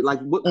country. Like,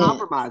 what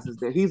compromise is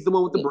there? He's the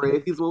one with the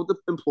bread. He's the one with the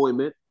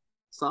employment.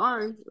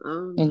 Sorry.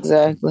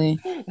 Exactly.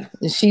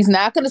 She's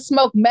not going to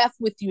smoke meth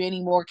with you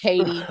anymore,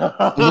 Katie.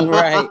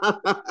 Right.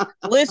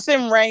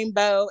 Listen,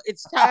 Rainbow,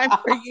 it's time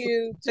for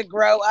you to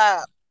grow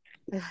up.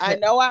 I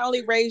know I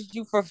only raised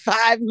you for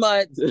 5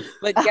 months,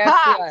 but guess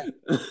what?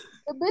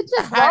 The bitch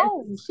is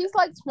grown. She's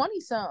like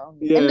 20-something.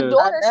 Yeah. And the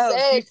daughter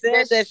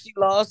said that she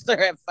lost her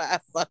at 5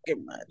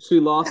 fucking months.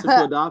 She lost her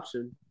to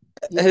adoption.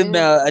 Yeah.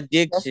 No,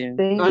 addiction.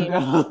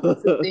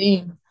 That's the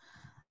thing.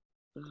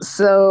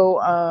 So,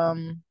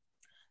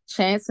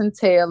 Chance and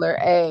Taylor,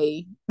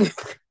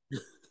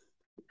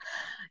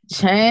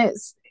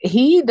 Chance,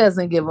 he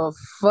doesn't give a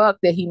fuck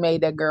that he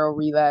made that girl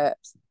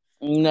relapse.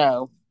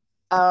 No.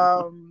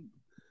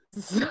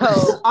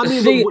 So I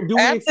mean,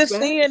 after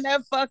seeing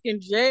that fucking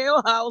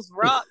jailhouse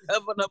rock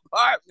of an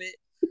apartment,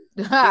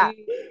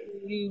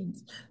 he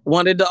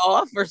wanted to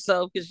offer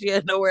so because she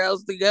had nowhere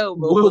else to go.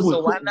 But so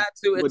why not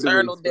to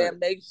eternal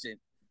damnation?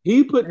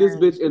 He put this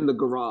bitch in the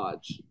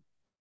garage.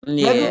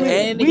 Yeah,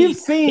 and we've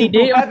seen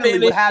heavily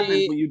what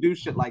happens when you do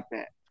shit like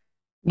that.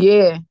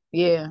 Yeah,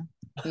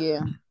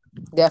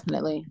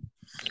 definitely.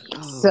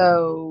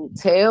 So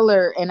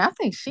Taylor, and I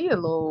think she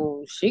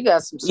got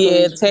some.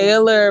 Yeah,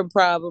 Taylor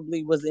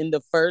probably was in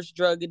the first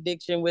drug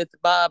addiction with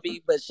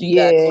Bobby, but she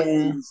got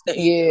clean.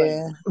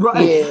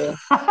 Right. Yeah.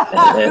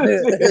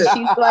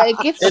 She's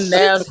like, it's and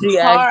now she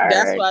hard.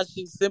 That's why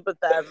she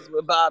sympathizes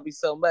with Bobby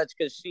so much,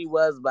 because she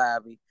was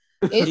Bobby.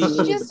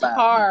 It's just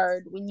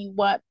hard when you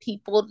want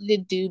people to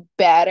do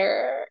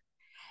better.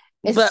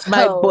 But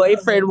my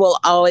boyfriend will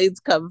always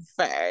come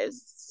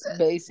first.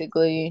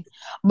 Basically.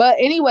 But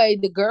anyway,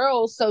 the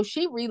girl, so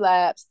she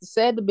relapsed,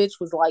 said the bitch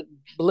was like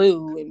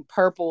blue and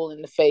purple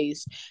in the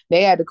face.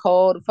 They had to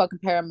call the fucking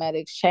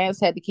paramedics.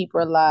 Chance had to keep her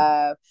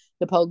alive.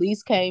 The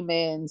police came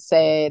in,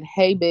 said,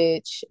 hey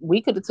bitch,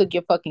 we could have took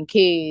your fucking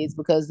kids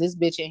because this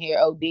bitch in here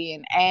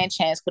ODing, and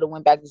Chance could have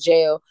went back to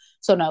jail.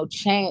 So now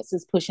Chance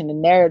is pushing the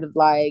narrative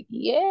like,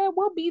 yeah,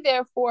 we'll be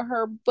there for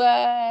her,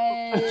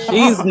 but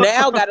she's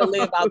now got to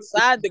live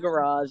outside the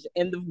garage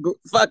in the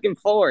fucking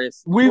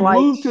forest. We've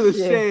moved to the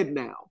shed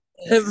now.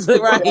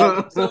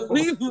 Right. So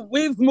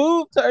we've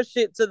moved her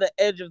shit to the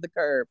edge of the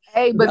curb.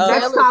 Hey, but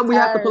next time we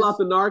have to pull out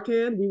the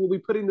Narcan, we will be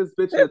putting this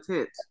bitch in a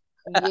tent.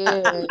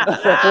 Yeah.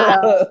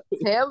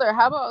 Taylor,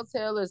 how about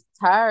Taylor's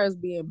tires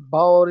being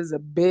bald as a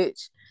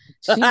bitch?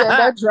 She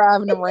got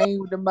driving the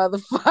rain with the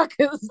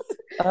motherfuckers.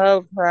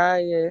 Oh,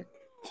 crying.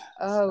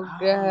 Oh,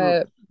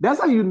 God. That's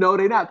how you know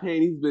they're not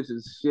paying these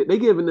bitches shit. They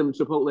giving them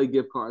Chipotle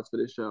gift cards for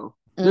this show.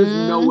 There's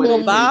no way.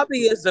 Well,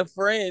 Bobby is a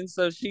friend,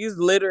 so she's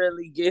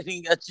literally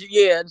getting a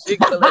Chick-fil-A. She's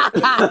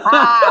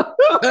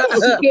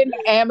getting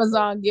an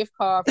Amazon gift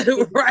card for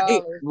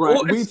 $50.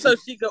 Right. So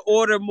she could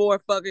order more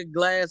fucking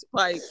glass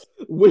pipes.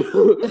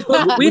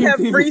 We have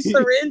free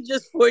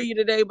syringes for you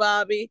today,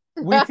 Bobby.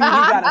 WeTV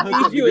got to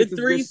hook you up in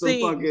 3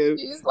 scenes.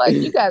 She's like,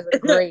 you guys are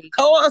great.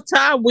 All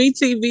time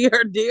WeTV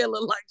her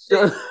dealer like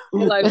shit.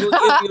 You're like, we'll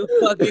give you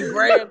a fucking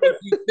gram if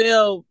you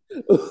film.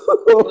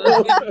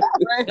 We'll give you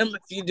a gram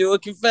if you do a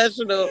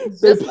confessional.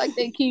 Just like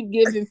they keep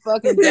giving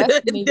fucking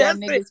Destiny that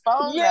nigga's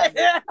phone. Yeah.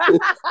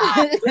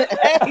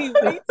 Hey,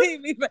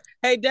 WeTV.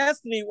 Hey,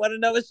 Destiny, want to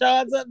know what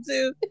Sean's up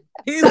to?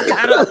 He's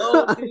got a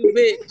whole new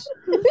bitch.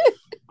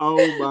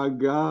 Oh my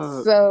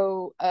God.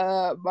 So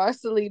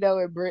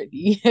Marcelino and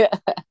Brittany.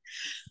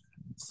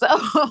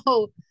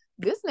 So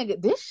this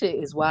shit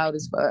is wild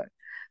as fuck.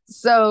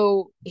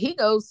 So he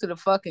goes to the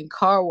fucking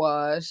car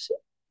wash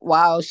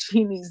while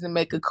she needs to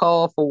make a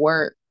call for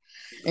work.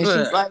 And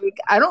she's like,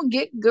 I don't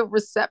get good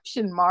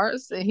reception,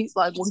 Mars. And he's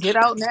like, well, get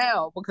out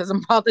now because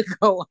I'm about to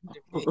go under,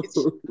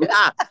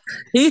 bitch.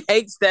 He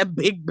hates that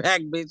big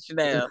back bitch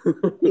now.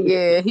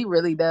 Yeah, he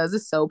really does.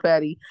 It's so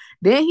petty.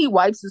 Then he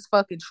wipes his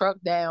fucking truck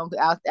down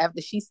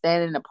after she's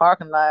standing in the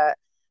parking lot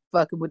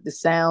fucking with the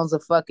sounds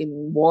of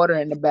fucking water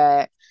in the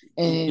back.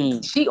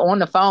 And she on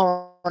the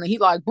phone and he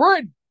like,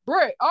 Britt, all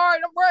right,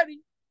 I'm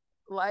ready.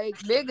 Like,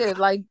 nigga,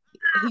 like,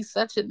 he's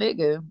such a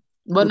nigga.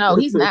 But no,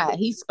 he's not.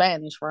 He's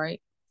Spanish, right?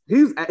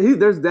 There's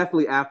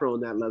definitely Afro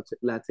in that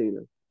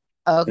Latina.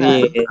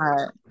 Okay. Yeah. All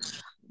right.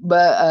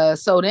 But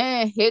so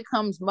then here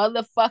comes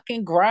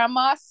motherfucking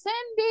Grandma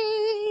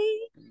Cindy.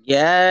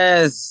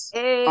 Yes.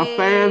 Hey. A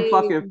fan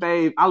fucking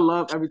fave. I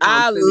love every time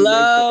I Cindy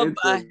love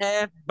makes the a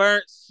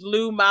half-burnt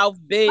slew mouth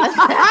bitch.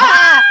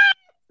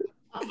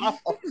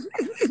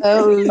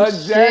 Oh, a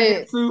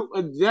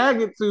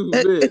jagged tooth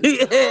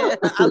bitch. Yeah.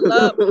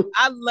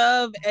 I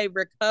love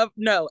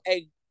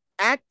a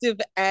active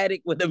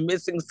addict with a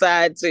missing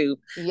side tooth.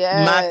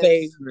 Yeah, my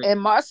favorite. And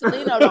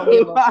Marcelino don't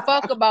give a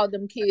fuck about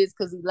them kids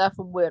because he left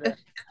them with her.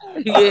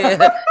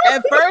 Yeah.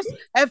 At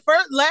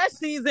first, last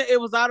season it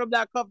was I'm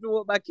not comfortable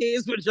with my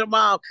kids with your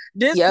mom.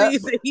 This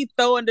season he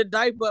throwing the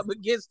diaper up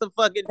against the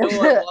fucking door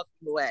and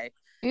walking away.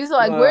 He's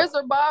like, where's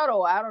her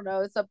bottle? I don't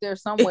know. It's up there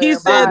somewhere. He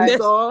said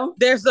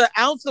there's an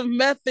ounce of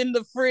meth in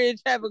the fridge.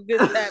 Have a good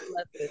tap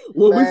lesson.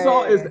 What we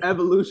saw is the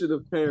evolution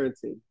of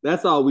parenting.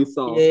 That's all we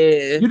saw.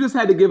 Yeah. You just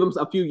had to give them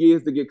a few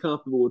years to get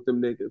comfortable with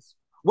them niggas.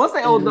 Once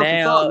they old enough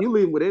to talk, you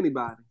leave with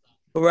anybody.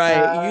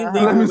 Right. You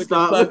leave with the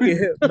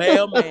fucking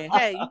mailman.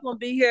 Hey, you gonna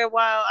be here a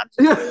while? I'm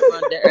just gonna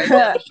run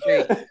down the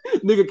street.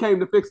 Nigga came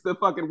to fix the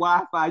fucking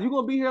Wi-Fi. You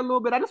gonna be here a little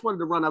bit? I just wanted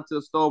to run up to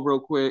the stove real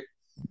quick.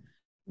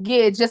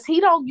 Yeah, just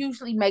he don't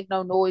usually make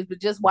no noise, but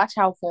just watch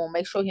out for him.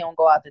 Make sure he don't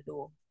go out the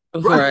door.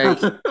 Right.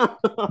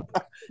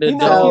 He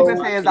knows keep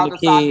his hands out the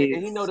socket,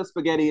 and he know the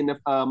spaghetti in the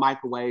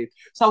microwave.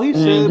 So he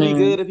should be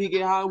good if he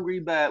get hungry,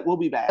 but we'll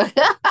be back.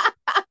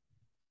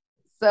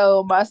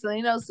 So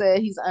Marcelino said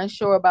he's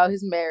unsure about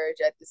his marriage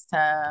at this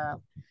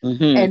time.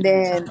 And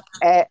then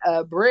at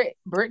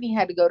Brittany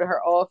had to go to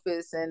her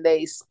office and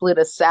they split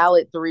a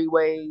salad 3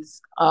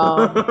 ways.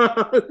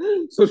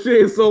 So she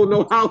ain't sold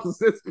no houses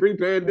since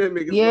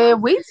pre-pandemic. Yeah,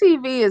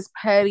 WeTV is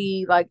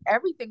petty. Like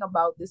everything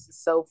about this is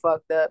so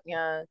fucked up,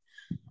 yeah.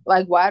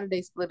 Like, why did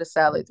they split a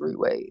salad 3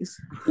 ways?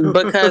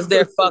 Because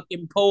they're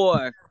fucking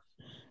poor.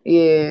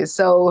 Yeah,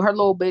 so her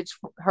little bitch,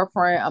 her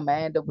friend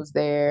Amanda was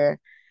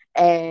there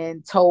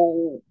and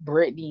told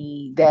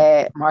Brittany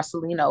that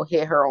Marcelino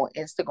hit her on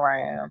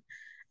Instagram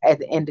at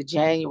the end of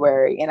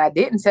January. And I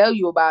didn't tell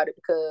you about it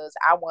because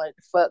I wanted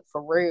to fuck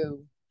for real.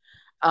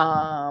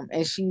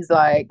 And she's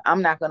like,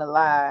 I'm not gonna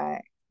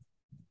lie.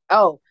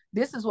 Oh,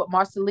 this is what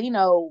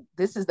Marcelino,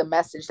 this is the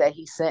message that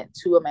he sent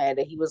to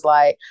Amanda. He was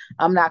like,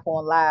 I'm not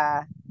gonna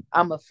lie,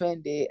 I'm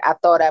offended. I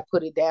thought I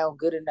put it down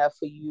good enough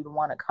for you to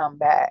want to come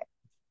back.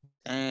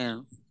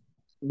 Damn.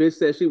 Bitch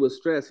said she was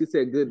stressed. He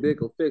said good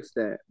dick will fix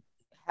that.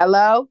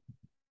 Hello?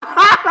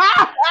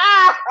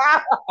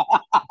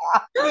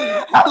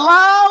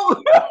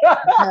 Hello?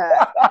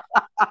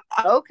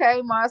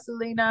 Okay,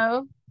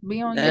 Marcelino.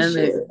 Be on your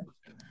shit.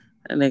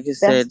 That nigga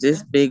said,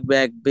 this big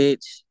back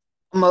bitch.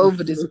 I'm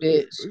over this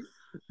bitch.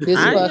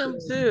 I am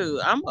too.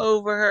 I'm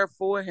over her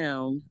for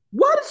him.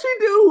 What did she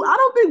do? I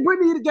don't think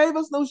Brittany gave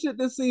us no shit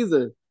this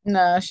season.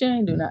 Nah, she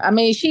ain't do nothing. I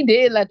mean, she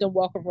did let them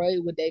walk away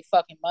with their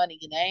fucking money,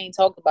 and they ain't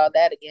talked about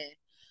that again.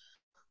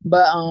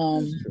 But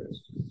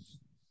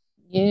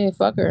yeah,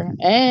 fuck her.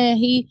 And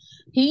he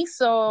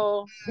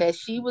saw that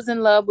she was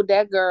in love with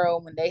that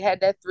girl when they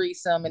had that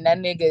threesome, and that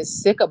nigga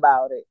is sick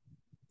about it.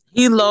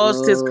 He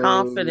lost his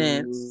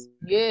confidence.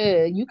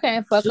 Yeah, you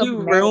can't fuck up. She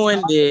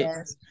ruined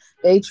it.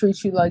 They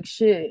treat you like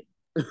shit.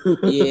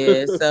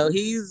 Yeah, so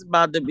he's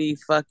about to be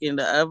fucking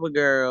the other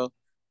girl.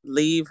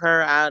 Leave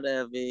her out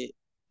of it.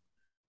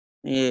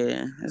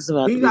 Yeah, it's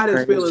about he to got be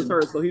his crazy. feelings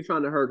hurt, so he's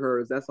trying to hurt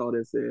hers. That's all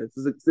this is.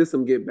 This is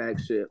some get back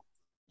shit.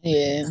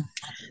 Yeah.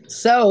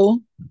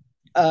 So,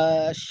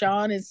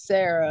 Sean and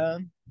Sarah,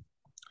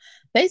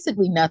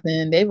 basically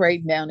nothing. They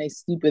write down their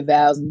stupid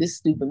vows, and this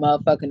stupid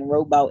motherfucking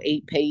wrote about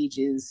 8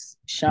 pages.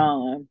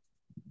 Sean.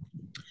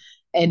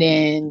 And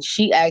then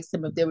she asked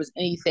him if there was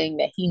anything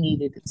that he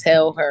needed to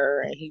tell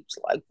her. And he was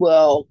like,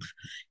 well,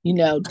 you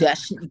know,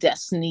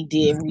 Destiny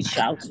did reach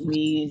out to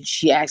me. And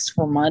she asked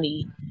for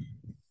money.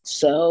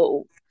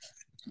 So,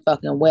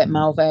 fucking wet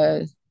mouth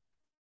ass.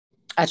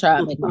 I try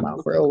to make my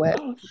mouth real wet.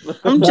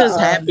 I'm just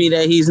happy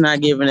that he's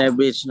not giving that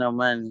bitch no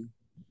money.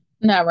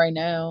 Not right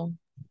now.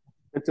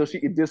 Until she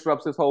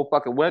disrupts his whole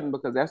fucking wedding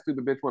because that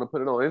stupid bitch want to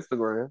put it on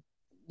Instagram.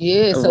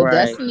 Yeah, so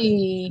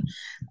Destiny,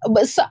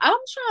 but so I'm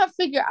trying to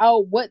figure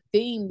out what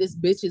theme this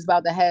bitch is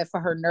about to have for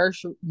her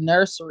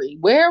nursery.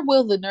 Where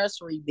will the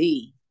nursery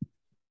be?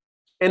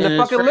 In the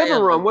fucking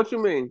living room. What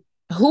you mean?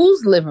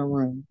 Whose living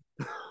room?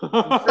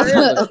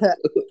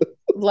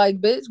 Like,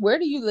 bitch, where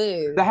do you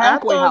live? The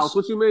halfway house.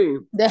 What you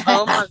mean?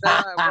 Oh my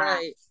god,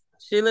 right.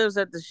 She lives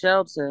at the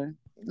shelter.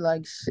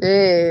 Like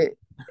shit.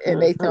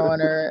 And they throwing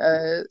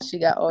her, she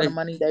got all the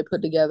money they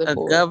put together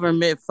for a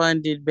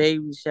government-funded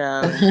baby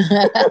shower.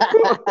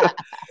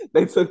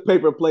 They took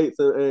paper plates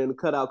and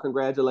cut out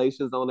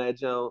congratulations on that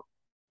junk.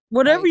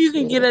 Whatever you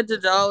can get at the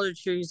Dollar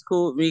Tree is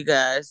cool with me,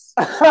 guys.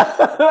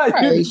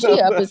 Right, she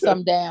up in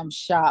some damn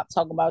shop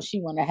talking about she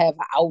want to have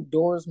an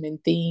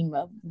outdoorsman theme,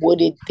 a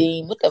wooded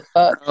theme. What the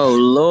fuck? Oh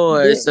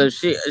Lord! Yeah. So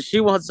she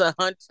wants a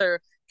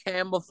hunter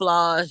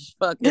camouflage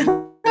fucking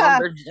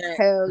lumberjack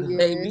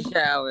baby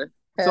shower.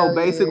 So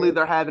basically,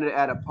 they're having it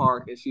at a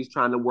park, and she's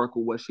trying to work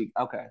with what she.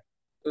 Okay,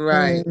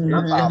 right.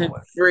 Mm-hmm.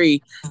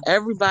 Free.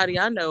 Everybody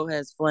I know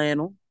has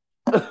flannel.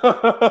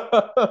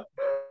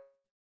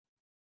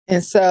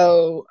 And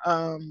so,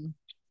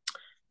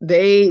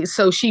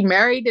 she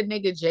married the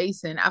nigga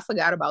Jason. I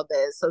forgot about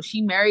that. So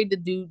she married the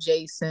dude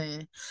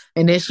Jason,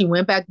 and then she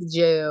went back to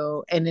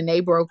jail, and then they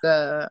broke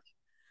up.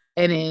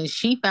 And then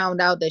she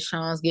found out that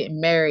Sean's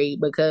getting married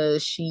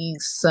because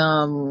she's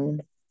some,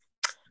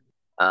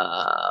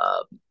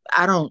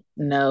 I don't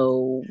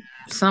know,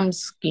 some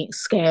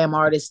scam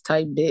artist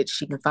type bitch.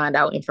 She can find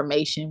out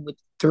information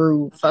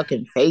through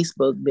fucking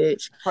Facebook,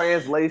 bitch.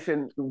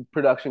 Translation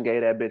production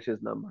gave that bitch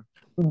his number.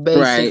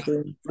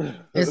 Basically. Right.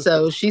 And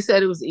so she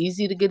said it was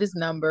easy to get his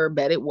number.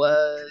 Bet it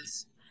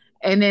was.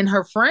 And then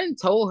her friend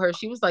told her,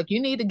 she was like, you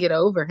need to get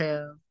over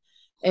him.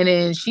 And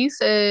then she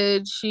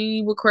said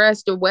she would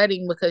crash the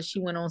wedding because she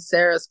went on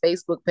Sarah's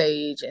Facebook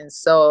page and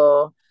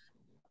saw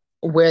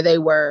where they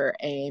were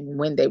and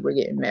when they were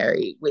getting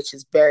married, which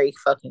is very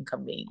fucking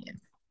convenient.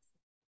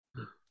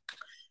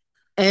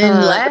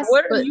 And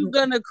what are you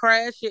gonna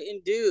crash it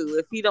and do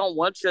if he don't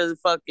want your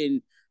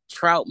fucking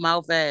trout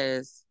mouth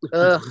ass?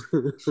 Ugh.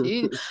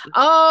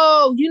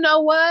 Oh, you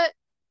know what?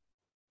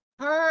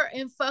 Her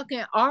and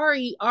fucking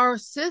Ari are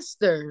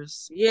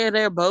sisters. Yeah,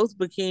 they're both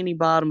bikini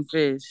bottom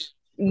fish.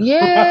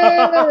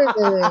 Yeah.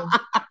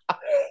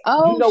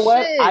 Oh, you know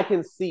what? shit. I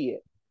can see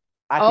it.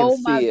 I can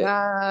see it.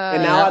 God.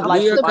 And now I'd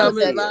like to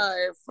coming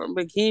live from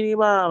Bikini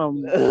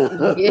Bottom.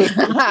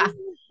 Yeah.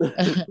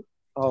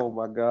 Oh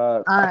my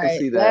God. All I can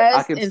see that.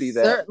 I can see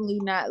that. Certainly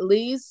not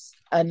least,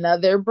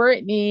 another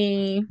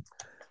Brittany.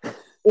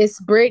 It's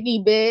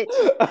Brittany, bitch.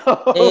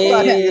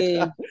 Hey.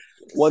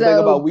 One thing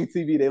about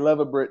WeTV, they love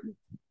a Brittany.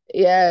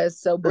 Yeah,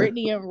 so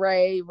Brittany and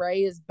Ray.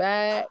 Ray is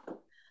back.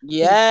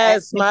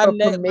 Yes, my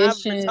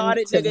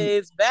retarded nigga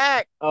is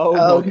back.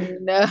 Oh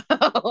no.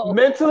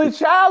 Mentally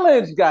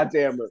challenged,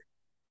 goddammit.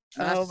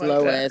 My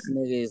slow ass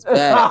nigga is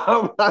back.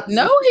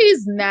 No,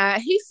 he's not.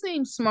 He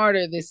seems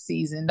smarter this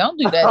season. Don't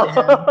do that to him.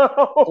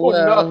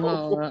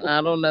 No. I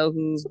don't know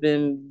who's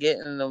been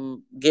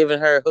giving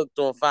her hooked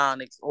on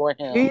phonics or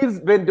him. He's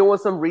been doing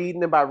some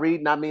reading, and by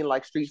reading I mean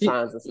like street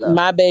signs and stuff.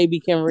 My baby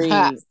can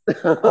read.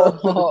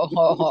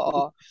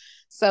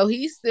 So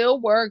he's still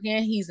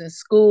working. He's in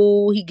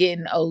school. He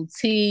getting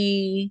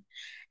OT.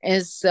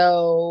 And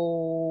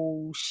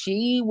so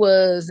she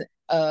was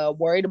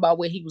worried about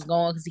where he was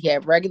going because he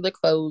had regular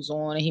clothes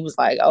on. And he was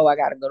like, oh, I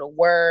got to go to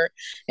work.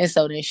 And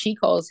so then she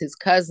calls his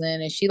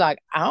cousin and she like,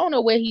 I don't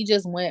know where he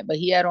just went, but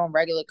he had on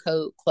regular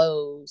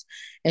clothes.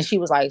 And she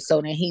was like,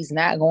 so then he's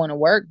not going to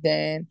work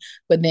then.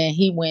 But then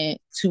he went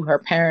to her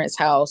parents'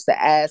 house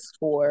to ask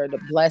for the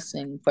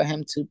blessing for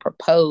him to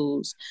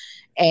propose.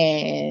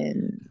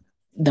 And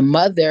the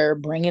mother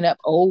bringing up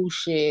old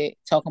shit,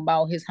 talking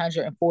about his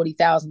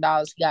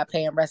 $140,000 he got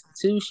paying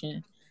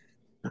restitution.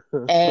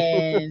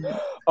 And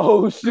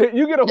oh shit,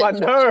 you get on my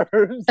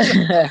nerves.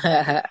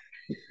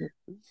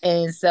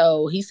 And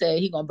so he said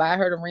he gonna buy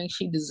her the ring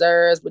she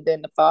deserves, but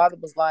then the father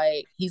was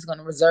like, he's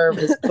gonna reserve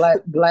his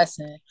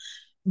blessing.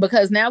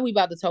 Because now we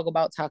about to talk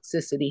about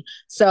toxicity.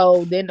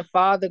 So then the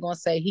father gonna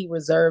say he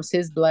reserves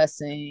his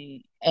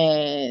blessing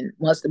and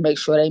wants to make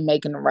sure they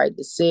making the right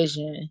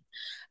decision.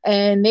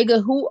 And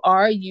nigga, who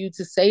are you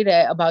to say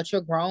that about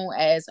your grown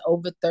ass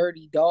over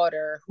 30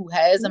 daughter who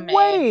has a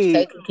man who's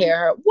taking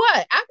care of her?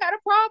 What? I got a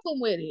problem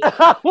with it.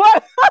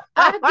 What?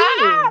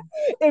 I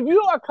do. If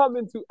you are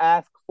coming to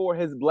ask for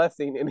his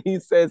blessing and he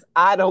says,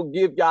 I don't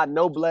give y'all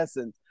no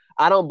blessings,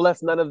 I don't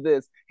bless none of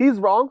this, he's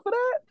wrong for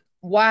that?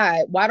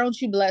 Why? Why don't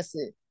you bless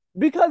it?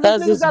 Because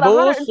this nigga it's got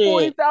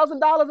bullshit.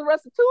 $140,000 in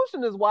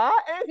restitution is why,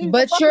 and he's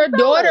But the your fucking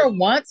daughter felon.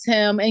 wants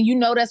him, and you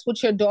know that's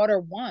what your daughter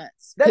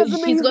wants. That Because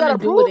doesn't mean she's he's got gonna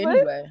to do prove it it.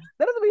 anyway.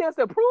 That doesn't mean he has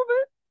to prove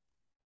it.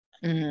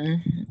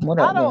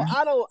 Whatever.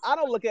 I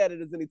don't look at it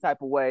as any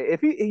type of way.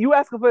 If you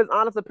ask him for his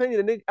honest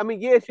opinion, and I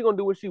mean, yeah, she gonna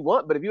do what she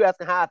want. But if you ask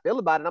her how I feel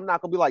about it, I'm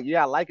not gonna be like,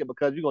 yeah, I like it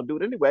because you're gonna do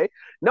it anyway.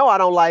 No, I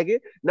don't like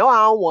it. No, I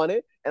don't want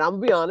it. And I'm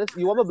gonna be honest,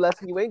 you want my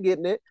blessing, you ain't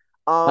getting it.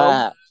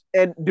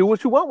 And do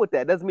what you want with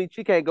that. Doesn't mean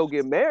she can't go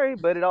get married,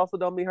 but it also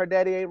don't mean her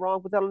daddy ain't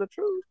wrong for telling the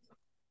truth.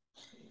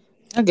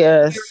 I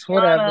guess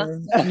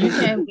whatever. You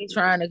can't be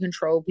trying to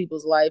control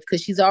people's life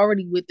because she's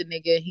already with the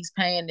nigga. He's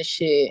paying the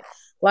shit.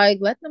 Like,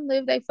 let them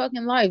live their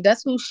fucking life.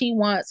 That's who she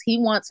wants. He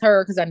wants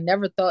her because I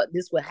never thought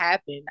this would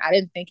happen. I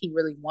didn't think he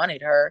really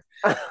wanted her.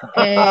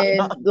 And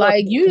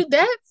like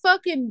that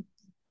fucking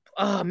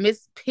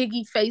Miss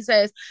Piggy face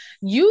ass.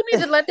 You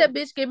need to let that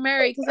bitch get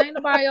married because ain't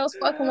nobody else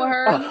fucking with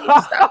her. You need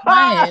to stop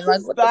playing.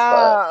 Like, what the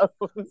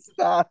fuck?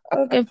 Stop.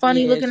 Fucking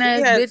funny looking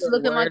ass bitch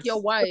looking like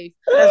your wife.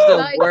 That's the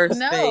like, worst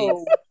no.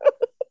 thing.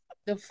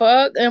 The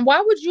fuck? And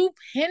why would you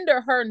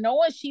hinder her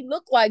knowing she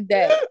looked like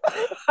that?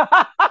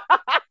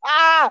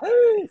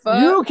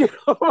 You can.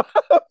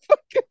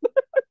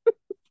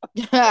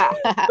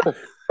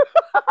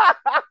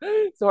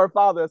 So her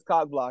father is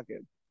cock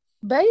blocking.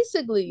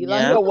 Basically,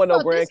 like, you don't want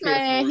no this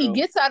man, he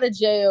gets out of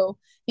jail.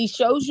 He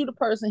shows you the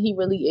person he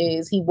really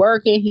is. He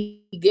working.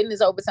 He getting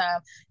his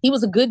overtime. He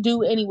was a good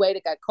dude anyway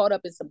that got caught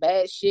up in some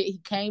bad shit. He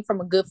came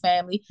from a good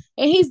family,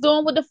 and he's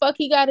doing what the fuck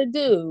he got to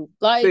do.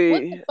 Like,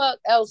 what the fuck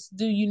else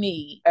do you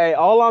need? Hey,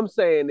 all I'm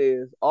saying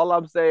is,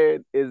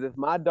 if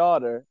my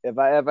daughter, if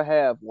I ever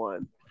have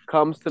one,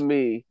 comes to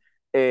me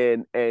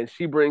and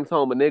she brings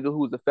home a nigga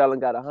who's a felon,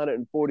 got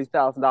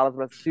 $140,000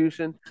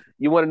 restitution,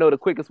 you want to know the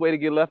quickest way to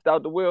get left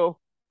out the will?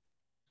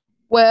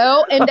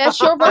 Well, and that's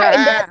your right.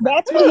 And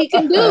that's what he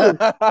can do. Let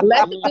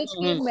the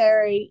bitch get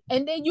married,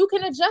 and then you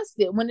can adjust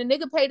it. When the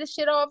nigga pay the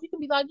shit off, you can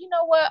be like, you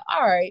know what?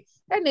 All right,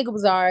 that nigga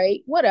was all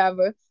right.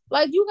 Whatever.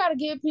 Like, you got to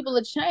give people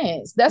a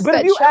chance. That's but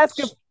that.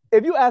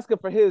 If you ask him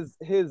for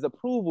his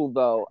approval,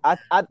 though,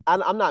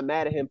 I'm not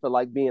mad at him for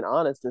like being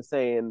honest and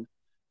saying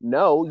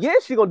no. Yeah,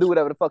 she gonna do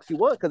whatever the fuck she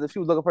want because if she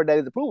was looking for her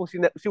daddy's approval, she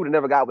would have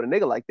never got with a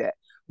nigga like that.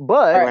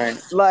 But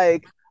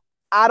like,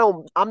 I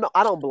don't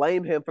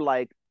blame him for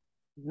like.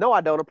 No,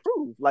 I don't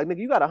approve. Like, nigga,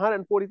 you got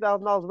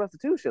 $140,000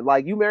 restitution.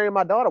 Like, you marrying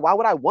my daughter. Why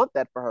would I want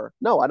that for her?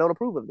 No, I don't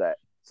approve of that.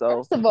 So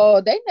first of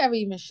all, they never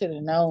even should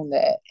have known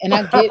that. And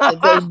I get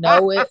that they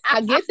know it. I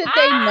get that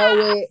they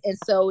know it, and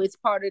so it's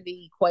part of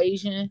the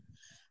equation.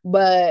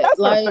 But that's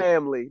like, her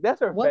family. That's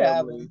her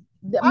family.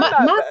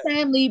 My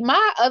family,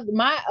 my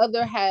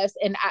other half,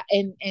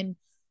 and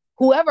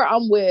whoever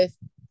I'm with,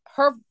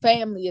 her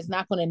family is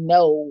not going to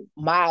know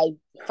my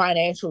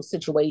financial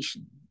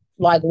situation.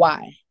 Like,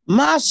 why?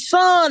 My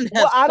son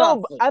has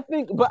I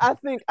think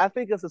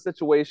it's a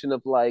situation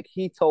of like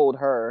he told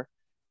her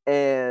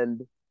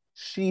and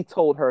she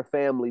told her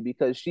family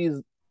because she's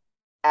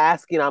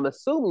asking, I'm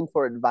assuming,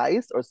 for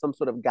advice or some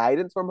sort of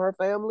guidance from her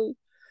family.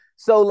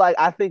 So like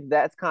I think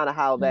that's kind of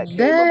how that came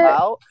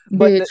about.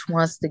 But bitch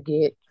wants to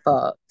get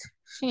fucked.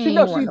 She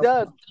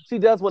does. She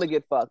does want to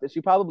get fucked, and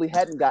she probably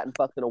hadn't gotten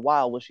fucked in a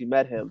while when she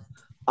met him.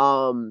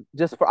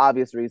 Just for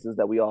obvious reasons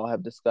that we all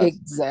have discussed.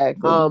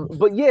 Exactly.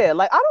 But yeah,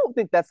 like I don't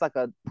think that's like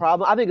a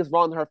problem. I think it's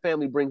wrong that her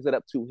family brings it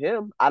up to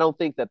him. I don't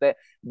think that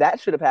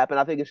should have happened.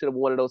 I think it should have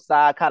been one of those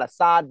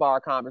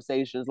sidebar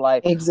conversations,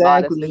 like,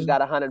 exactly. This got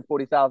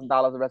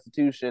 $140,000 of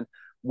restitution.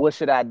 What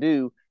should I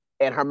do?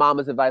 And her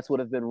mama's advice would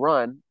have been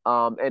run.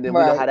 And then we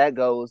know how that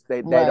goes.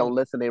 They don't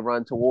listen. They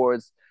run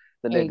towards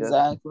the nigga.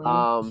 Exactly.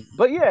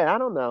 But yeah, I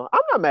don't know.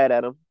 I'm not mad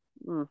at him.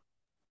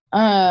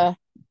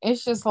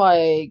 It's just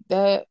like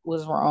that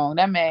was wrong.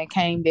 That man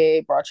came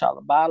there, brought y'all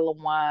a bottle of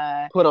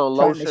wine, put on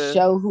lotion to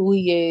show who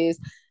he is.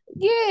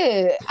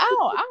 Yeah,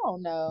 I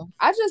don't know.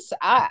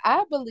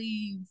 I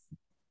believe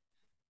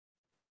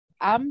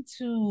I'm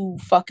too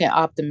fucking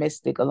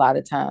optimistic a lot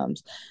of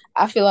times.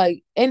 I feel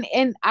like, and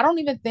I don't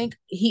even think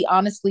he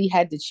honestly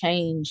had to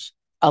change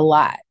a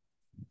lot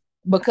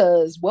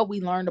because what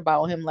we learned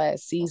about him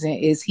last season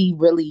is he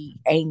really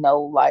ain't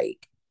no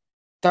like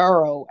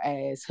thorough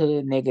ass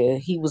hood nigga.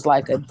 He was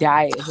like a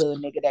diet hood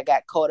nigga that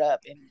got caught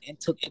up and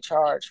took the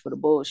charge for the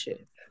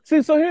bullshit.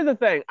 See, so here's the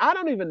thing. I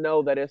don't even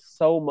know that it's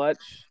so much.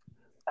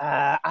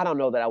 I don't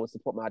know that I would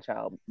support my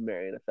child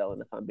marrying a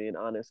felon, if I'm being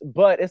honest.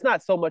 But it's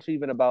not so much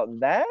even about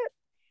that.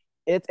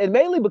 It's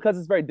mainly because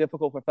it's very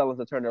difficult for felons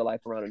to turn their life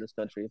around in this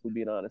country, if we're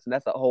being honest. And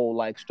that's a whole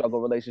like struggle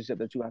relationship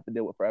that you have to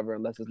deal with forever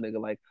unless this nigga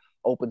like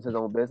opens his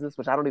own business,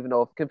 which I don't even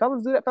know if can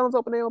felons do that. Felons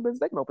open their own business.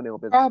 They can open their own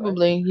business.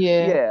 Probably, right?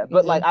 Yeah.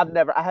 But like I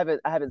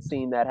haven't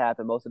seen that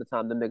happen. Most of the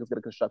time, them niggas get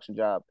a construction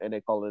job and they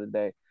call it a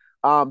day.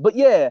 But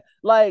yeah,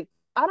 like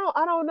I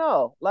don't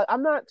know. Like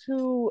I'm not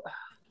too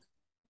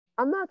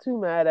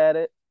mad at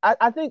it. I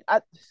don't think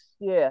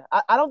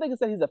it's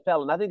that he's a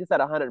felon. I think it's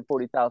at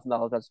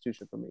 $140,000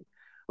 restitution for me.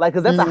 Like,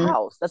 because that's a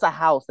house. That's a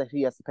house that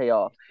he has to pay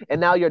off.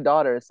 And now your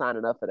daughter is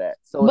signing up for that.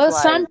 So but it's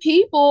like, some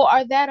people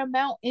are that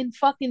amount in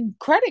fucking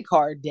credit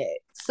card debt.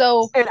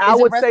 So and I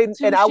would say,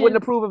 and I wouldn't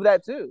approve of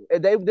that too.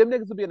 Them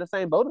niggas would be in the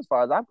same boat as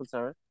far as I'm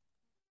concerned.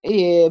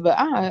 Yeah, but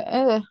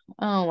I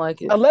don't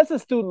like it. Unless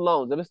it's student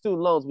loans. If it's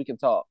student loans, we can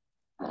talk.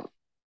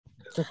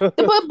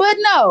 but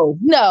no.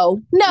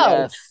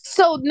 Yes.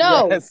 So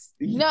no, Yes.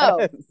 no,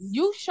 Yes.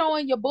 you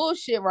showing your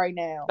bullshit right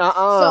now.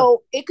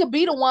 So it could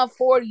be the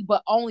 140,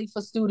 but only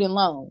for student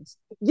loans.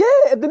 Yeah,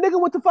 if the nigga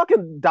went to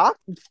fucking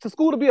to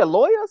school to be a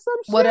lawyer or some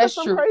shit. Well, that's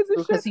some true crazy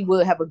because shit. he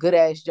would have a good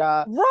ass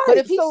job. Right. But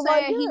if he's so,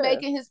 saying he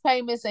making his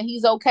payments and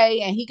he's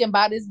okay and he can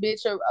buy this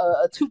bitch a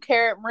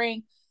 2-carat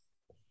ring,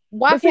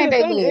 why can't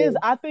they live? The thing is,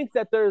 I think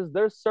that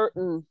there's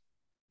certain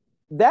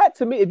that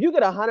to me, if you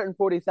get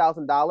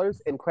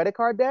 $140,000 in credit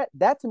card debt,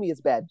 that to me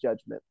is bad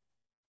judgment.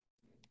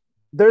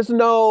 There's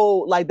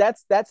no like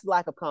that's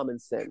lack of common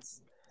sense.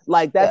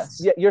 Like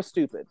that's you're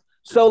stupid.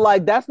 So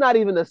like that's not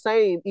even the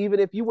same. Even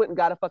if you went and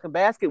got a fucking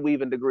basket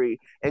weaving degree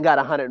and got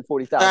 $140,000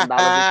 in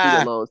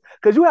student loans,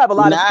 because you have a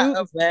lot of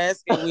students. A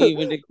basket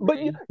weaving degree. But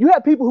you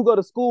have people who go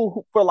to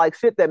school for like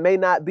shit that may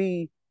not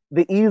be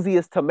the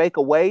easiest to make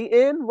a way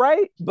in,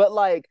 right? But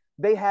like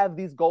they have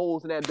these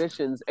goals and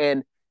ambitions,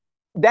 and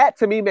that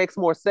to me makes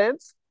more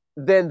sense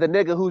than the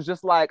nigga who's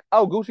just like,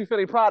 oh, Gucci,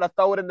 Fendi, Prada,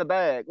 throw it in the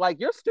bag. Like,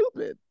 you're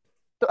stupid.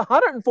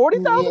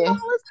 $140,000?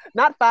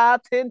 Not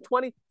 5, 10,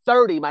 20,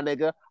 30, my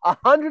nigga.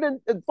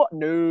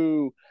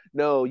 104.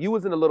 No, you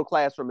was in a little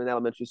classroom in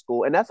elementary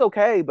school, and that's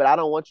okay, but I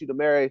don't want you to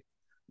marry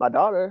my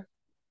daughter.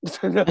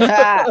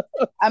 I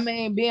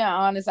mean, being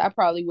honest, I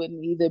probably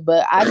wouldn't either,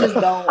 but I just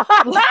don't.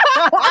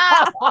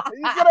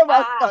 You get on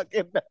my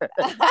fucking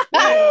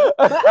nerves.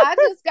 But I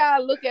just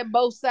gotta look at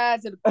both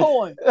sides of the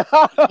coin.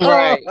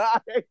 Right.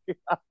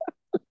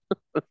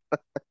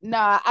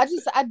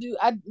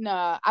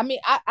 I mean,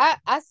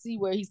 I see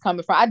where he's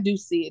coming from. I do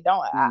see it.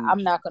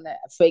 I'm not gonna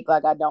fake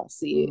like I don't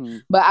see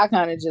it. But I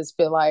kind of just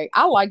feel like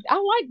I like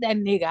that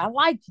nigga. I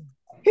like him.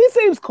 He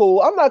seems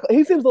cool.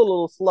 He seems a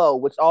little slow,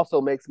 which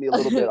also makes me a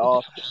little bit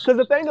off. Because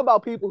the thing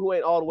about people who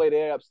ain't all the way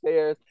there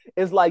upstairs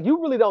is like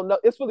you really don't know.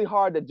 It's really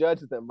hard to judge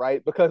them,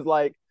 right? Because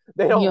like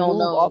they don't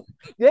move off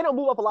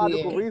a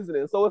logical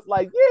reasoning. So it's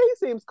like, yeah, he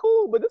seems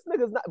cool, but this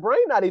nigga's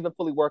brain not even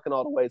fully working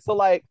all the way. So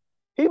like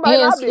he might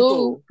not be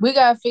cool. We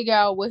gotta figure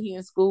out what he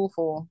in school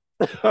for.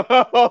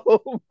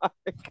 Oh my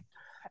God.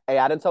 Hey,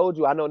 I done told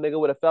you I know a nigga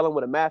with a felon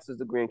with a master's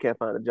degree and can't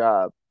find a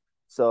job.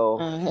 So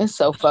it's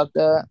so fucked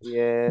up.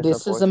 Yeah,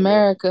 this is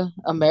America.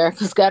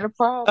 America's got a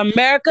problem.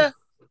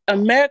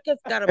 America's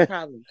got a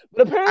problem.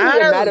 But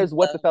apparently, it matters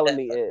what the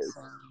felony is.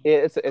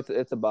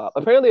 It's a bop.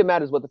 Apparently, it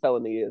matters what the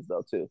felony is,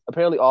 though. Too.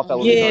 Apparently, all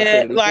felonies.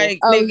 Yeah, like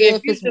nigga,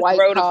 if you just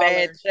wrote a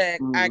bad check,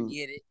 I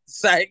get it.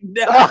 It's like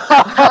no.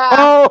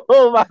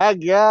 Oh my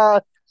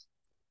God.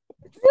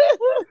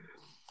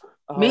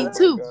 Me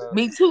too,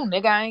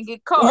 nigga. I ain't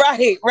get caught.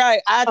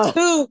 Right. I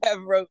too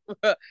have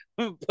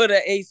put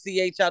an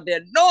ACH out there.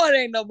 No, it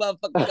ain't no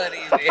motherfucking money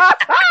in there.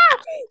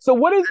 So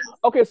what is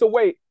okay? So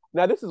wait.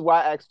 Now this is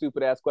why I ask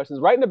stupid ass questions.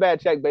 Writing a bad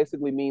check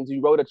basically means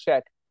you wrote a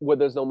check where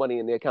there's no money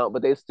in the account,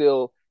 but they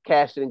still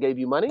cashed it and gave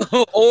you money.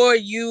 Or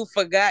you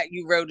forgot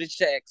you wrote a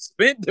check,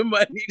 spent the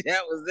money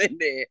that was in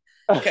there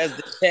because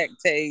the check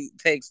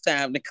takes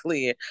time to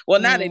clear. Well,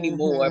 not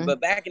anymore,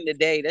 but back in the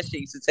day, that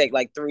shit used to take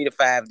like 3 to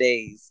 5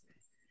 days.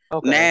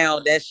 Okay. Now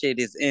that shit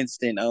is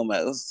instant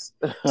almost.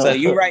 So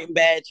you writing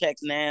bad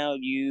checks now,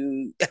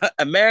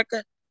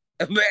 America's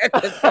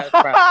got a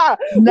problem.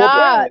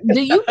 Nah,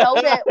 do you know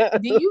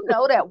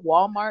that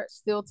Walmart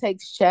still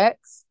takes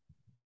checks?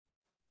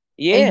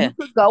 Yeah. And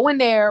you could go in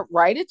there,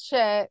 write a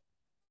check.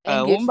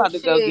 I'm about to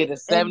go get a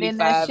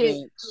 75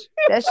 inch.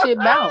 That shit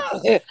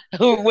bounce.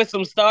 With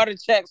some starter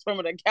checks from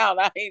an account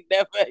I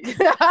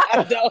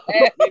don't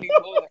have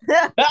anymore.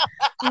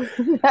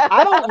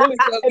 I don't really.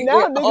 And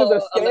now niggas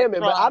are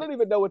scamming, but I don't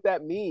even know what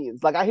that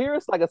means. Like I hear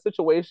it's like a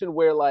situation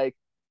where like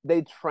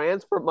they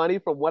transfer money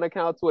from one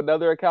account to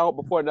another account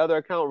before another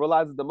account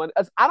realizes the money.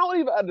 I don't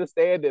even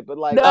understand it, but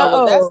like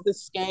that's the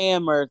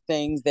scammer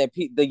things that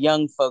the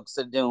young folks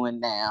are doing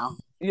now.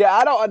 Yeah,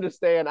 I don't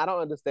understand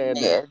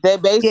that. They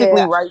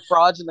basically write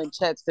fraudulent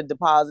checks to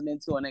deposit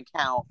into an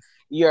account.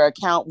 Your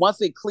account,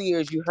 once it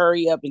clears, you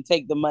hurry up and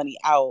take the money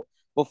out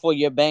before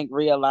your bank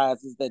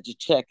realizes that your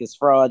check is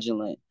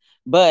fraudulent.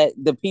 But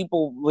the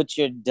people with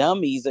your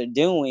dummies are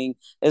doing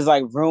is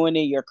like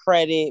ruining your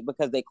credit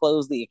because they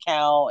closed the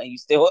account and you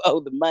still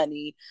owe the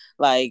money.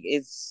 Like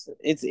it's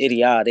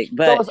idiotic.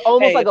 But so it's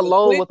almost like a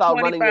loan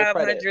without running your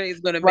credit. $2,500 is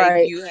going to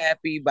make you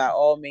happy by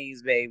all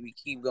means, baby.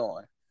 Keep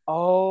going.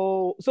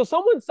 Oh, so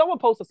someone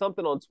posted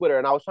something on Twitter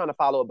and I was trying to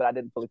follow it, but I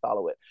didn't fully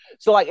follow it.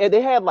 So like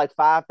they had like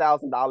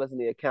 $5,000 in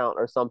the account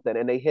or something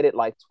and they hit it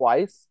like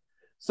twice.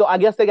 So I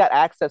guess they got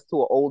access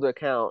to an older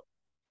account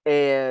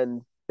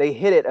and they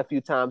hit it a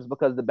few times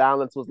because the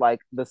balance was like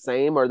the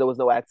same or there was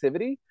no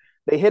activity.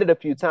 They hit it a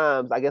few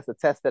times, I guess, to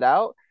test it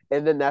out.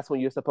 And then that's when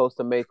you're supposed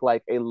to make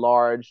like a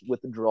large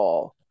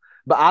withdrawal.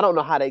 But I don't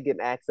know how they get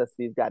access to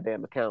these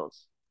goddamn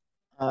accounts.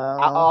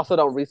 I also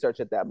don't research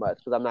it that much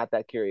because I'm not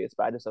that curious,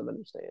 but I just don't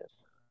understand.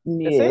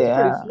 Yeah. It seems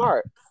pretty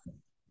smart.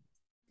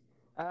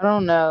 I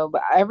don't know,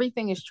 but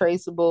everything is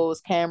traceable.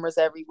 There's cameras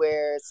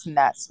everywhere. It's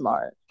not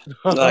smart.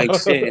 Like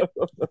shit.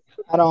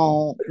 I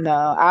don't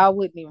know. I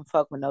wouldn't even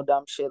fuck with no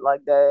dumb shit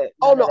like that.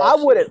 Oh no, I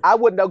wouldn't. I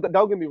wouldn't.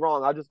 Don't get me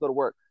wrong. I'll just go to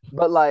work.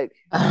 But like,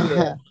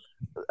 yeah,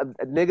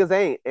 niggas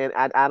ain't, and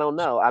I don't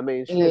know. I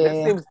mean,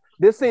 shit,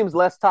 this seems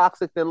less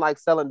toxic than like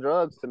selling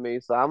drugs to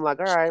me. So I'm like,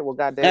 all right, well,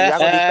 goddamn, y'all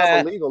gonna do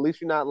something illegal. At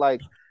least you're not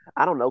like,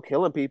 I don't know,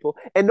 killing people.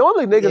 And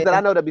normally niggas that I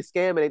know that be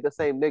scamming ain't the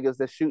same niggas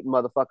that shooting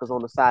motherfuckers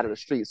on the side of the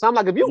street. So I'm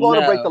like, if you're going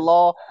to break the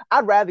law,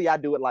 I'd rather y'all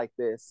do it like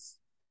this.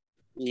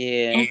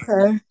 Yeah.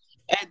 Okay.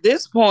 At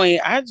this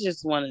point, I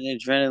just want an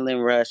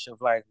adrenaline rush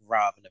of like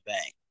robbing a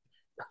bank.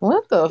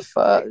 What the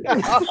fuck?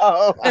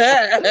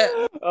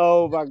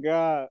 Oh my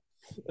God.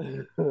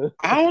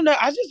 I don't know.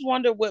 I just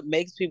wonder what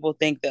makes people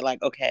think that,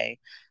 like, okay,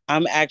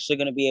 I'm actually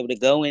going to be able to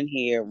go in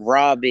here,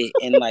 rob it,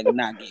 and like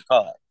not get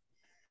caught.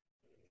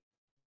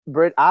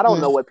 Britt, I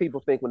don't know what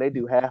people think when they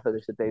do half of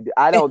the shit they do.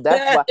 I don't.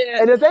 That's why.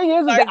 And the thing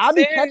is like, that I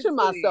be catching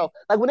myself.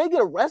 Like when they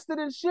get arrested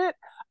and shit,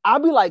 I'll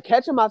be like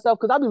catching myself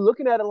because I'll be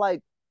looking at it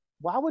like,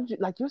 why would you,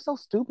 like, you're so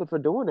stupid for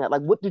doing that?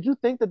 Like, what did you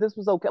think that this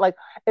was okay? Like,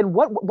 and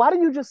why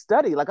didn't you just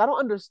study? Like, I don't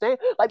understand.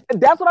 Like,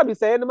 that's what I be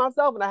saying to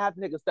myself. And I have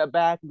to take a step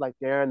back and like,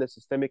 Darren, there's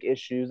systemic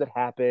issues that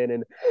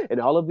happen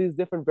and all of these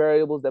different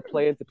variables that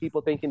play into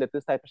people thinking that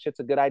this type of shit's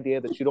a good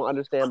idea that you don't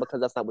understand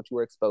because that's not what you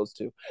were exposed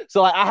to.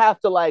 So I have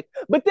to like,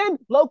 but then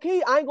low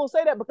key, I ain't gonna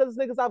say that because it's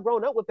niggas I've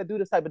grown up with that do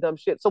this type of dumb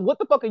shit. So what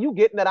the fuck are you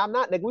getting that I'm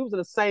not, nigga? We was in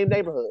the same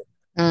neighborhood.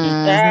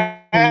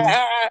 Mm-hmm.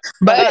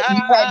 But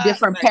you had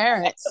different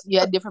parents.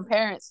 You had different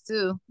parents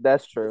too.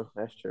 That's true.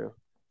 That's true.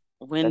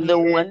 One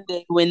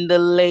day when the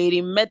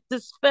lady met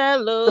this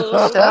fellow.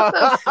 Shut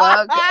the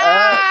fuck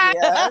up.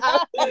 Yeah.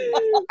 All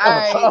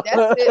right,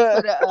 that's it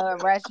for the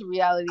Ratchet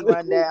Reality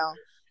Rundown.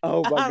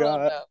 Oh my God. I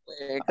don't know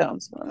where it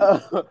comes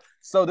from.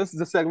 So this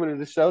is a segment of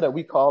the show that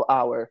we call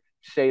our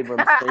Shade Room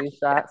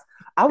Screenshots.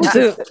 I was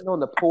just sitting on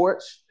the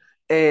porch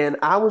and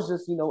I was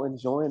just,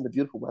 enjoying the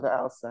beautiful weather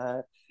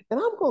outside. And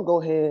I'm gonna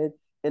go ahead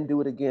and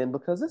do it again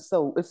because it's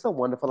so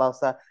wonderful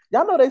outside.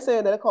 Y'all know they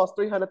saying that it costs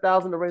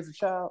 $300,000 to raise a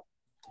child.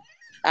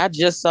 I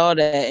just saw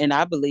that and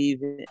I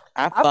believe it.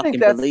 I fucking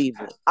believe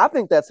it. I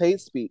think that's hate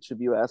speech, if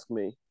you ask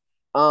me.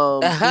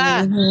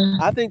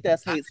 I think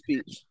that's hate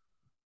speech.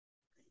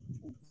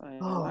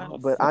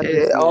 But I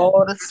just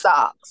all the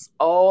socks,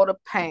 all the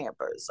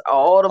Pampers,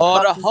 all the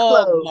Hog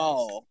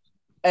Mall.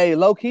 Hey,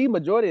 low key,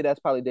 majority of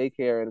that's probably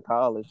daycare and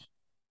college.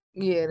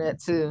 Yeah,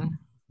 that too.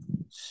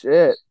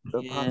 Shit.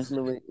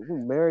 Approximately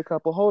married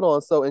couple. Hold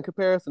on. So in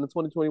comparison to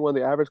 2021,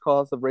 the average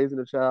cost of raising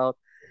a child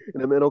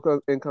in a middle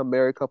income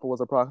married couple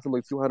was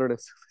approximately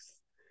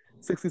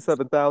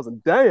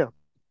 $267,000. Damn.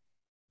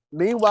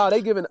 Meanwhile,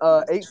 they giving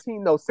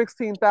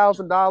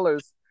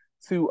 $16,000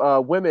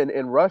 to women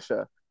in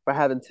Russia for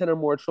having 10 or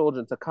more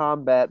children to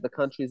combat the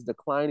country's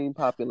declining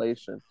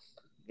population.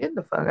 Get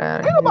the fuck out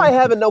of here. Ain't nobody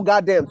having no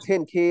goddamn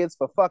 10 kids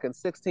for fucking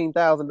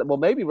 $16,000. Well,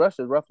 maybe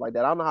Russia's rough like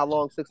that. I don't know how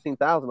long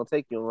 $16,000 will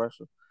take you in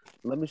Russia.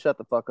 Let me shut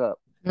the fuck up.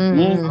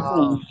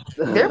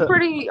 They're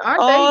pretty,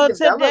 aren't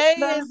they?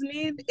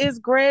 Today is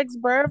Greg's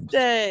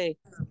birthday.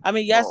 I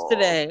mean,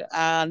 yesterday.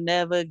 I'll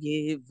never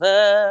give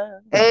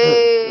up.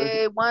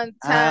 Hey, one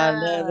time.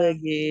 I'll never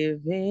give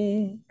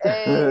in.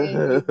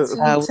 Hey,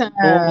 I was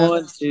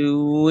born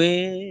to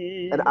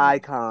win. An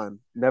icon.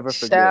 Never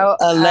forget. Shout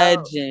a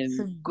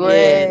legend.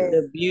 Yeah,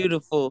 the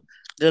beautiful,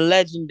 the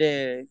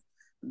legendary,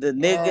 the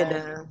nigga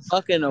that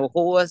fucking a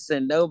horse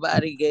and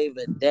nobody gave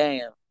a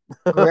damn.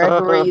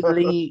 Gregory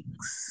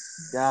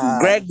Leaks.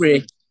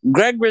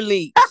 Gregory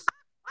Leaks.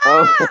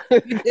 Oh.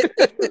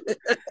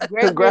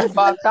 Gregory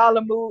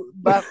Bartholomew.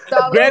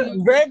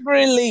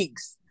 Gregory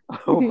Leaks.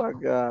 Oh my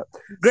God.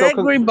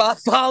 Gregory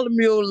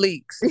Bartholomew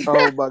Leaks.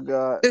 Oh my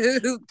God.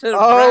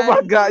 Oh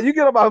my God. You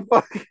get on my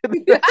fucking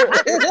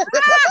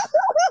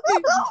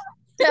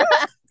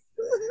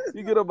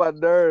You get on my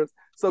nerves.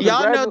 So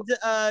y'all know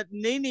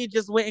Nene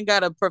just went and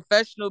got a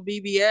professional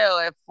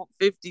BBL at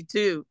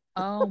 52.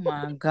 Oh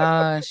my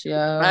gosh,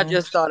 yo. I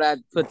just thought I'd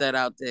put that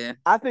out there.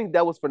 I think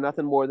that was for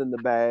nothing more than the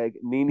bag.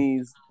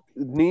 Nene's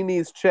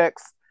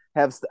checks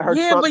have her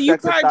Trump but you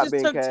probably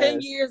just took cashed. 10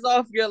 years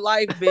off your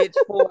life, bitch,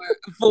 for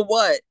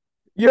what?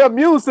 Your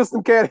immune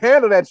system can't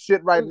handle that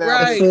shit right now.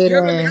 Right.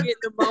 You're gonna get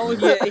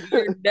pneumonia and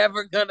you're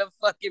never gonna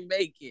fucking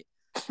make it.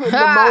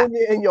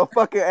 Pneumonia in your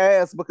fucking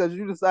ass because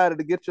you decided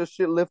to get your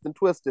shit lifted and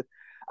twisted.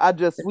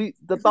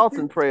 The thoughts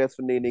and prayers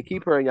for Nene.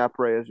 Keep her in your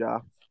prayers,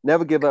 y'all.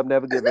 Never give up,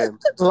 never give in.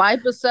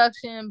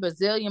 Liposuction,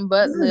 Brazilian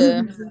butt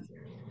lift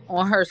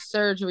on her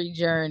surgery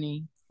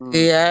journey.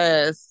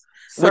 Yes.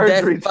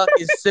 Surgery. With that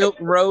fucking silk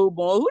robe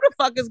on. Who the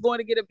fuck is going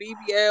to get a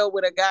BBL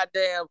with a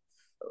goddamn,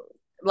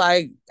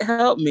 like,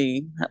 help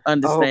me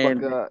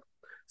understand. Oh my God.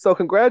 So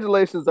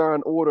congratulations are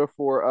in order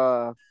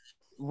for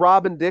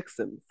Robin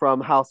Dixon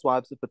from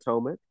Housewives of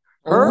Potomac.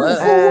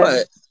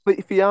 Her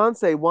and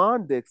fiance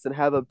Juan Dixon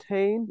have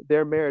obtained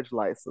their marriage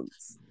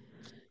license.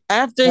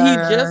 After he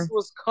just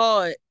was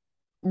caught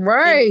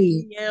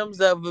Right. DMs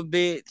of a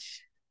bitch.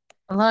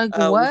 Like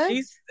what?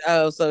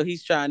 So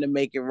he's trying to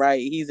make it right.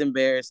 He's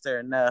embarrassed her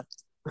enough.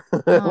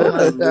 Oh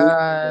my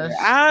gosh.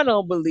 I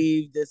don't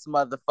believe this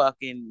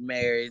motherfucking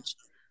marriage.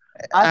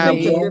 I I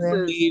think that won't this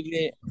believe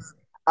it.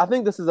 I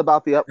think this is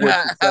about the upward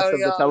How success of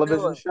the y'all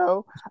television doing?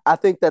 show. I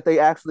think that they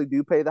actually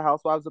do pay the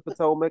Housewives of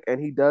Potomac, and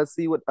he does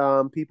see what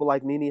people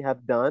like Nene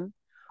have done.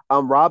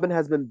 Robin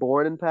has been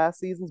born in past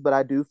seasons, but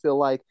I do feel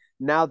like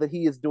now that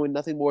he is doing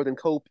nothing more than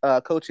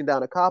coaching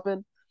down at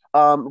Coppin,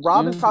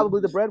 Robin's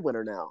probably the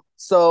breadwinner now.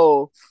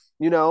 So,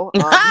 you know,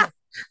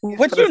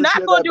 what you're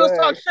not gonna do is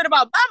talk shit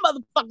about my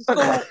motherfucking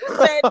school.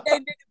 Saying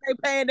they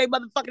paying their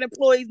motherfucking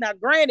employees. Now,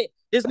 granted,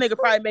 this nigga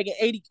probably making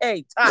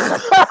 $80K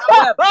top.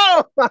 However,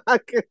 oh my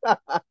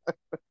God.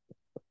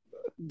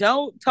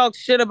 Don't talk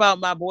shit about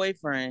my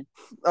boyfriend.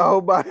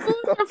 Oh my Who's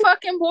your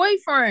fucking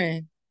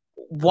boyfriend?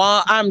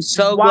 Juan, I'm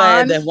so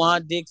glad that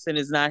Juan Dixon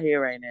is not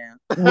here right now.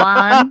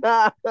 Juan?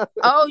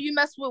 Oh, you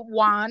mess with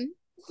Juan?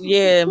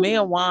 Yeah, me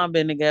and Juan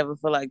been together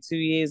for like 2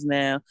 years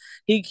now.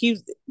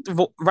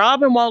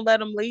 Robin won't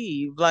let him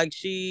leave. Like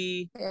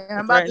she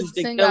threatens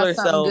to kill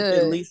herself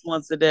at least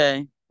once a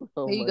day.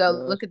 Oh, here you go.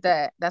 Gosh. Look at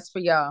that. That's for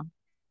y'all.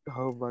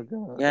 Oh my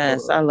God.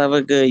 Yes, I love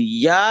a good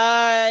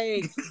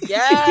yikes.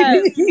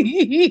 Yes.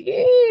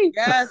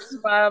 Yes,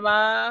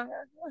 mama.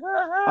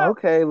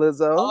 Okay,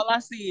 Lizzo. All I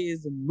see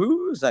is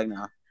moves. Like,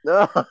 no.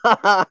 No,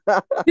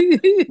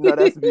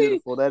 that's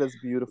beautiful. That is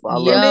beautiful. I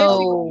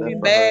love be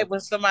mad when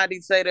somebody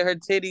say that her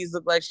titties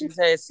look like she's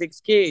had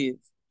 6 kids.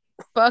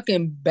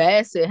 Fucking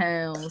basset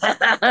hounds. Her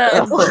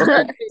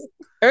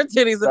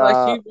titties look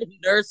like she's been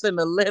nursing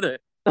a litter.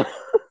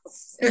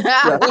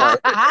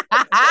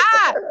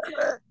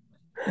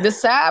 The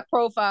side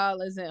profile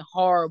isn't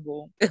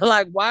horrible.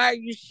 Like, why are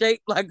you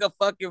shaped like a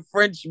fucking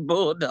French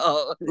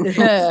bulldog?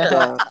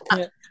 Y'all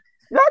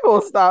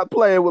gonna stop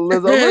playing with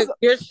Lizzo.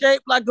 You're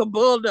shaped like a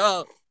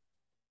bulldog.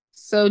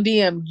 So,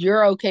 DM,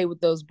 you're okay with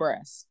those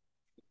breasts?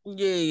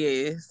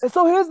 Yes. And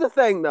so here's the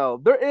thing, though.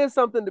 There is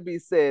something to be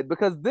said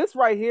because this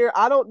right here,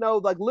 I don't know.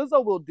 Like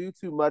Lizzo will do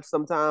too much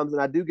sometimes,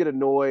 and I do get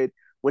annoyed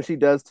when she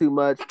does too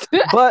much.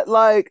 But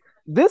like,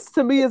 this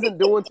to me isn't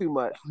doing too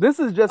much. This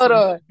is just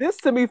this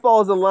to me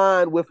falls in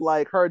line with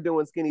like her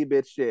doing skinny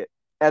bitch shit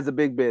as a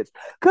big bitch.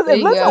 Because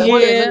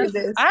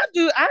I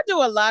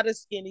do a lot of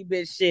skinny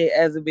bitch shit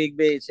as a big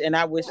bitch, and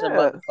I wish a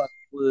motherfucker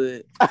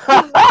would.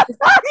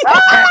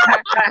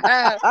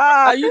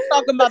 Are you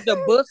talking about the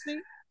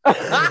bussy?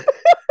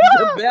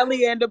 The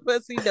belly and the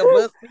pussy, the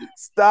bussy.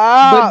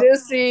 Stop. The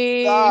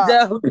pussy.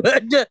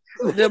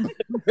 The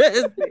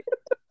pussy.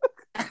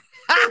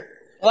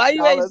 Why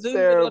you ain't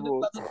zooming on the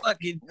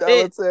motherfucking That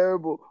was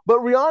terrible. But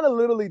Rihanna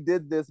literally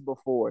did this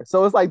before.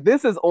 So it's like,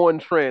 this is on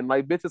trend.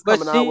 Like, bitches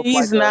coming out with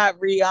like she's not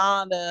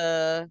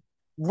Rihanna.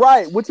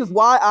 Right, which is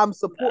why I'm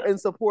in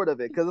support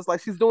of it. Because it's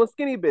like, she's doing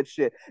skinny bitch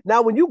shit.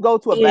 Now, when you go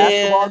to a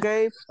basketball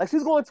game, like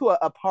she's going to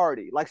a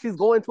party. Like she's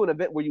going to an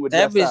event where you would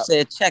dress up. That bitch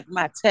said, check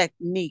my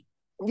technique.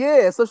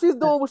 Yeah, so she's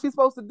doing what she's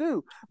supposed to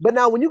do. But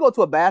now when you go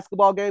to a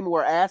basketball game and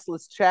wear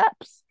assless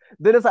chaps,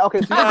 then it's like,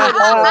 okay, so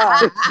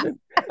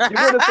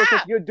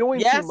you're doing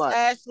too much.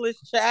 Assless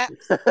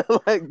chaps.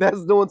 Like,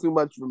 that's doing too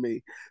much for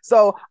me.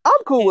 So I'm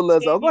cool with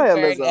Lizzo. Go ahead,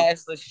 Lizzo.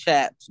 Assless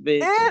chaps,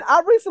 bitch. And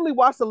I recently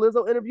watched a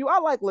Lizzo interview. I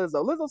like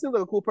Lizzo. Lizzo seems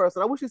like a cool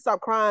person. I wish she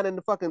stopped crying in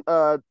the fucking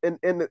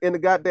in the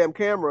goddamn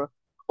camera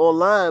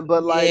online,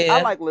 but like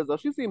I like Lizzo.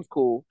 She seems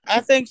cool.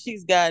 I think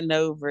she's gotten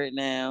over it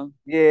now.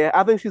 Yeah,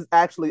 I think she's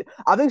actually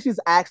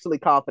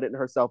confident in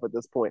herself at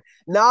this point.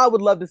 Now I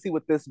would love to see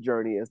what this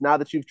journey is. Now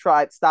that you've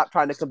stop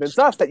trying to convince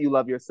us that you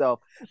love yourself.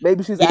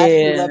 Maybe she's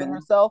actually loving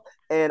herself,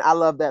 and I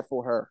love that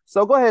for her.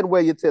 So go ahead and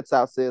wear your tits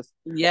out, sis.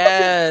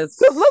 Yes.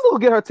 Because Lizzo will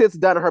get her tits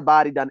done and her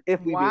body done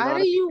if we Why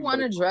do you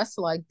want to dress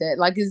like that?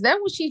 Like, is that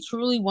what she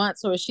truly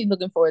wants, or is she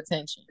looking for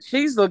attention?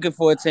 She's looking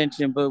for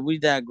attention, but we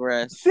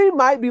digress. She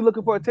might be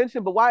looking for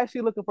attention, but why is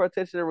she looking for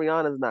attention and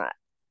Rihanna's not?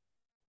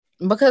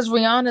 Because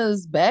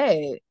Rihanna's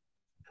bad.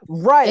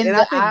 Right. In and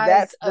the I think eyes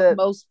that's of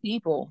most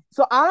people.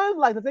 So I'm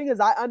like, the thing is,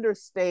 I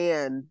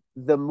understand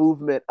the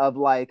movement of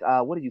like,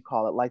 what do you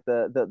call it? Like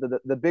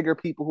the bigger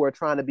people who are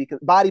trying to be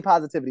body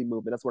positivity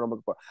movement. That's what I'm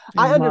looking for.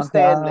 I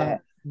understand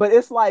that. But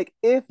it's like,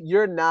 if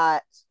you're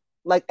not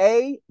like,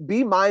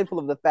 be mindful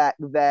of the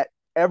fact that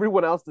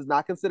everyone else does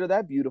not consider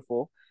that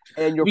beautiful.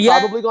 And you're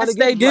probably going to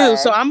get dragged.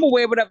 So I'm gonna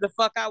wear whatever the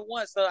fuck I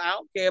want. So I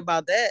don't care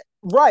about that.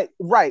 Right.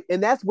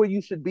 And that's where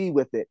you should be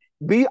with it.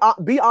 Be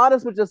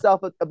honest with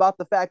yourself about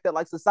the fact that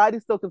like society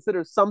still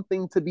considers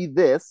something to be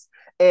this,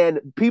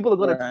 and people are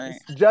going to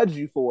judge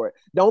you for it.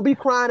 Don't be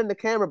crying in the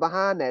camera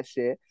behind that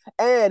shit,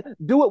 and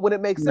do it when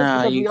it makes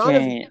sense. Because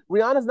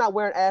Rihanna's not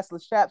wearing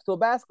assless chaps to a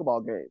basketball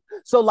game.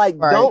 So like,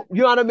 don't,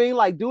 you know what I mean?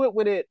 Like, do it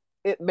when it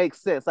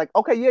makes sense. Like,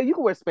 okay, yeah, you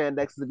can wear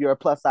spandexes if you're a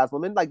plus size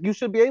woman. Like, you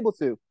should be able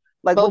to.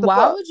 Like, but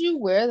why would you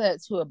wear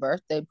that to a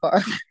birthday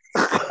party?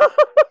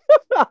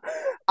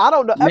 I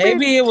don't know.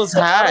 Maybe it was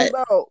hot. I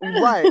don't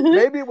know. Right.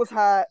 Maybe it was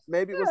hot.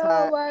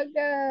 Oh my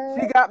God.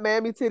 She got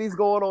mammy titties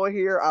going on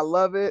here. I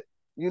love it.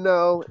 You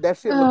know, that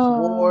shit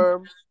looks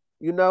warm.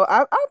 You know,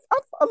 Lizzo,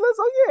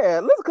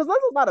 yeah, Lizzo, because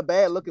Lizzo's not a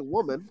bad looking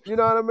woman. You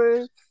know what I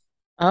mean?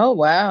 Oh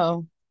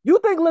wow. You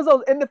think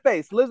Lizzo's in the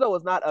face? Lizzo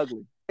is not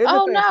ugly. In the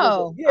Oh face, Lizzo.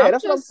 no. Yeah,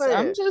 that's what I'm I'm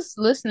saying. just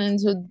listening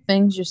to the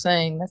things you're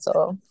saying. That's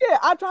all. Yeah,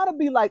 I try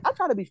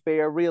to be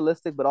fair,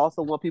 realistic, but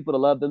also want people to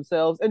love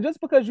themselves. And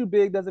just because you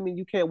big doesn't mean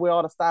you can't wear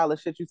all the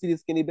stylish shit you see these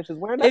skinny bitches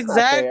wearing. That's not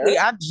Exactly.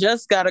 fair. I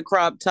just got a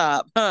crop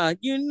top. Huh?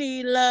 You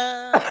need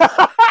love.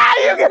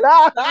 You can,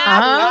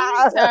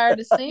 I'm tired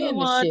of You seeing the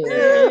want shit.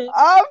 this.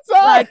 I'm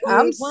sorry. Like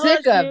I'm it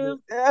sick wants of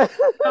you. it.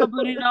 My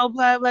booty don't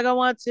play like I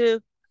want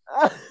to.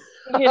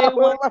 Hit it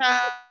one time,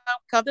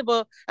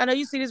 comfortable. I know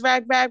you see this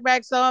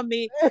racks on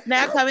me.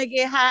 Now come and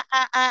get high.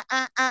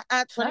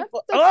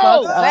 24. the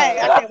Oh, fuck dang.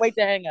 up. I can't wait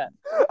to hang up.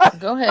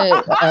 Go ahead,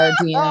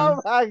 DM.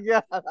 Oh my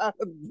god.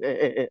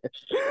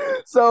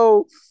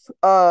 So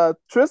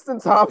Tristan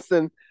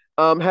Thompson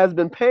has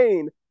been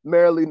paying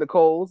Marilee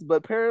Nichols, but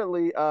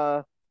apparently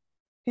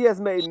he has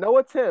made no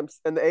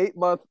attempts in the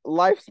 8-month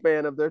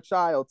lifespan of their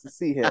child to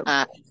see him.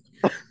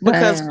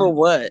 Because Damn. for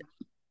what?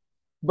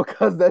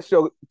 Because that's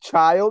your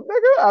child,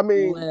 nigga. I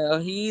mean, Well,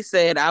 he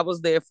said I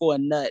was there for a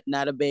nut,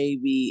 not a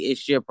baby.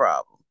 It's your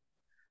problem.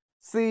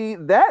 see,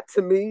 that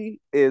to me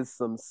is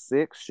some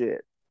sick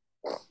shit.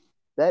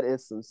 That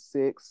is some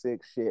sick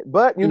shit.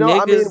 But you know,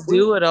 Niggas I mean,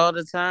 do it all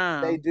the they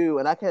time. do,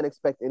 and I can't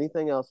expect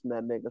anything else from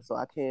that nigga. So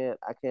I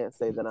can't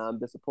say that I'm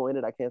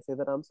disappointed. I can't say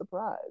that I'm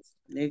surprised.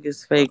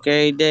 Niggas fake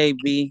every day,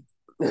 B.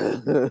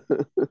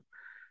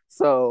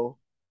 So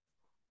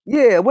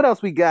yeah, what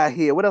else we got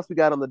here? What else we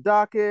got on the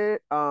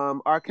docket?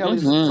 R.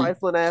 Kelly's a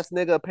trifling ass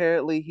nigga.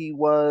 Apparently, he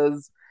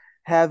was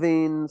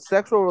having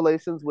sexual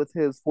relations with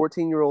his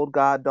 14-year-old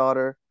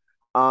goddaughter.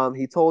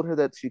 He told her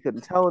that she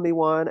couldn't tell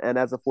anyone, and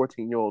as a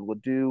 14-year-old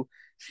would do,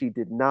 she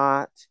did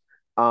not.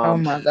 Oh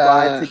my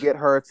Tried to god. get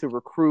her to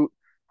recruit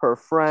her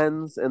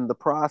friends in the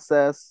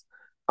process.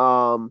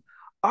 R.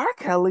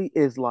 Kelly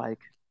is like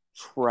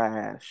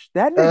trash.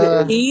 That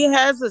nigga is. He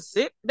has a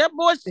sick. That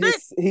boy's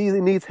sick. He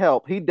needs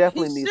help. He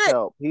definitely He's needs sick.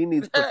 help. He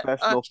needs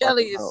professional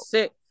Kelly fucking is help.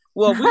 sick.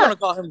 Well, we're gonna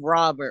call him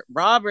Robert.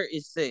 Robert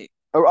is sick.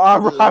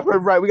 Robert,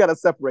 right? We got to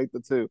separate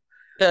the two.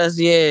 Because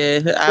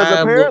Because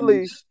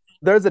apparently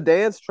there's a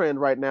dance trend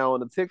right now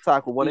on the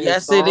TikTok with one of his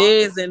yes, songs. it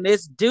is, and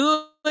it's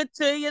do it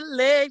to your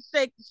legs,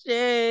 shake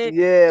shit.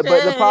 Yeah,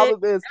 but the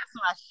problem is that's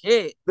my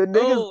shit. the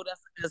niggas, oh,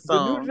 that's a good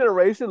the new song.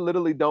 generation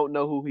literally don't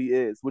know who he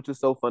is, which is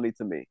so funny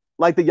to me.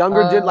 Like the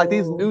younger gen, like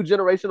these new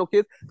generational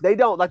kids, they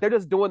don't like. They're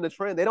just doing the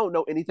trend. They don't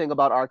know anything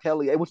about R.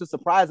 Kelly, which is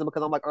surprising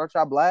because I'm like, aren't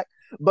y'all black?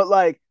 But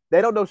like,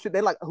 they don't know shit.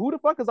 They like, who the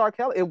fuck is R.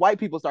 Kelly? And white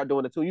people start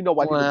doing it too. You know,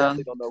 white people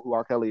definitely don't know who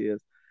R. Kelly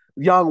is.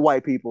 Young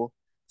white people.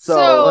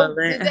 So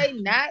did they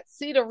not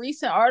see the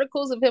recent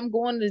articles of him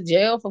going to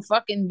jail for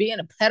fucking being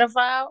a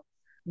pedophile?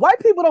 White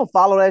people don't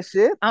follow that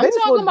shit. I'm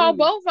talking about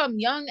both of them,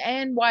 young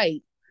and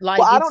white. Like,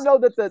 well, I don't know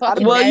that the.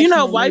 Well, you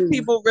know, white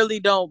people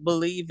really don't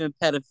believe in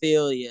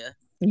pedophilia.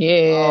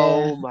 Yeah.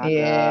 Oh my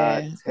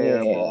god,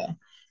 terrible.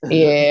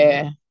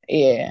 Yeah.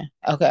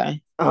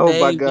 Okay. Oh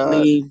they my god.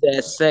 Believe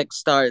that sex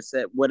starts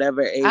at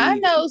whatever age. I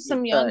know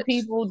some young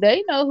people.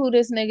 They know who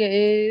this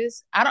nigga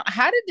is.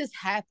 How did this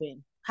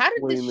happen? How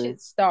did this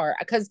shit start?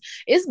 Because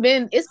it's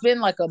been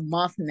like a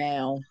month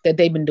now that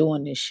they've been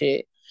doing this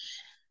shit.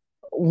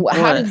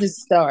 How did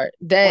this start?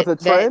 That a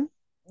trend?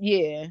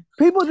 Yeah.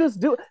 People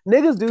just do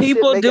niggas do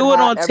people shit, do it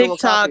on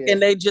TikTok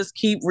and they just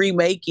keep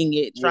remaking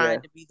it,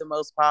 trying to be the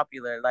most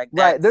popular. Like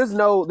right. There's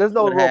no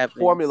real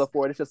formula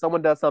for it. It's just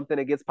someone does something,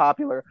 it gets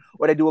popular,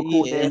 or they do a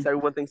cool dance,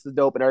 everyone thinks it's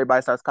dope, and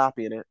everybody starts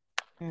copying it.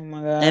 Oh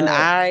my god. And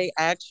I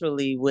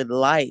actually would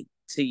like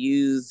to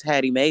use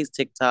Hattie Mae's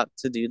TikTok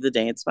to do the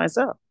dance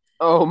myself.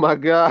 Oh my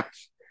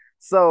gosh.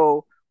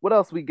 So what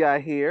else we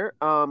got here?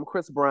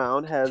 Chris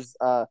Brown has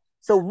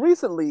so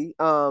recently,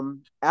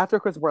 after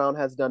Chris Brown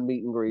has done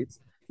meet and greets,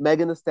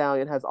 Megan Thee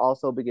Stallion has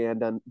also began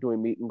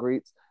doing meet and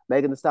greets.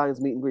 Megan Thee Stallion's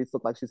meet and greets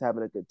look like she's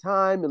having a good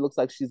time. It looks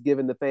like she's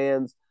giving the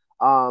fans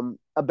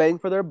a bang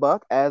for their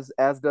buck, as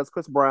does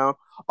Chris Brown.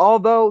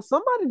 Although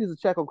somebody needs to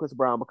check on Chris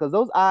Brown because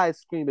those eyes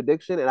scream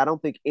addiction, and I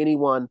don't think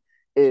anyone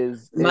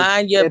is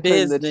mind your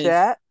business the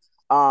chat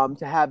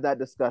to have that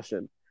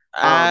discussion.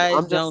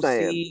 I'm just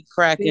see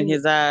crack in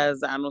his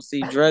eyes. I don't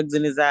see drugs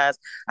in his eyes.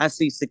 I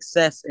see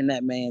success in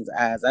that man's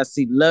eyes. I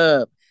see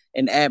love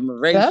and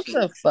admiration. What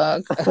the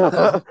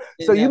fuck?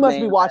 So you must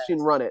be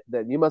watching Run It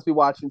then. You must be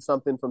watching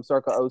something from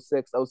circa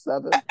 06,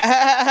 07.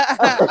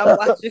 I'm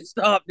watching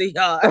Stomp the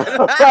Yard.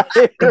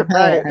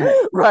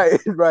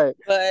 Right.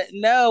 But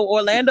no,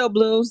 Orlando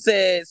Bloom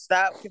said,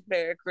 stop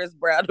comparing Chris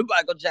Brown to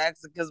Michael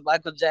Jackson because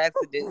Michael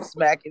Jackson didn't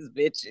smack his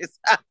bitches.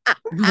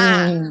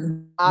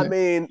 I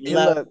mean,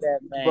 look,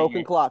 a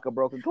broken clock.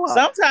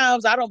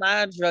 Sometimes I don't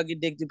mind drug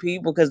addicted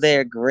people because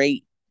they're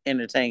great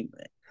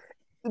entertainment.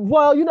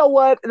 Well, you know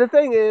what? The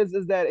thing is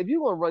that if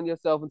you want to run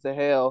yourself into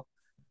hell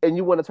and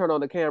you want to turn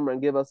on the camera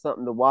and give us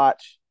something to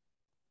watch,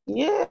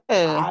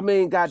 I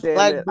mean, goddamn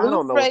like it, I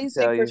don't know what to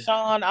tell you.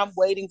 Sean, I'm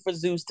waiting for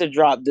Zeus to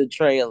drop the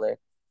trailer.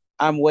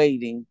 I'm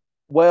waiting.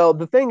 Well,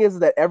 the thing is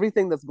that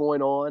everything that's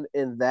going on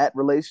in that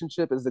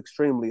relationship is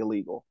extremely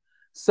illegal.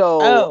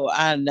 So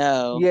I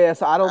know. yeah,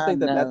 so I don't I think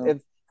that know.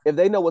 if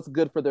they know what's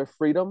good for their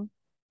freedom,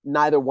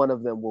 neither one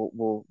of them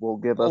will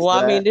give us Well,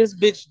 I mean, that. this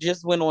bitch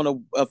just went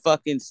on a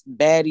fucking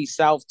baddie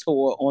South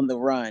tour on the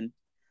run.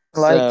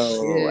 Like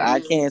So shit. I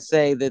can't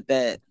say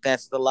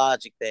that's the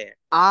logic there.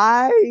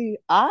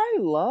 I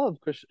love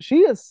Chris. She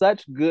is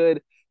such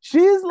good.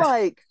 She's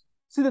like,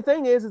 see, the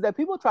thing is that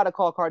people try to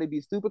call Cardi B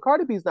stupid.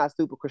 Cardi B's not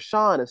stupid.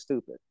 Krishan is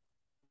stupid.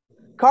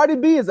 Cardi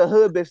B is a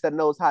hood bitch that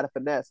knows how to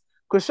finesse.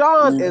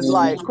 Krishan is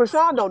like,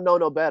 Krishan don't know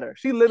no better.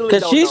 She literally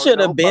Cause don't she know should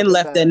no have been fucking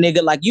left that better.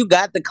 nigga like, you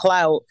got the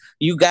clout,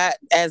 you got,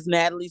 as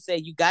Natalie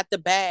said, you got the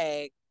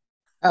bag.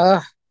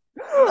 Oh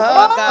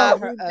Oh my God,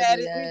 her we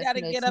ugly ass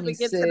gotta get makes up me and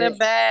get to the sick.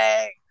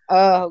 bag.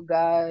 Oh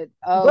God.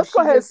 Oh, Let's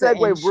go she ahead and gets an segue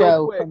in real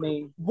show for quick.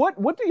 me.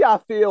 What do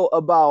y'all feel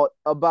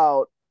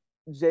about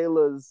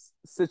Jayla's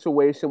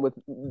situation with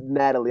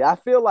Natalie? I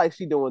feel like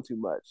she doing too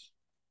much.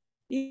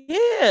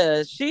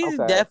 Yeah, she's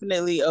Okay.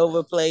 definitely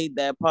overplayed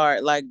that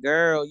part. Like,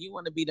 girl, you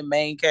want to be the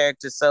main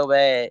character so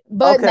bad.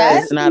 But Okay.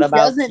 It's not Natalie about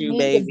doesn't you, need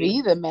to baby.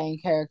 be the main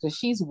character.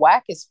 She's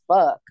whack as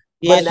fuck.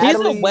 Yeah, But she's a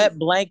Natalie, wet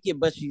blanket,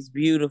 but she's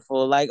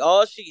beautiful. Like,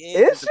 all she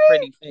is is a she?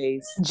 pretty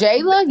face.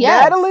 Jayla,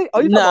 yes. Natalie? Oh,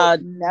 you talking about?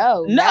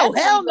 Nah, No, no, Natalie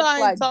hell no, looks I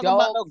ain't like talking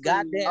about dog no food.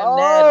 goddamn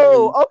Natalie.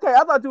 Oh, okay.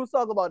 I thought you was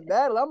talking about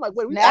Natalie. I'm like,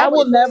 wait, we I talking Natalie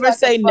will about the looks same? never like a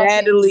say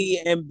fucking.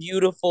 Natalie and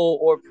beautiful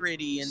or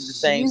pretty in the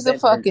same She's a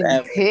sentence fucking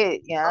ever.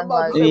 pit, I'm young. about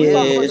to Like, say we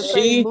talking Yeah, about the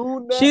same bitch.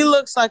 moon she net.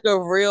 looks like a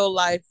real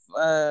life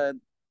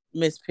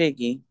Miss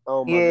Piggy.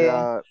 Oh my Yeah.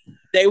 god.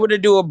 They were to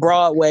do a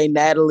Broadway,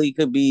 Natalie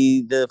could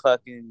be the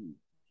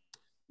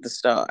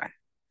star.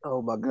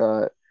 Oh my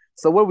god.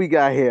 So what we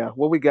got here?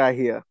 What we got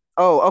here?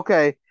 Oh,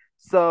 okay.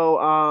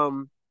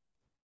 So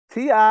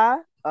Ti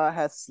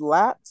has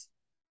slapped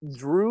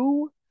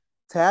Drew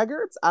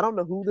Taggart. I don't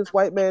know who this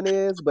white man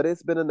is, but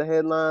it's been in the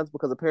headlines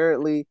because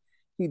apparently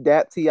he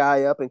dapped Ti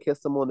up and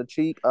kissed him on the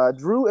cheek.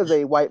 Drew is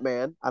a white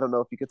man. I don't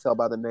know if you could tell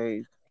by the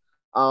name.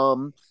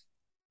 Um,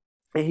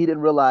 and he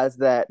didn't realize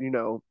that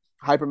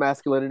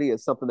hypermasculinity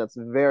is something that's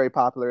very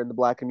popular in the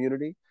black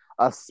community,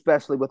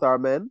 especially with our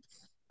men.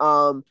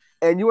 Um,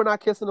 and you are not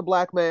kissing a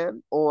black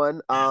man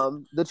on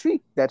the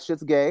cheek. That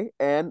shit's gay,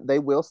 and they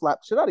will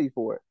slap the shit out of you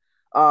for it.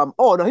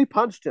 Oh no, he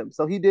punched him,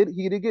 so he did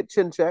get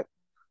chin checked.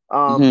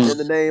 In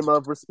the name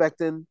of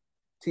respecting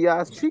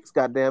Ti's cheeks,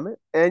 goddamn it.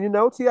 And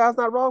Ti's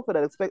not wrong for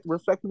that.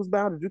 Respect people's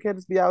boundaries. You can't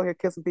just be out here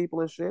kissing people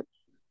and shit.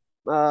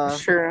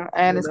 Sure.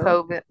 And you it's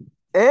know. COVID.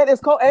 And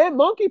it's called and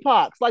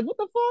monkeypox. Like what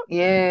the fuck?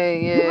 Yeah,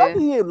 You yeah. lucky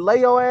he didn't lay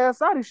your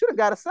ass out. He should have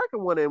got a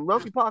second one in.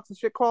 Monkeypox and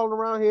shit crawling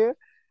around here. Ain't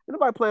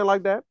nobody playing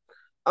like that.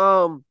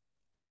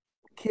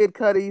 Kid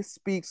Cudi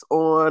speaks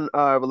on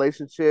a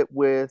relationship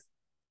with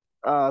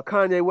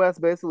Kanye West.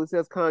 Basically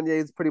says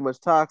Kanye is pretty much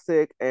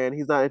toxic and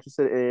he's not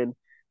interested in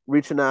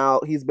reaching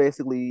out. He's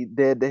basically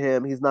dead to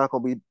him. He's not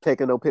gonna be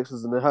taking no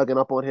pictures and then hugging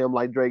up on him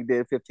like Drake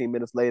did 15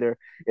 minutes later.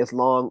 It's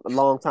long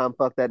time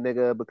fuck that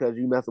nigga because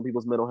you mess with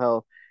people's mental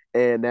health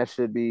and that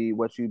should be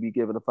what you be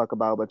giving a fuck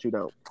about, but you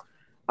don't.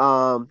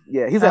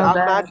 Yeah, he said,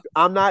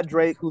 I'm not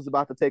Drake who's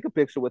about to take a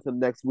picture with him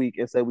next week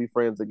and say we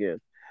friends again.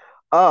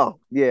 Oh,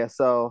 yeah,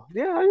 so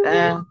yeah,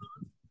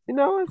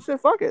 it's shit,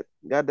 fuck it.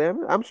 God damn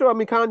it. I'm sure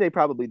Kanye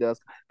probably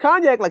does.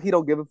 Kanye act like he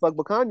don't give a fuck,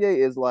 but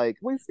Kanye is like,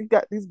 well,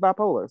 he's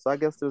bipolar, so I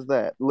guess there's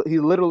that. He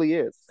literally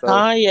is. So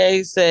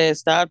Kanye said,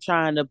 stop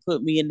trying to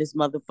put me in this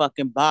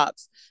motherfucking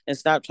box and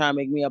stop trying to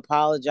make me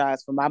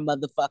apologize for my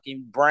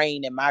motherfucking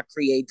brain and my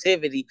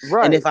creativity.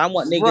 right. And if I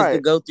want niggas to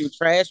right. go through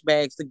trash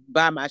bags to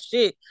buy my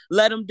shit,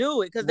 let them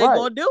do it because they Right.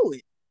 gonna do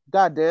it.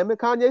 God damn it.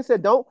 Kanye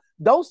said, don't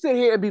sit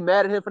here and be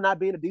mad at him for not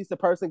being a decent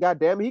person. God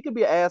damn it. He can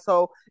be an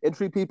asshole and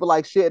treat people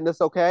like shit and it's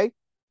okay.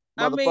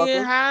 I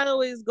mean,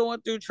 how is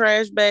going through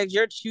trash bags?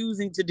 You're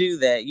choosing to do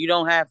that. You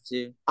don't have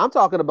to. I'm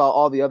talking about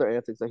all the other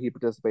antics that he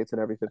participates in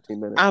every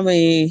 15 minutes. I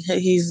mean,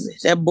 he's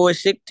that boy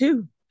sick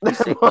too.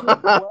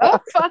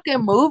 What fucking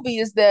movie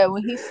is that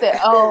when he said,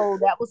 "Oh,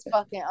 that was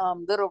fucking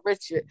Little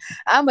Richard.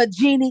 I'm a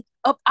genie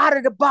up out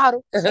of the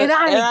bottle and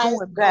I ain't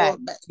going back."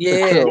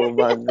 Yeah. Oh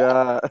my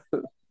god.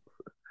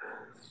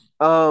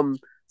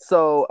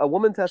 So a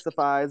woman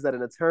testifies that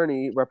an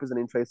attorney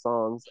representing Trey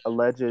Songz's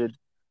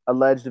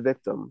alleged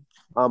victim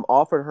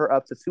offered her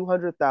up to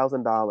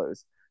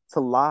 $200,000 to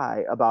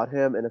lie about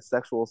him in a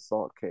sexual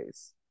assault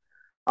case.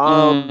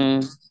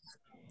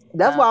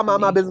 That's why I'm out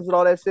my business with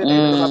all that shit.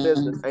 Ain't none of my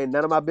business. Ain't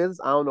none of my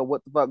business. I don't know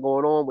what the fuck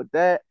going on with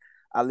that.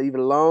 I leave it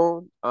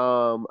alone.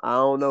 I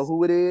don't know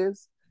who it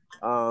is.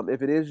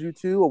 If it is you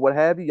two or what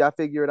have you, y'all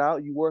figure it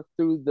out. You work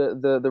through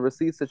the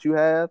receipts that you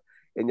have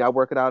and y'all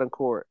work it out in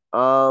court.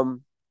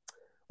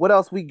 What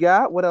else we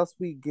got?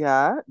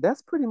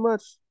 That's pretty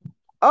much.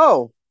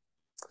 Oh,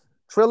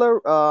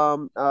 Triller.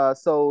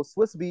 So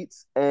Swiss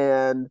Beats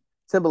and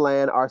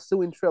Timbaland are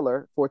suing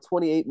Triller for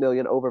 $28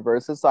 million over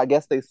Versus. So I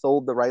guess they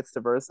sold the rights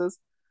to Versus.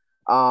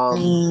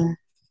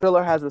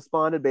 Triller has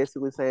responded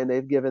basically saying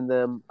they've given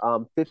them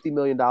 $50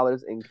 million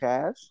in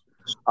cash.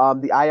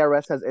 The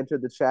IRS has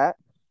entered the chat.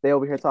 They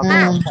over here talking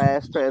about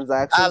cash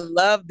transactions. I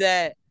love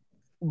that.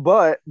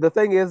 But the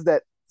thing is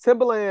that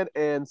Timbaland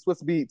and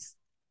Swiss Beats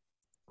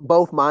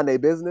both mind their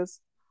business.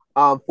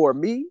 For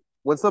me,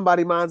 when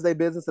somebody minds their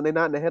business and they're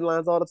not in the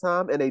headlines all the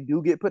time and they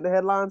do get put in the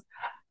headlines,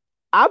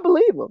 I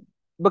believe them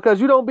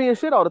because you don't be in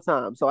shit all the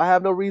time. So I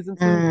have no reason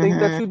to think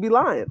that you'd be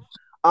lying.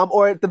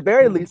 Or at the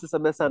very least, it's a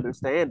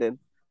misunderstanding.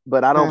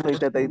 But I don't think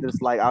that they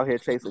just like out here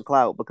chasing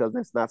clout because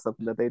that's not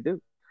something that they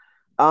do.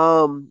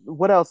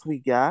 What else we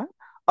got?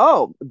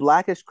 Oh,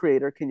 Blackish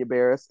creator Kenya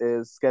Barris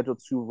is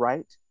scheduled to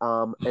write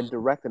and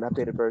direct an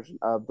updated version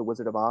of The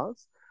Wizard of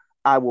Oz.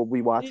 I will be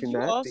Did watching you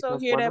that also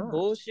because hear why that not?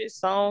 bullshit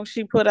song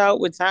she put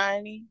out with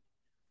Tiny?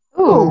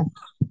 Ooh.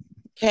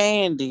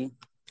 Candy.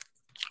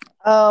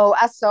 Oh,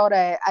 I saw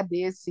that. I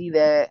did see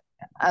that.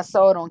 I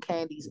saw it on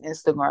Candy's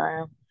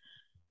Instagram.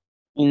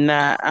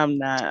 Nah, I'm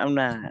not.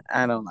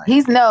 I don't like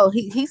He's it. no,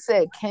 he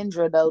said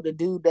Kendra though, the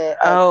dude that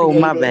Oh,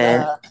 my created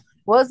bad.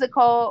 what was it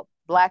called?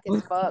 Black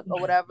as Fuck or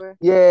whatever.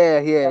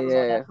 Yeah, That was on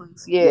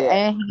Netflix. Yeah, yeah.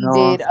 and he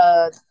Oh.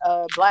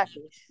 did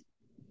Blackish.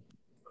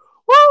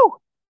 Woo!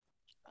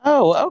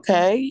 Oh,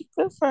 okay.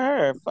 Good for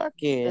her. Fuck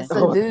yeah. It's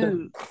a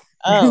dude.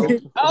 Oh,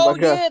 Oh my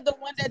God. yeah, the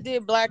one that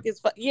did Black as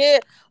Fuck. Yeah,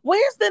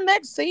 where's the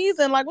next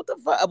season? Like, what the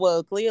fuck?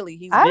 Well, clearly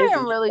he's I busy.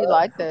 didn't really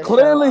like that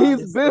Clearly show,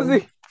 he's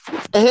busy.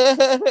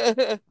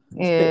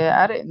 Yeah,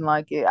 I didn't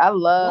like it. I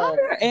love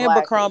Why are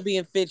Abercrombie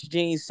and Fitch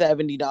jeans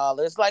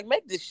 $70? Like,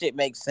 make this shit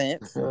make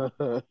sense.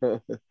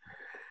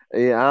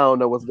 Yeah, I don't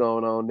know what's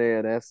going on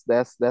there. That's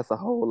a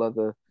whole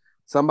other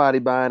somebody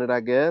buying it, I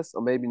guess,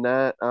 or maybe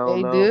not. I don't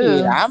They know. do.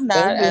 Yeah, I'm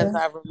not They as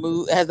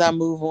do. I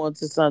move on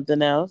to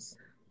something else.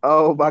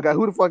 Oh my God,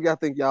 who the fuck y'all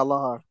think y'all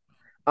are?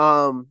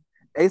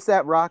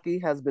 ASAP Rocky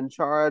has been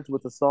charged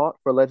with assault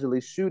for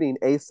allegedly shooting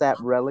ASAP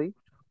Relly.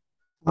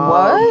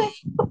 What?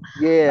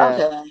 Yeah.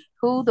 Okay.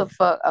 Who the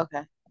fuck?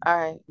 Okay. All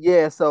right.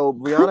 Yeah, so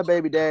Rihanna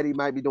baby daddy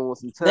might be doing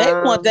some time. They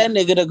want that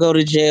nigga to go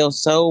to jail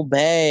so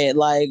bad.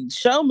 Like,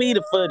 show me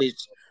the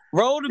footage.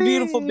 Roll the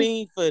beautiful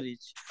bean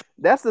footage.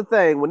 That's the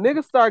thing. When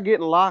niggas start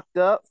getting locked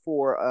up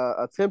for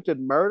attempted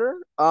murder,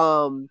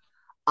 I'm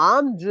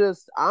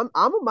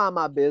gonna mind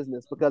my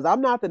business because I'm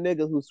not the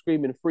nigga who's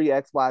screaming free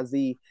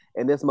XYZ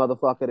and this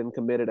motherfucker done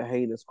committed a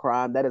heinous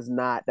crime. That's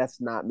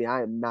not me.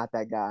 I am not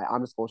that guy.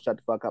 I'm just gonna shut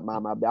the fuck up,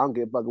 mind my. I don't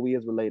give a fuck if we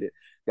is related.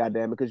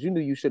 Goddamn, because you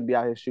knew you shouldn't be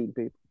out here shooting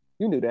people.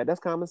 You knew that. That's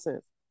common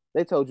sense.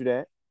 They told you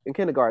that in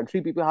kindergarten.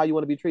 Treat people how you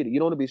want to be treated. You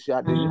don't want to be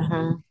shot, do you?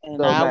 And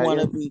So, I man, want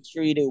to yeah. be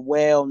treated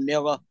well,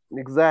 nigga.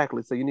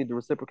 Exactly. So you need to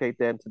reciprocate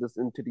that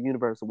into the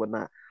universe or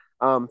whatnot.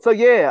 So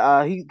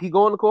yeah, he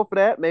going to court for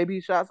that. Maybe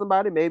he shot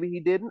somebody, maybe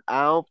he didn't.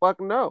 I don't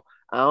fucking know.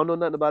 I don't know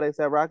nothing about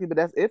ASAP Rocky, but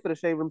that's it for the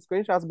shade room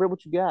screenshots. Brit,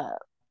 what you got?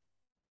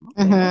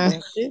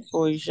 That shit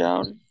for you,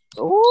 Sean.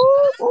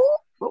 Oh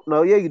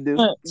no, yeah, you do.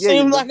 Yeah,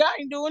 Seems like I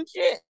ain't doing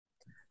shit.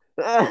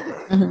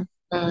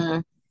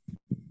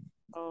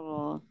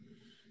 do.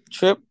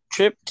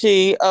 Trip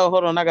T. Oh,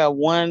 hold on. I got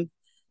one.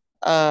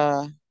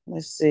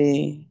 Let's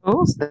see.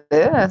 Who's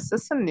this?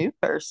 It's a new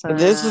person.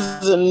 This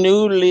is a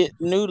new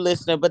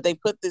listener, but they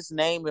put this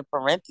name in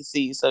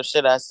parentheses. So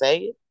should I say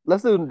it?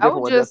 Let's do a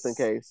different one just in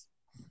case.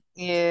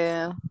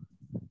 Yeah.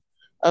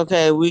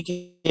 Okay, we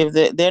can give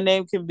their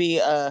name can be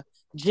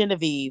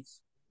Genevieve.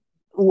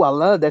 Ooh, I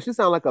love that. She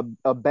sounds like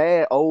a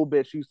bad old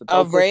bitch used to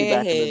throw pussy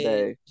back in the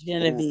day.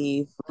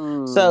 Genevieve.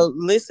 So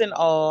listen,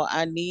 all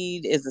I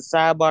need is a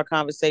sidebar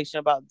conversation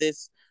about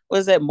this.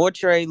 What's that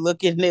mortuary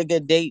looking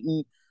nigga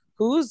dating?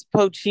 Who's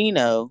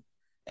Pochino?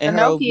 And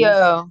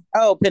Pinocchio.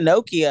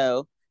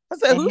 Pinocchio. I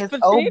said, who's his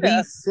Pochino?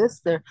 obese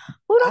sister.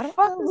 Who the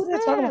fuck is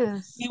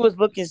this? He was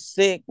looking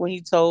sick when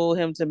he told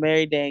him to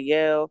marry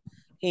Danielle.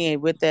 He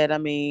ain't with that. I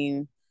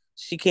mean,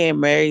 she can't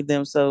marry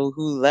them, so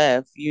who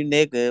left? You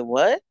nigga.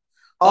 What?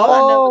 All I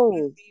know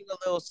is he's a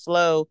little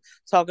slow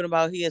talking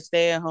about he a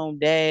stay-at-home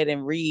dad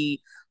and Reed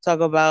talk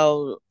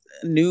about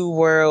new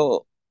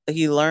world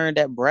he learned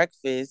at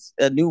breakfast,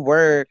 a new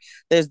word.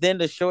 There's then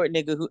the short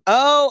nigga who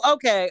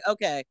okay. All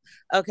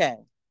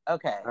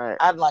right.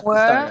 I'd like to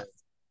start.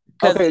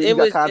 Because it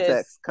was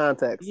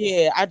context.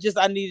 Yeah, I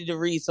needed to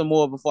read some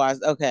more before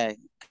because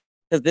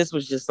this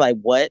was just like,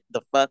 what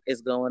the fuck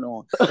is going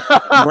on?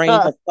 Brain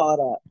has caught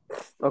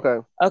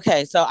up.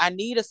 Okay, so I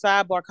need a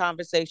sidebar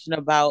conversation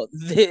about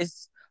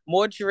this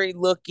mortuary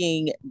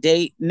looking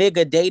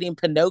nigga dating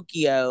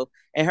Pinocchio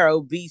and her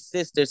obese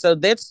sister. So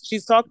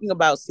she's talking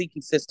about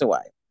Seeking Sister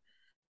Wife.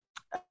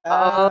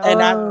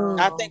 And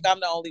I think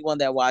I'm the only one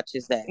that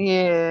watches that.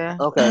 Yeah.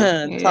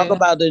 Okay. Talk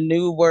about the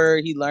new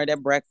word he learned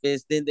at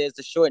breakfast. Then there's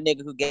the short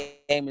nigga who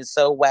game is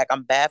so whack.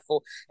 I'm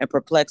baffled and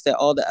perplexed at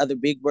all the other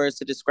big words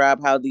to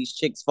describe how these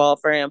chicks fall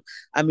for him.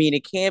 I mean,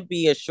 it can't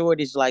be a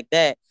shortage like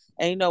that.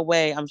 Ain't no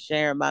way I'm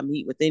sharing my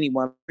meat with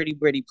anyone. Pretty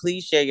Britty,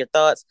 please share your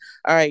thoughts.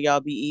 All right, y'all,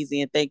 be easy,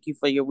 and thank you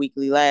for your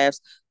weekly laughs.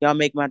 Y'all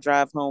make my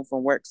drive home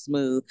from work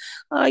smooth.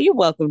 You're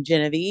welcome,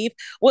 Genevieve.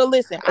 Well,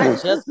 listen, I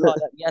just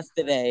caught up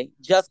yesterday.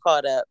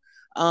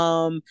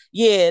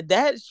 Yeah,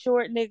 that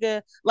short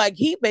nigga, like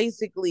he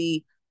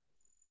basically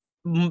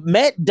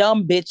met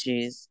dumb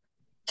bitches,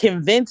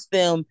 convinced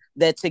them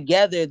that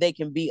together they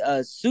can be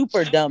a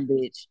super dumb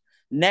bitch.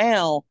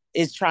 Now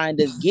is trying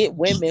to get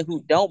women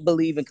who don't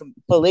believe in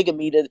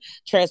polygamy to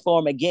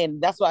transform again.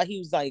 That's why he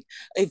was like,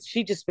 if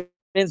she just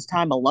spends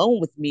time alone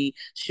with me,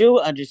 she'll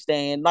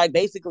understand. Like,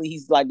 basically,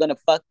 he's like gonna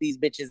fuck these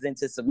bitches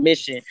into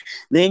submission.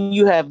 Then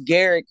you have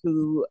Garrick,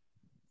 who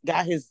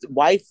got his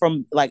wife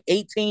from like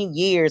 18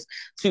 years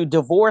to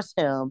divorce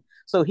him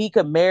so he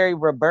could marry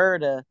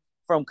Roberta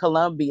from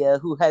Colombia,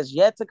 who has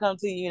yet to come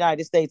to the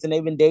United States, and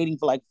they've been dating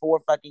for like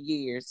 4 fucking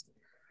years.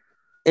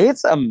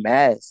 It's a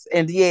mess.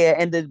 And yeah,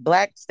 and the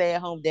black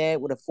stay-at-home dad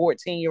with a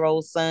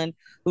 14-year-old son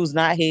who's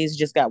not his,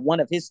 just got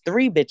one of his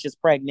 3 bitches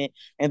pregnant,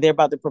 and they're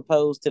about to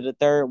propose to the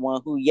third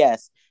one, who,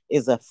 yes,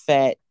 is a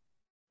fat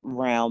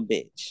round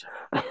bitch.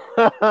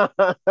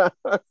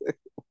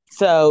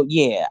 So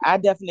yeah, I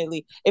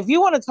definitely, if you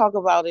want to talk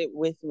about it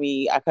with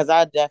me, because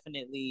I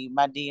definitely,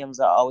 my DMs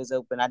are always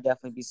open. I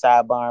definitely be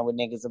sidebarring with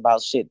niggas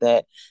about shit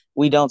that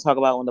we don't talk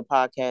about on the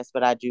podcast,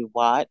 but I do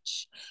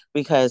watch,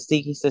 because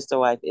Seeking Sister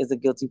Wife is a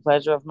guilty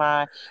pleasure of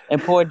mine.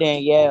 And poor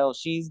Danielle,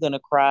 she's gonna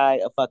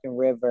cry a fucking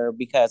river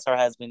because her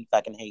husband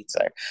fucking hates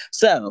her.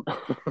 So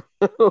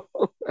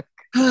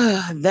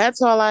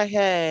that's all I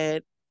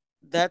had.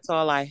 That's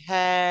all I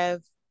have.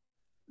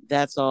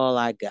 That's all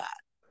I got.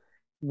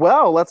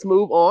 Well, let's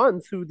move on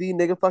to the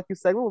nigga fuck you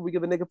segment where we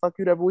give a nigga fuck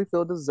you whoever we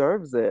feel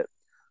deserves it.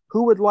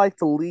 Who would like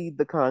to lead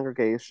the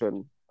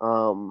congregation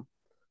to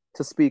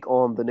speak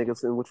on the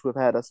niggas in which we've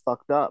had us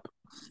fucked up?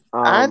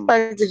 I'd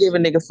like to give a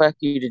nigga fuck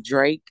you to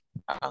Drake,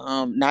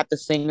 not the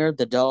singer,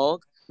 the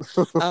dog.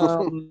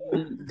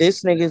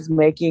 This nigga's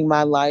making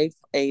my life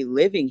a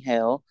living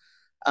hell.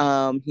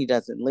 He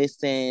doesn't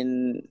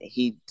listen.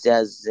 He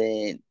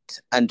doesn't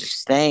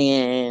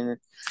understand.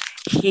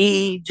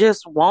 He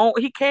just won't.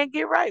 He can't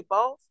get right,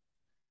 boss.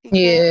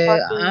 Yeah,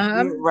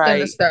 I'm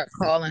gonna start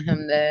calling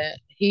him that.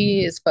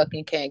 He is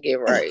fucking can't get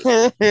right.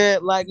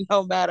 Like,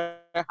 no matter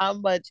how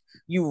much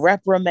you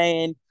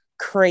reprimand,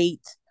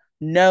 crate,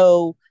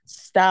 no,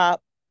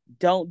 stop,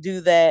 don't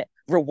do that,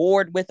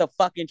 reward with a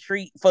fucking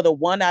treat for the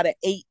 1 out of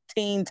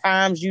 18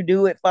 times you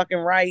do it fucking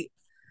right.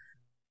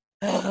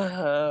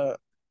 Anybody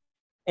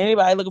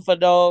looking for a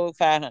dog?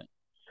 500.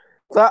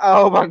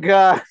 Oh my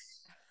god.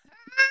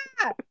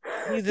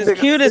 He's as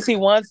cute as he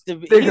wants to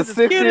be. He's as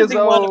cute as he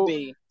want to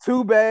be.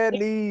 2 bad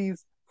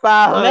knees,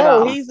 500.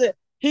 No,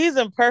 he's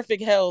in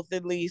perfect health,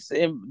 at least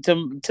to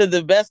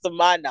the best of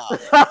my knowledge.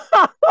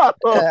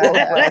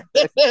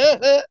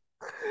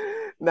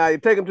 Now you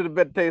take him to the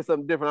vet to tell you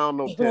something different. I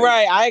don't know.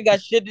 Right, I ain't got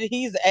shit.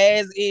 He's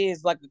as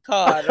is like a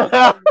car. Don't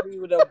come to me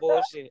with that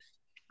bullshit.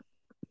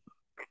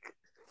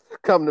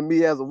 Come to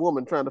me as a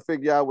woman trying to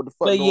figure out what the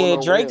fuck. But going yeah,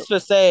 on Drake's for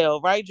sale,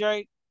 right,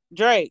 Drake?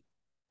 Drake.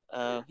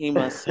 He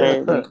must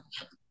heard me.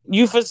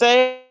 You for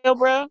sale,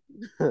 bro?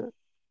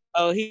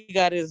 Oh, he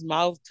got his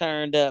mouth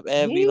turned up,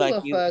 Abby,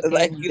 like you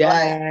like.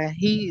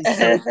 He's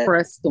so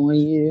pressed on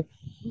you.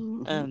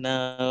 I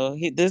know.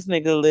 This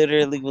nigga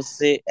literally will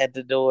sit at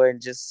the door and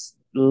just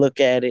look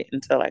at it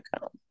until I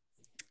come.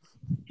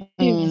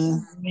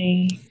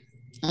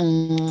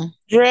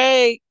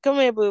 Drake, come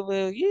here, boo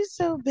boo. You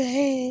so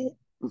bad.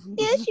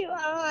 Yes, you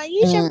are.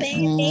 You so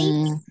bad,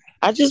 babe.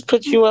 I just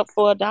put you up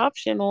for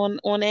adoption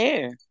on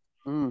air.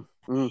 Yeah.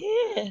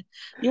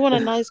 You want a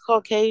nice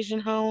Caucasian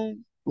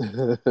home?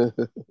 Do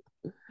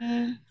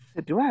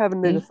I have a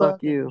nigga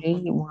fuck you?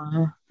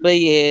 But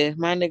yeah,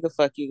 my nigga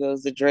fuck you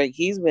goes to Drake.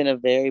 He's been a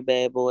very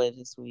bad boy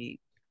this week.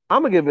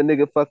 I'm gonna give a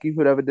nigga fuck you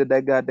whoever did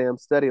that goddamn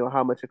study on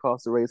how much it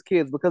costs to raise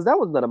kids, because that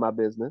was none of my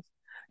business.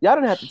 Y'all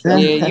didn't have to tell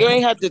me. Yeah, you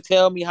ain't have to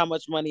tell me how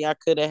much money I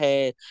could have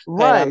had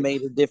I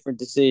made a different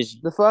decision.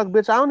 The fuck,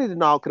 bitch! I don't need to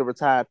know I could have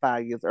retired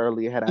 5 years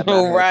earlier had I not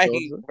had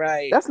children.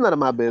 Right. That's none of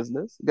my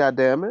business. God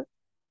damn it,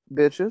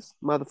 bitches,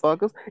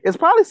 motherfuckers. It's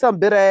probably some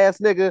bitter ass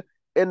nigga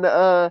in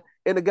the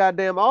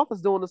goddamn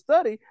office doing the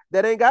study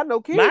that ain't got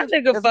no kids. My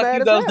nigga fuck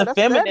you goes to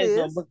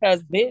feminism,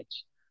 because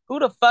bitch, who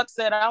the fuck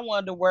said I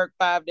wanted to work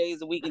 5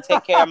 days a week and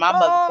take care of my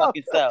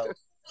motherfucking self?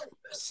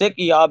 Sick of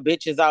y'all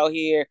bitches out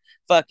here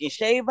fucking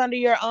shave under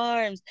your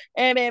arms.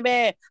 And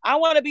man, I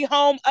want to be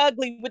home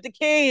ugly with the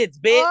kids,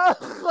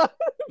 bitch.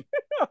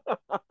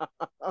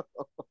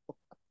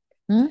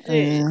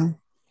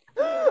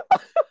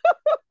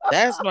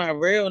 That's my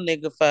real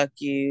nigga fuck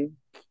you.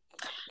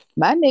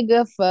 My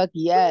nigga fuck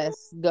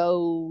yes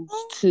goes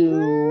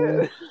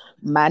to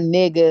my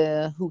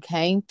nigga who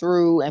came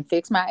through and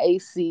fixed my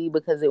AC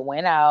because it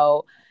went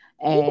out,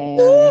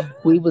 and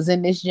we was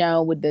in this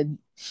zone with the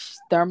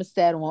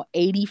thermostat on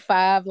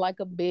 85 like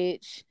a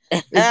bitch.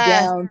 It's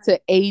down to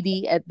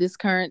 80 at this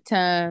current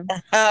time.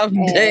 I'm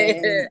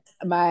dead.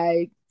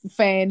 My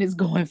fan is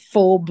going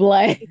full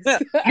blast.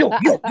 Yo.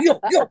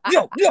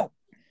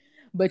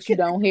 But you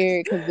don't hear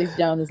it because this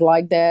Joan is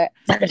like that.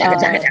 But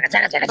not a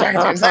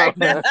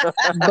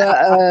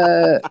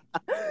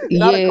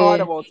car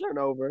that won't turn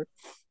over.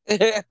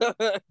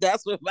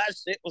 That's what my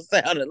shit was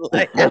sounding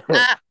like.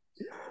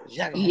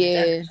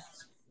 Yeah.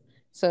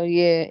 So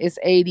yeah, it's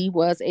 80,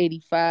 was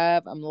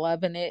 85. I'm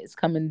loving it. It's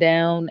coming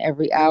down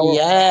every hour.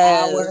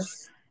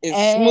 Yes.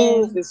 It's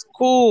smooth. It's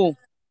cool.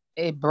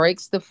 It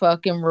breaks the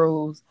fucking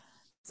rules.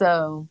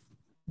 So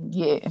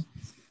yeah.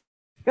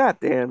 God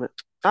damn it.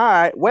 All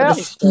right. Well,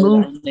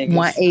 Smooth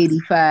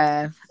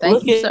 185.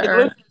 Thank you,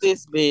 sir. Look at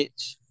this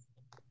bitch.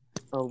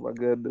 Oh my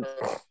goodness.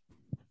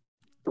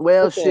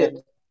 Well,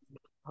 shit.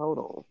 Hold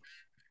on.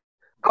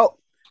 Oh.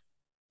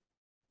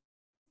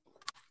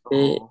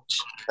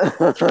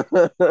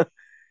 Bitch.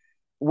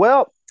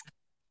 Well,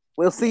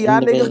 we'll see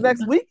y'all niggas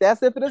next week.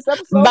 That's it for this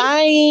episode.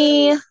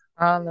 Bye.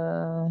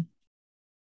 Holla.